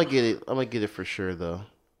 Just like, I'm gonna get it. I'm gonna get it for sure though.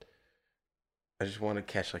 I just want to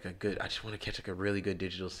catch like a good. I just want to catch like a really good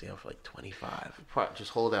digital sale for like $25. Just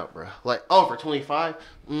hold out, bro. Like, oh, for $25.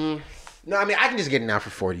 No, I mean I can just get it now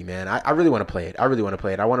for $40, man. I really want to play it. I really want to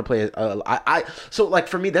play it. I want to play it. So like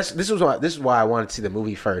for me, this is why I wanted to see the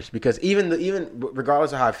movie first, because even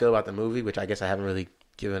regardless of how I feel about the movie, which I guess I haven't really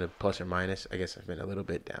given a plus or minus. I guess I've been a little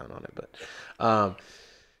bit down on it, but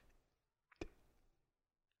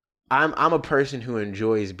I'm a person who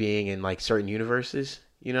enjoys being in like certain universes.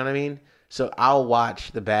 You know what I mean? So I'll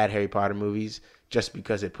watch the bad Harry Potter movies just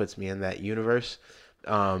because it puts me in that universe.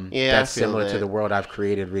 That's similar to the world I've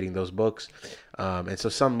created reading those books. And so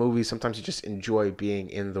some movies, sometimes you just enjoy being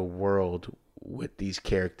in the world with these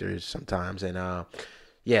characters sometimes. And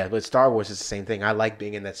but Star Wars is the same thing. I like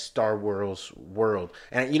being in that Star Wars world.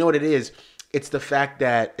 And you know what it is? It's the fact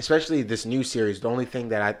that, especially this new series, the only thing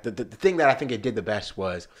that the thing that I think it did the best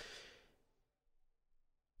was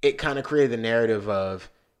it kind of created the narrative of,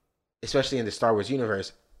 especially in the Star Wars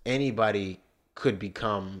universe, anybody could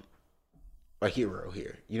become a hero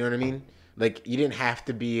here. You know what I mean? Like, you didn't have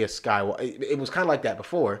to be a Skywalker. It was kind of like that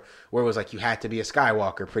before, where it was like you had to be a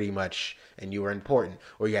Skywalker pretty much, and you were important.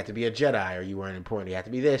 Or you had to be a Jedi, or you weren't important. You had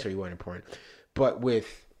to be this, or you weren't important. But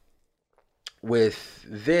with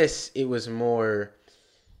this, it was more...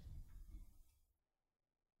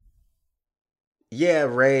 Yeah,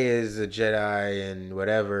 Rey is a Jedi and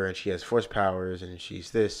whatever, and she has Force powers, and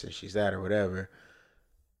she's this and she's that or whatever.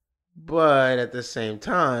 But at the same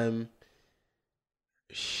time,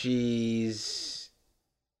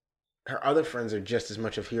 her other friends are just as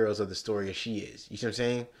much of heroes of the story as she is. You see what I'm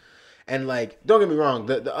saying? And like, don't get me wrong,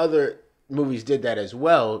 the other movies did that as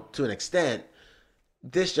well to an extent.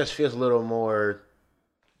 This just feels a little more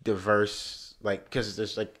diverse, like, because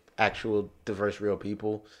there's like actual diverse real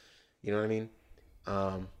people. You know what I mean?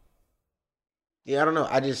 I don't know.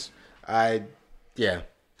 I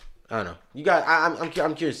don't know. You guys,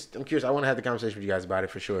 I'm curious. I want to have the conversation with you guys about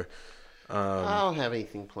it for sure. I don't have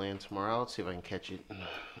anything planned tomorrow. Let's see if I can catch it.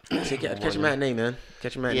 Catch a matinee, man.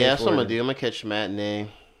 Catch a matinee. Yeah, that's what I'm gonna do. I'm gonna catch a matinee.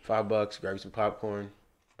 $5. Grab you some popcorn.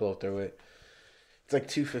 Blow through it. It's like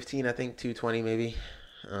 $2.15, I think. $2.20 maybe.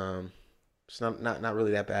 It's not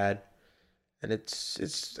really that bad. And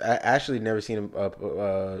it's I actually never seen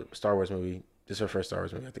a Star Wars movie. This is her first Star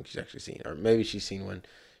Wars movie I think she's actually seen, or maybe she's seen one.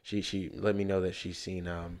 She let me know that she's seen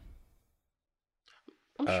I'm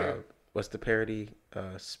sure. What's the parody?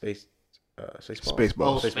 Spaceballs.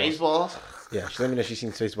 Spaceballs. Spaceballs. Yeah, she let me know she's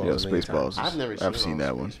seen Spaceballs. Yeah, Spaceballs. I've seen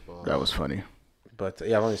that one. That was funny. But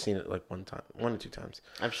yeah, I've only seen it like one or two times.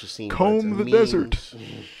 I've just seen Comb the memes. desert.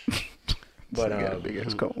 But you got a big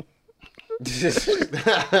ass comb.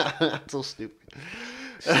 So stupid.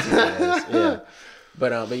 Yeah.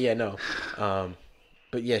 But yeah, no.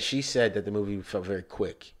 But yeah, she said that the movie felt very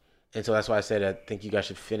quick. And so that's why I said I think you guys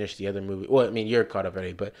should finish the other movie. Well, I mean, you're caught up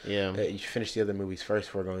already, but yeah, you should finish the other movies first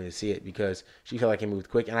before going to see it, because she felt like it moved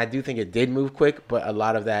quick. And I do think it did move quick, but a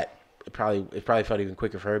lot of that, it probably felt even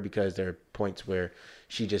quicker for her, because there are points where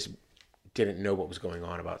she just didn't know what was going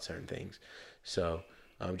on about certain things. So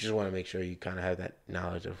just want to make sure you kind of have that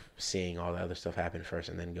knowledge of seeing all the other stuff happen first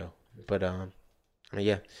and then go. But I mean,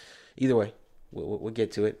 yeah, either way, we'll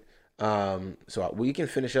get to it. So we can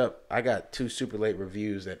finish up. I got 2 super late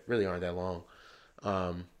reviews that really aren't that long.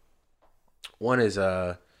 One is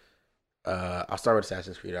I'll start with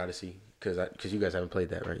Assassin's Creed Odyssey, because you guys haven't played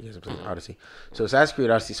that, right? You guys have played Odyssey. So Assassin's Creed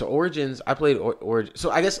Odyssey. So Origins, I played Origins. So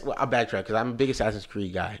I guess I'll backtrack, because I'm a big Assassin's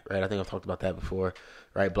Creed guy, right? I think I've talked about that before,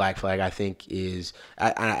 right? Black Flag, I think is.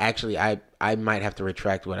 I might have to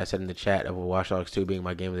retract what I said in the chat of Watch Dogs 2 being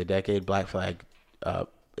my game of the decade. Black Flag.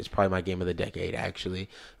 It's probably my game of the decade, actually.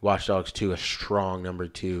 Watch Dogs 2, a strong number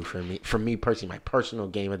 2 for me. For me personally, my personal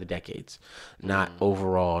game of the decades. Not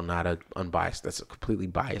overall, not a unbiased. That's a completely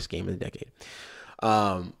biased game of the decade.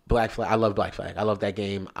 Black Flag, I love Black Flag. I love that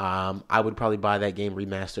game. I would probably buy that game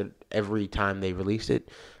remastered every time they released it.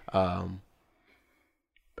 I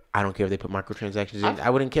don't care if they put microtransactions in. I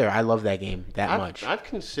wouldn't care. I love that game that much. I've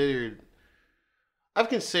considered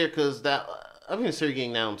because that. I've considered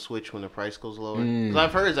getting that on Switch when the price goes lower. Because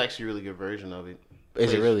I've heard it's actually a really good version of it.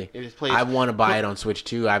 Is it really? I want to buy it on Switch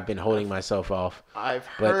too. I've been holding myself off. I've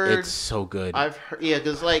heard, but it's so good. I've heard, yeah,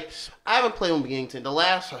 because like I haven't played from beginning to end. The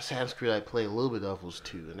last Assassin's Creed I played a little bit of was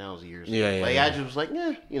 2, and that was years ago. Yeah. I just was like,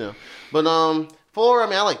 you know. But 4, I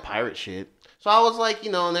mean, I like pirate shit. So I was like,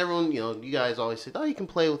 and everyone, you guys always said, oh, you can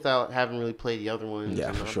play without having really played the other ones.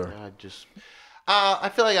 Yeah, for sure. I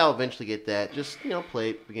feel like I'll eventually get that. Just play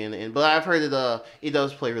it beginning to end. But I've heard that it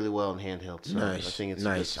does play really well in handheld. So Nice, I think it's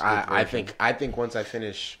nice. A good I think once I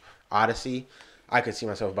finish Odyssey, I could see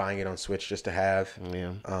myself buying it on Switch just to have.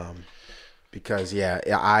 Yeah. Because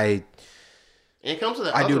I And it comes to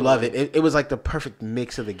the I do other love one. it. It was like the perfect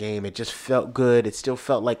mix of the game. It just felt good. It still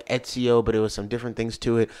felt like Ezio, but it was some different things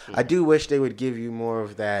to it. I do wish they would give you more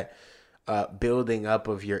of that building up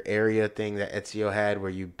of your area thing that Ezio had, where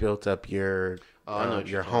you built up your I know what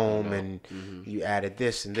you're home talking about. and you added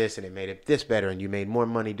this and this, and it made it this better, and you made more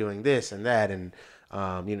money doing this and that, and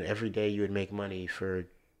every day you would make money for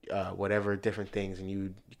whatever different things, and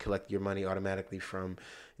you collect your money automatically from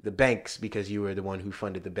the banks because you were the one who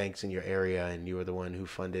funded the banks in your area, and you were the one who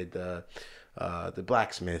funded the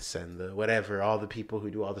blacksmiths and the whatever, all the people who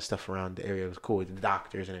do all the stuff around the area. It was cool, the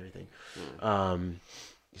doctors and everything.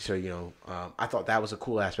 So I thought that was a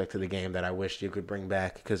cool aspect of the game that I wished you could bring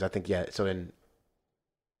back, because I think so in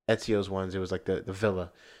Ezio's ones it was like the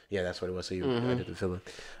villa. Yeah, that's what it was. So you did the villa,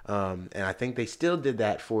 and I think they still did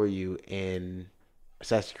that for you in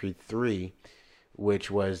Assassin's Creed 3, which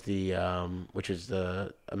was the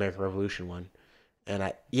American Revolution one. And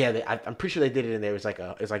I'm pretty sure they did it in there. It's like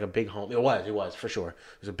a big home. It was for sure.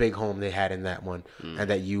 It was a big home they had in that one, and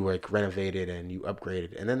that you like renovated and you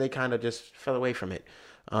upgraded, and then they kind of just fell away from it.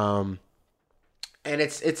 And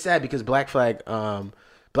it's sad because Black Flag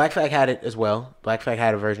had it as well. Black Flag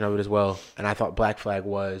had a version of it as well, and I thought Black Flag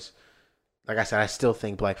was, like I said, I still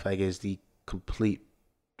think Black Flag is the complete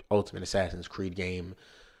ultimate Assassin's Creed game,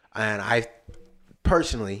 and I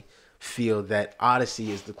personally feel that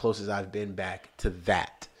Odyssey is the closest I've been back to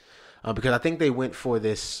that, because I think they went for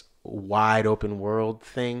this wide open world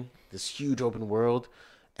thing, this huge open world,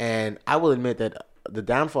 and I will admit that the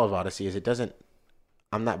downfall of Odyssey is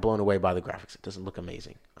I'm not blown away by the graphics. It doesn't look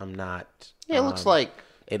amazing. I'm not. Yeah, it looks like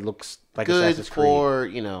good Assassin's Creed. for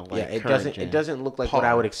It doesn't look like what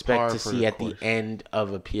I would expect to see at the course. end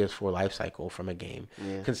of a PS4 life cycle from a game.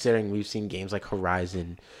 Yeah. Considering we've seen games like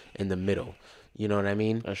Horizon in the middle. You know what I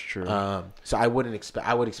mean? That's true. So I would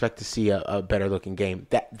expect to see a better looking game.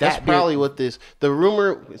 That's probably what the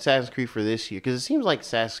rumor Assassin's Creed for this year, because it seems like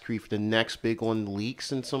Assassin's Creed for the next big one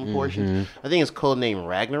leaks in some portions. I think it's codenamed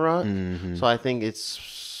Ragnarok. So I think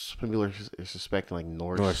people are suspecting like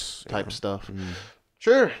Norse type stuff.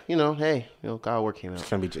 Sure, hey, God of War came out. It's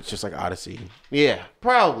gonna be just like Odyssey. Yeah,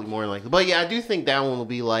 probably more likely. But yeah, I do think that one will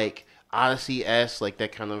be like Odyssey-esque, like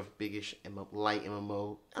that kind of biggish light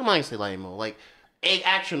MMO. I'm not gonna say light MMO, like a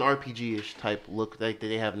action RPG-ish type look like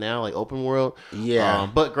they have now, like open world. Yeah,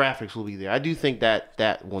 but graphics will be there. I do think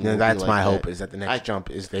that one. No, that's be like my that. hope, is that the next jump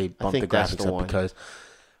is they bump the graphics up, because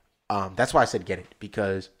that's why I said get it,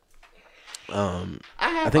 because I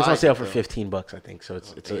think it's on sale for $15. I think so.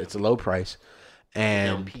 It's a low price,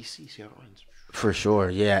 and PC, see how it runs. For sure,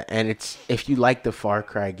 yeah. And it's, if you like the Far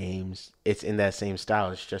Cry games, it's in that same style.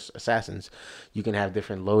 It's just Assassins. You can have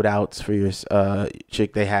different loadouts for your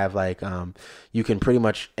chick. They have like you can pretty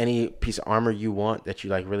much, any piece of armor you want that you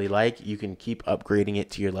like really like, you can keep upgrading it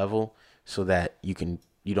to your level so that you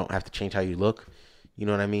don't have to change how you look. You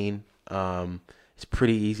know what I mean? It's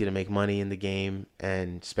pretty easy to make money in the game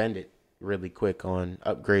and spend it really quick on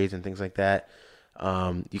upgrades and things like that.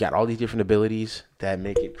 You got all these different abilities that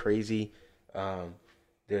make it crazy.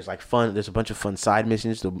 There's a bunch of fun side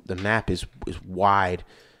missions. The map is wide,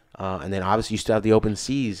 and then obviously you still have the open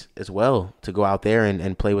seas as well to go out there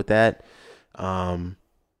and play with that.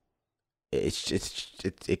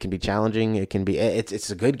 It can be challenging. It's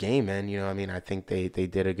a good game, man. I think they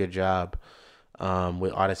did a good job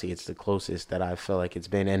with Odyssey. It's the closest that I feel like it's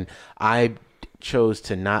been, and I chose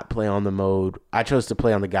to not play on the mode. I chose to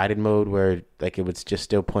play on the guided mode, where like it was just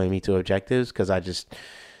still pointing me to objectives, because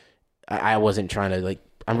I wasn't trying to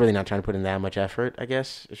I'm really not trying to put in that much effort, I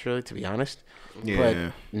guess, it's really, to be honest. Yeah.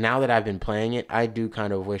 But now that I've been playing it, I do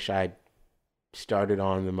kind of wish I started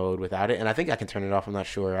on the mode without it, and I think I can turn it off. I'm not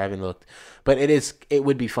sure. I haven't looked, but it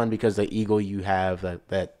would be fun, because the eagle you have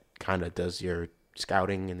that kind of does your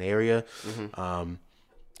scouting in the area.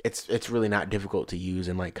 It's really not difficult to use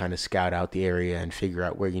and like kind of scout out the area and figure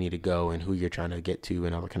out where you need to go and who you're trying to get to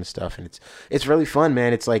and all that kind of stuff. And it's really fun,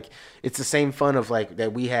 man. It's like, it's the same fun of like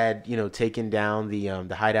that we had, taking down the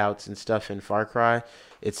hideouts and stuff in Far Cry.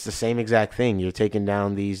 It's the same exact thing. You're taking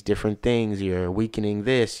down these different things. You're weakening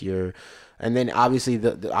this. You're And then obviously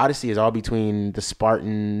the Odyssey is all between the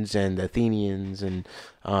Spartans and the Athenians, and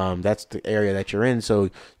that's the area that you're in. So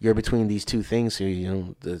you're between these two things. So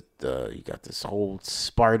you got this whole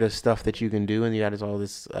Sparta stuff that you can do, and you got all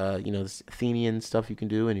this this Athenian stuff you can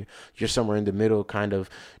do, and you're somewhere in the middle, kind of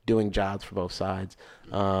doing jobs for both sides.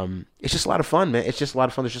 It's just a lot of fun, man. It's just a lot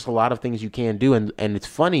of fun. There's just a lot of things you can do, and it's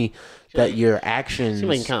funny that your actions. Seems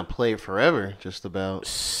like you can kind of play it forever, just about.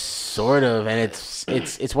 Sort of, and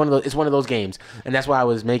it's one of those games, and that's why I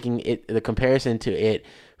was making it the comparison to it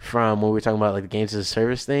from when we were talking about like the games as a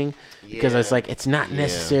service thing, because it's like it's not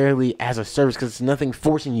necessarily as a service because it's nothing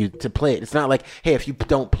forcing you to play it. It's not like, hey, if you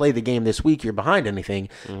don't play the game this week, you're behind anything.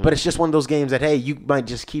 But it's just one of those games that, hey, you might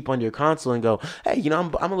just keep on your console and go, hey,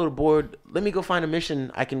 I'm a little bored. Let me go find a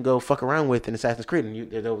mission I can go fuck around with in Assassin's Creed, and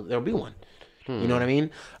there'll be one. You know what I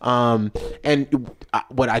mean? And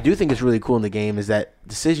what I do think is really cool in the game is that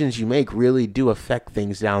decisions you make really do affect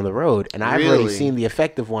things down the road. And I've already seen the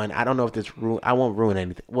effect of one. I don't know if this I won't ruin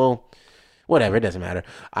anything. Well, whatever. It doesn't matter.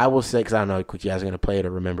 I will say, because I don't know if you guys are going to play it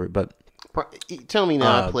or remember it, but tell me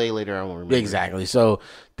now. I play later. I won't remember. Exactly. So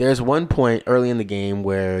there's one point early in the game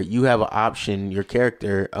where you have an option. Your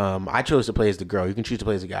character. I chose to play as the girl. You can choose to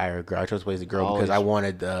play as a guy or a girl. I chose to play as the girl because I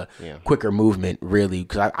wanted the quicker movement. Really,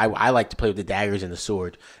 because I like to play with the daggers and the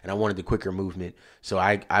sword, and I wanted the quicker movement. So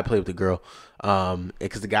I played with the girl.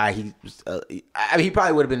 Because the guy he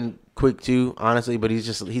probably would have been quick too, honestly, but he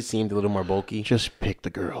seemed a little more bulky. Just pick the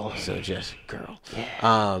girl. So just girl.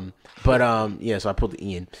 Yeah. So I pulled the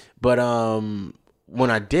Ian. But when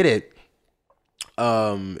I did it,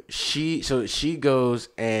 she goes,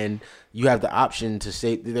 and you have the option to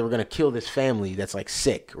say they were gonna kill this family that's like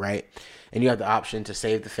sick, right? And you have the option to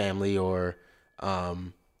save the family or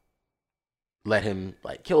let him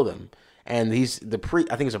like kill them. And I think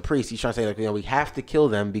it's a priest. He's trying to say, like, we have to kill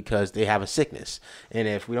them because they have a sickness. And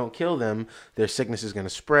if we don't kill them, their sickness is going to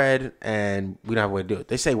spread, and we don't have a way to do it.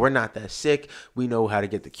 They say, we're not that sick. We know how to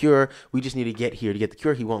get the cure. We just need to get here to get the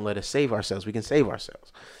cure. He won't let us save ourselves. We can save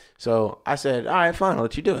ourselves. So I said, all right, fine. I'll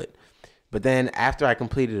let you do it. But then after I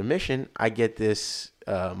completed a mission, I get this,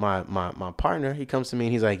 my partner, he comes to me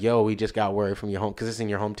and he's like, yo, we just got word from your home, because it's in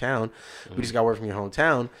your hometown. We just got word from your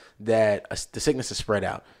hometown that the sickness is spread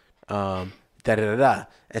out. And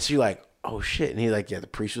she's like, oh shit. And he's like, yeah, the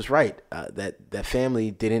priest was right. That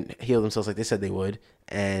family didn't heal themselves like they said they would,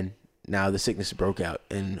 and now the sickness broke out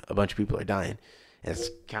and a bunch of people are dying. And it's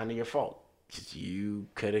kind of your fault because you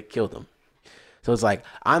could have killed them. So it's like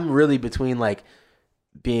I'm really between like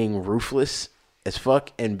being ruthless as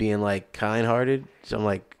fuck and being like kind-hearted. So I'm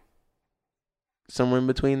like somewhere in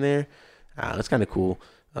between there. It's kind of cool.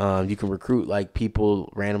 You can recruit like people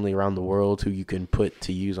randomly around the world who you can put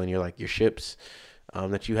to use on your ships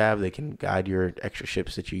that you have. They can guide your extra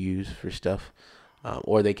ships that you use for stuff,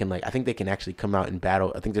 or they can I think they can actually come out in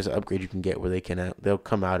battle. I think there's an upgrade you can get where they'll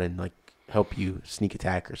come out and like help you sneak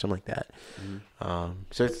attack or something like that.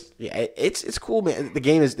 So it's cool, man. The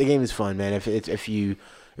game is fun, man. If you're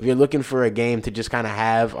looking for a game to just kind of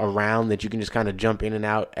have around that you can just kind of jump in and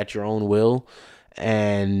out at your own will,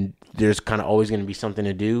 and there's kind of always going to be something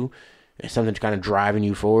to do, something kind of driving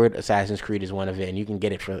you forward, Assassin's Creed is one of it, and you can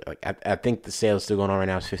get it for I think the sale is still going on right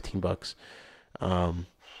now. It's $15.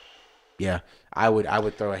 Yeah, I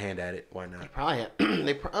would throw a hand at it. Why not? I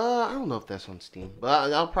don't know if that's on Steam,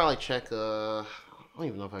 but I'll probably check. I don't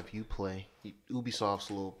even know if I have Uplay.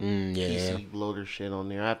 Ubisoft's little PC loader shit on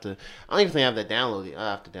there. I don't even think I have that downloaded.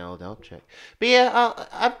 I have to download that. I'll check. But yeah,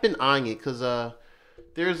 I've been eyeing it because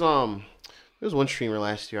there's one streamer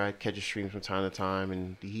last year I catch a stream from time to time,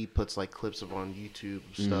 and he puts like clips of on YouTube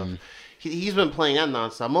and stuff. He's been playing that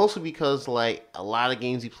nonstop, mostly because like a lot of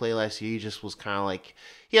games he played last year, he just was kind of like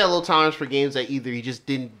he had little tolerance for games that either he just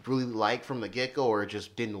didn't really like from the get go or it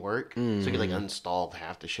just didn't work. So he like uninstalled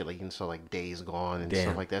half the shit, like you install like Days Gone and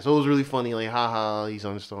stuff like that. So it was really funny, like haha, he's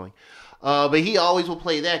uninstalling. But he always will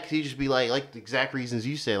play that because he just be like the exact reasons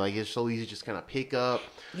you said, like it's so easy to just kind of pick up.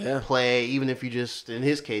 Play, even if you just, in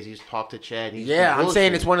his case, you just talk to chat. I'm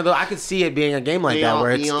saying it's one of those, I could see it being a game like that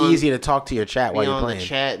where it's easy to talk to your chat while you're playing. The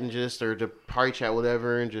chat and or the party chat,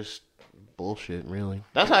 whatever, and just bullshit, really.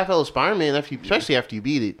 That's how I felt with Spider-Man, especially after you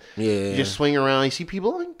beat it. You just swing around, you see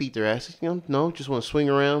people like beat their asses, just want to swing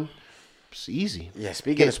around. It's easy. Yeah,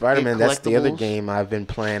 speaking of Spider-Man, that's the other game I've been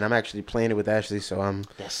playing. I'm actually playing it with Ashley, so I'm...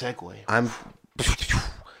 That segue.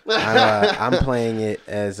 I'm playing it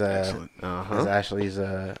as Ashley's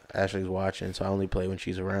watching, so I only play when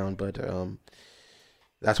she's around. But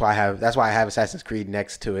that's why I have Assassin's Creed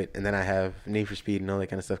next to it, and then I have Need for Speed and all that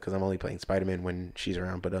kind of stuff because I'm only playing Spider-Man when she's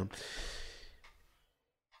around. But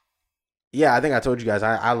Yeah, I think I told you guys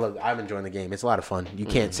I'm enjoying the game. It's a lot of fun. You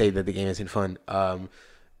can't say that the game isn't fun.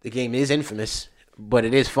 The game is infamous, but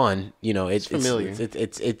it is fun. You know, it's familiar.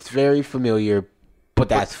 It's very familiar, but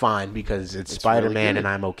that's fine because it's Spider-Man, really and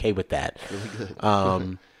I'm okay with that. Really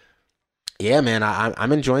good. Yeah, man,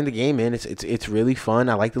 I'm enjoying the game, man. It's really fun.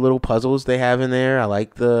 I like the little puzzles they have in there. I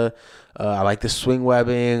like the swing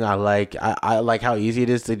webbing. I like how easy it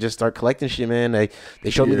is to just start collecting shit, man. They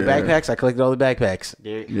showed me the backpacks. I collected all the backpacks.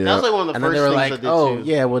 That was like one of the And then first they were things like, I did "Oh, too.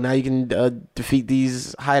 yeah, well now you can defeat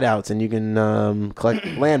these hideouts and you can collect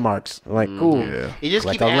landmarks." I'm like, cool. Yeah. You just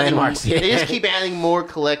Collect keep all adding. landmarks. They just keep adding more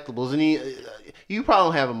collectibles, and you probably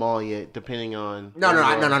don't have them all yet, depending on. No,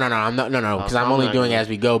 because I'm I'm only not doing gonna- as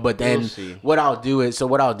we go. But then We'll see. what I'll do is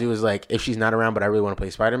like if she's not around, but I really want to play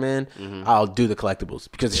Spider-Man, I'll do the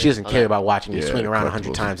collectibles because she doesn't care about watching me Yeah, swing around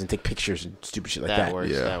 100 collectibles. times and take pictures and stupid shit like that. That works.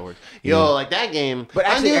 Yeah. That works. Yo, like that game. But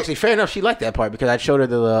actually, fair enough. She liked that part because I showed her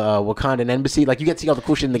the Wakandan embassy. Like you get to see all the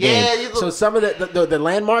cool shit in the Yeah, game. So some of the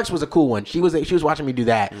landmarks was a cool one. She was watching me do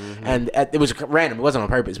that, and it was random. It wasn't on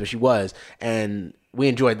purpose, but she was, and we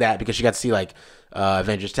enjoyed that because she got to see like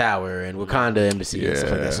Avengers Tower and Wakanda embassy and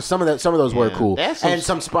stuff like that. So some of those were cool, That's and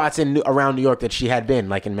some spots around New York that she had been,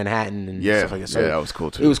 like in Manhattan and stuff like that. So yeah, that was cool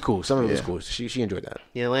too. It was cool. Some of it was cool. She enjoyed that.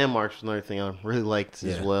 Yeah, landmarks was another thing I really liked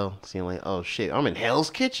as Yeah. well. Seeing like, oh shit, I'm in Hell's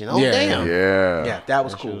Kitchen. Oh Yeah, damn. Yeah, That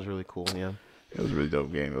was That shit cool. was really cool. Yeah. it was a really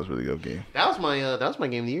dope game. It was a really dope game. That was my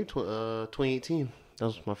game of the year. 2018. That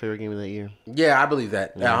was my favorite game of that year. Yeah, I believe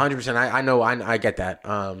that. Yeah, 100%. I know. I get that.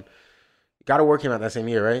 God of War came out that same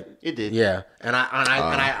year, right? It did. Yeah, and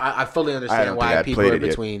I fully I understand don't why think I people played are it yet.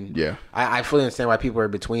 between. Yeah. I fully understand why people are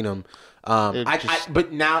between them. It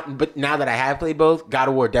But now that I have played both, God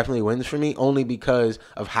of War definitely wins for me, only because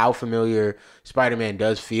of how familiar Spider-Man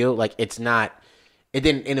does feel. Like it's not. It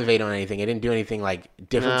didn't innovate on anything. It didn't do anything like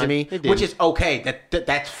different Nah, to me, it didn't. which is okay.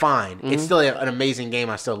 That's fine. It's still an amazing game.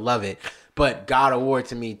 I still love it. But God of War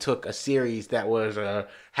to me took a series that was a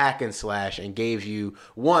hack and slash and gave you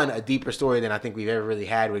one, a deeper story than I think we've ever really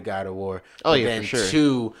had with God of War. Oh, but yeah, then for sure.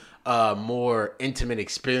 two, a more intimate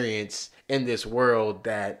experience in this world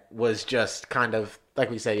that was just kind of like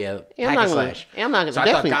we said, Yeah, I'm hack not and gonna- slash. yeah, I'm not gonna- So I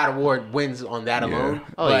definitely- thought God of War wins on that alone.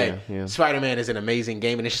 Oh, but yeah, yeah. Spider-Man is an amazing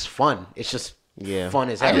game and it's just fun. It's just fun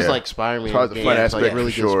as I hell. just Yeah. like Spider-Man. As far as the games. fun Like, aspect,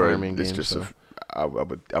 really for good sure, Spider-Man it's games, just so. I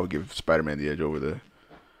would give Spider-Man the edge over the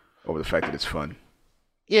fact that it's fun.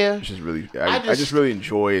 Yeah. It's just really, I I just really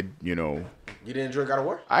enjoyed, You didn't enjoy God of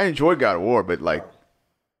War? I enjoyed God of War, but like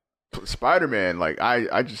Spider-Man, like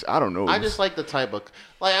I don't know. I just like the type of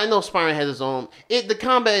like I know Spider-Man has his own. The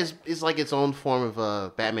combat is like its own form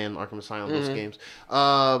of Batman Arkham Asylum those games.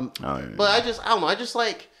 yeah. But I don't know. I just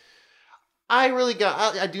like. I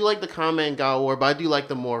do like the combat in God of War, but I do like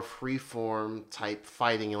the more freeform type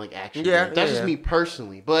fighting and like action. Yeah, games. That's yeah, just yeah. me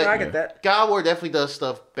personally. But I get that. God of War definitely does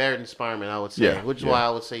stuff better than Spider-Man, I would say. Yeah, Which is yeah. why I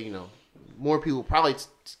would say more people probably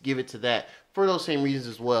give it to that for those same reasons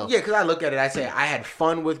as well. Yeah, because I look at it, I say I had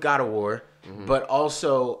fun with God of War, but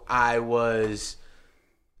also I was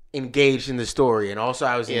engaged in the story, and also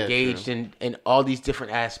I was Yeah, engaged in all these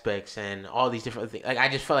different aspects and all these different things. Like I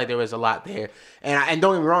just felt like there was a lot there, and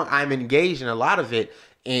don't get me wrong, I'm engaged in a lot of it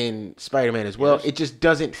in Spider-Man as well. Yes. It just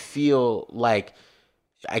doesn't feel like,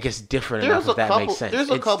 I guess, different There's enough. If a that couple- makes sense. there's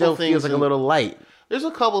a It couple still things feels like a in- little light. There's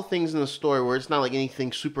a couple things in the story where it's not like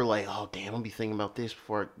anything super like, oh damn, I'll be thinking about this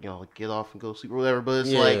before I get off and go sleep or whatever. But it's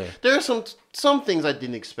Yeah. like there are some things I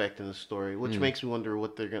didn't expect in the story, which makes me wonder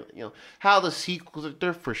what they're gonna, how the sequels.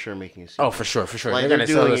 They're for sure making a sequel. Oh, for sure. like they're they're gonna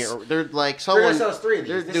sell doing us. it. They're like They're someone. gonna sell us 3 of these.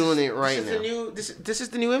 They're This doing is- it right this is now. The new, this is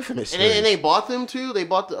the new Infamous. And they series. bought them too. They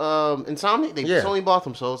bought the Insomniac. They Yeah. Sony bought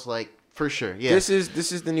them, so it's like for sure. Yeah, This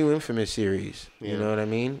is the new Infamous series. You Yeah. know what I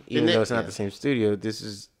mean? Even it- though it's not yeah. the same studio, this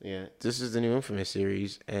is yeah. the new Infamous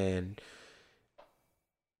series, and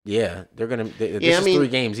yeah, they're gonna. This Yeah, I is mean- 3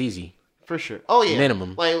 games easy. For sure. Oh yeah.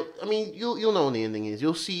 Minimum. Like I mean, you'll know what the ending is.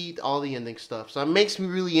 You'll see all the ending stuff. So it makes me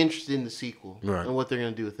really interested in the sequel Right. and what they're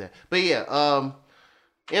gonna do with that. But yeah,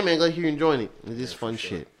 yeah, man, glad you're enjoying it. It is fun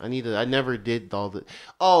shit. I never did all the.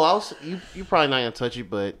 Oh, you probably not gonna touch it,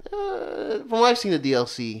 but from what I've seen the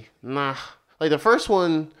DLC, nah. Like the first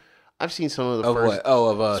one, I've seen some of the Of first what? Oh,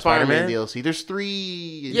 of Spider-Man Spider-Man. DLC. There's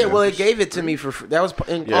 3. Yeah, well, it gave it to me for free. That was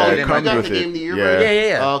in, Yeah, oh, it in comes my got with the it. game of the year Yeah. version? Yeah,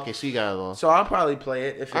 yeah. Oh, okay, so you got it all. So I'll probably play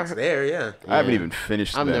it if it's there. Yeah. I haven't even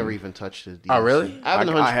finished. I've them. never even touched the DLC. Oh, really? I haven't.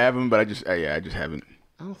 I haven't, but I just haven't.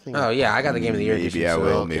 I don't think. Oh yeah, I got the game of the year. Maybe edition, I so will.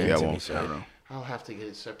 it'll Maybe get I to me, won't. so- I don't know. I'll have to get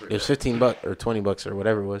it separate. It was $15 or $20 or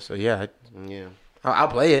whatever it was. So yeah, Yeah. I'll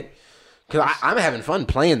play it. Cause I'm having fun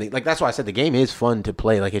playing like that's why I said the game is fun to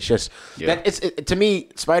play. Like it's just that to me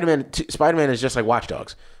Spider-Man is just like Watch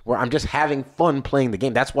Dogs. where I'm just having fun playing the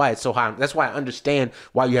game. That's why it's so high. That's why I understand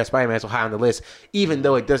why you have Spider-Man so high on the list, even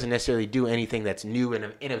though it doesn't necessarily do anything that's new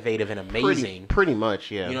and innovative and amazing. Pretty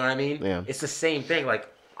much, yeah. You know what I mean? Yeah. It's the same thing. Like,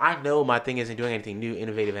 I know my thing isn't doing anything new,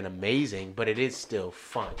 innovative, and amazing, but it is still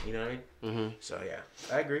fun. You know what I mean? Mm-hmm. So, yeah.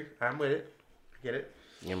 I agree. I'm with it. I get it.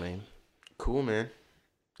 Yeah, man. Cool, man.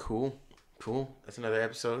 Cool. That's another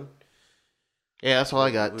episode. Yeah, that's all I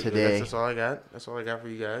got today. That's all I got. That's all I got for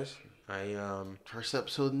you guys. First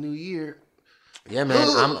episode of the new year. Yeah, man.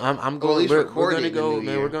 I'm going. We're going to go, man.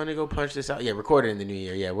 year. We're going to go punch this out. Yeah, record it in the new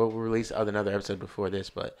year. Yeah, we'll release another episode before this,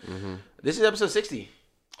 but this is episode 60.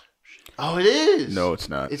 Oh, it is. No, it's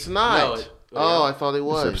not. It's not. I thought it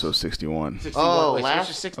was. It's episode 61. 61. Oh, Wait, last- so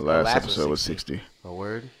it's 60? The last Oh, episode was 60. A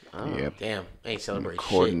word. Oh. Yep. Damn, ain't celebrate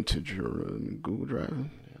According shit. to Google Drive.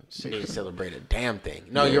 You need to celebrate a damn thing.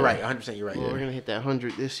 No, you're right. 100%. You're right. Well, we're gonna hit that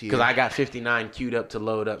 100 this year. Because I got 59 queued up to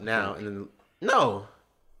load up now, and then no.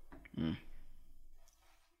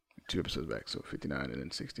 2 episodes back, so 59 and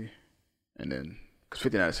then 60. And then, because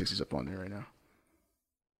 59 and 60 is up on there right now.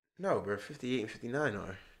 No, bro. 58 and 59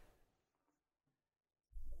 are.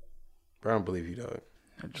 Bro, I don't believe you, dog.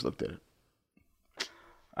 I just looked at it.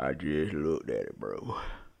 I just looked at it, bro.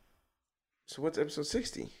 So what's episode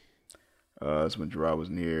 60? That's when Gerard was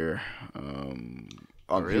near. He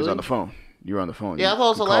was Really? on the phone. You were on the phone. Yeah, I thought it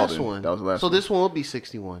was the You called last in. one. That was the last so one. this one will be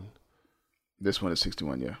 61. This one is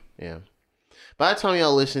 61, yeah. Yeah. By the time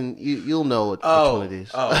y'all listen, you'll know which one it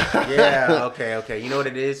is. Oh, yeah. Okay. You know what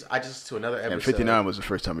it is? I just to another episode. And 59 was the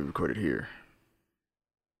first time we recorded here.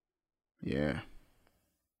 Yeah.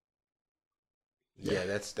 Yeah,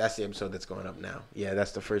 that's the episode that's going up now. Yeah,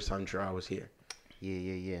 that's the first time Gerard was here.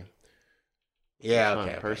 Yeah. Yeah, Fun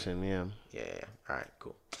okay. person, yeah. Yeah. All right,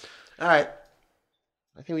 cool. All right.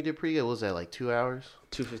 I think we did pretty good. What was that, like 2 hours?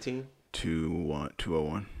 2:15.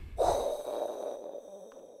 201.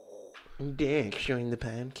 Dick showing the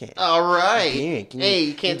podcast. All right. Yeah, Hey,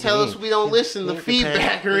 you can't tell us we don't listen to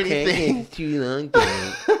feedback or anything. Too long.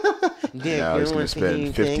 Now he's gonna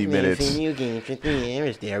spend 50 minutes.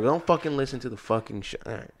 There. Don't fucking listen to the fucking show.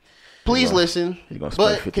 All right. Please listen. You're going to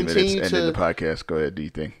spend But 50 minutes continue ending the to. podcast. Go ahead, do you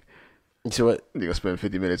think? So what? You're going to spend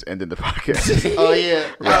 50 minutes ending the podcast. Oh, yeah.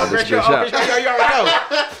 Round this bitch out. You already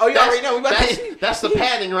know. Oh, you already know. We about to That's the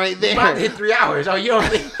padding right we about to hit there. 3 hours. Oh, you don't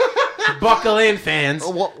think? Buckle in, fans.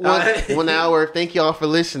 1 hour. Thank y'all for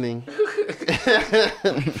listening.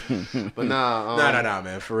 But nah. No,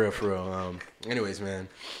 man. For real. Anyways, man.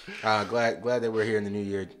 Glad that we're here in the new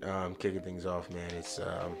year, kicking things off, man.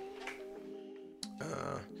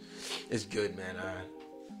 It's good, man.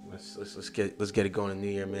 Let's get it going in the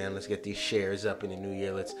new year, man. Let's get these shares up in the new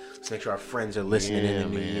year. Let's make sure our friends are listening in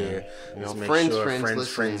the new year. Let's make sure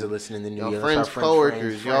friends are listening in the new year. Y'all friends,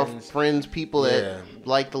 coworkers, y'all friends, people Yeah. that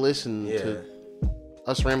like to listen Yeah. to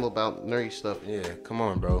us ramble about nerdy stuff. Yeah, come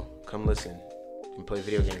on, bro. Come listen. You can play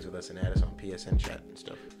video games with us and add us on PSN chat and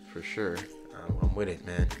stuff. For sure. I'm with it,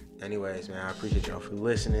 man. Anyways, man, I appreciate y'all for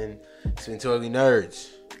listening. It's been Two Ugly Nerds.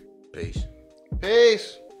 Peace.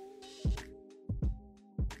 Peace.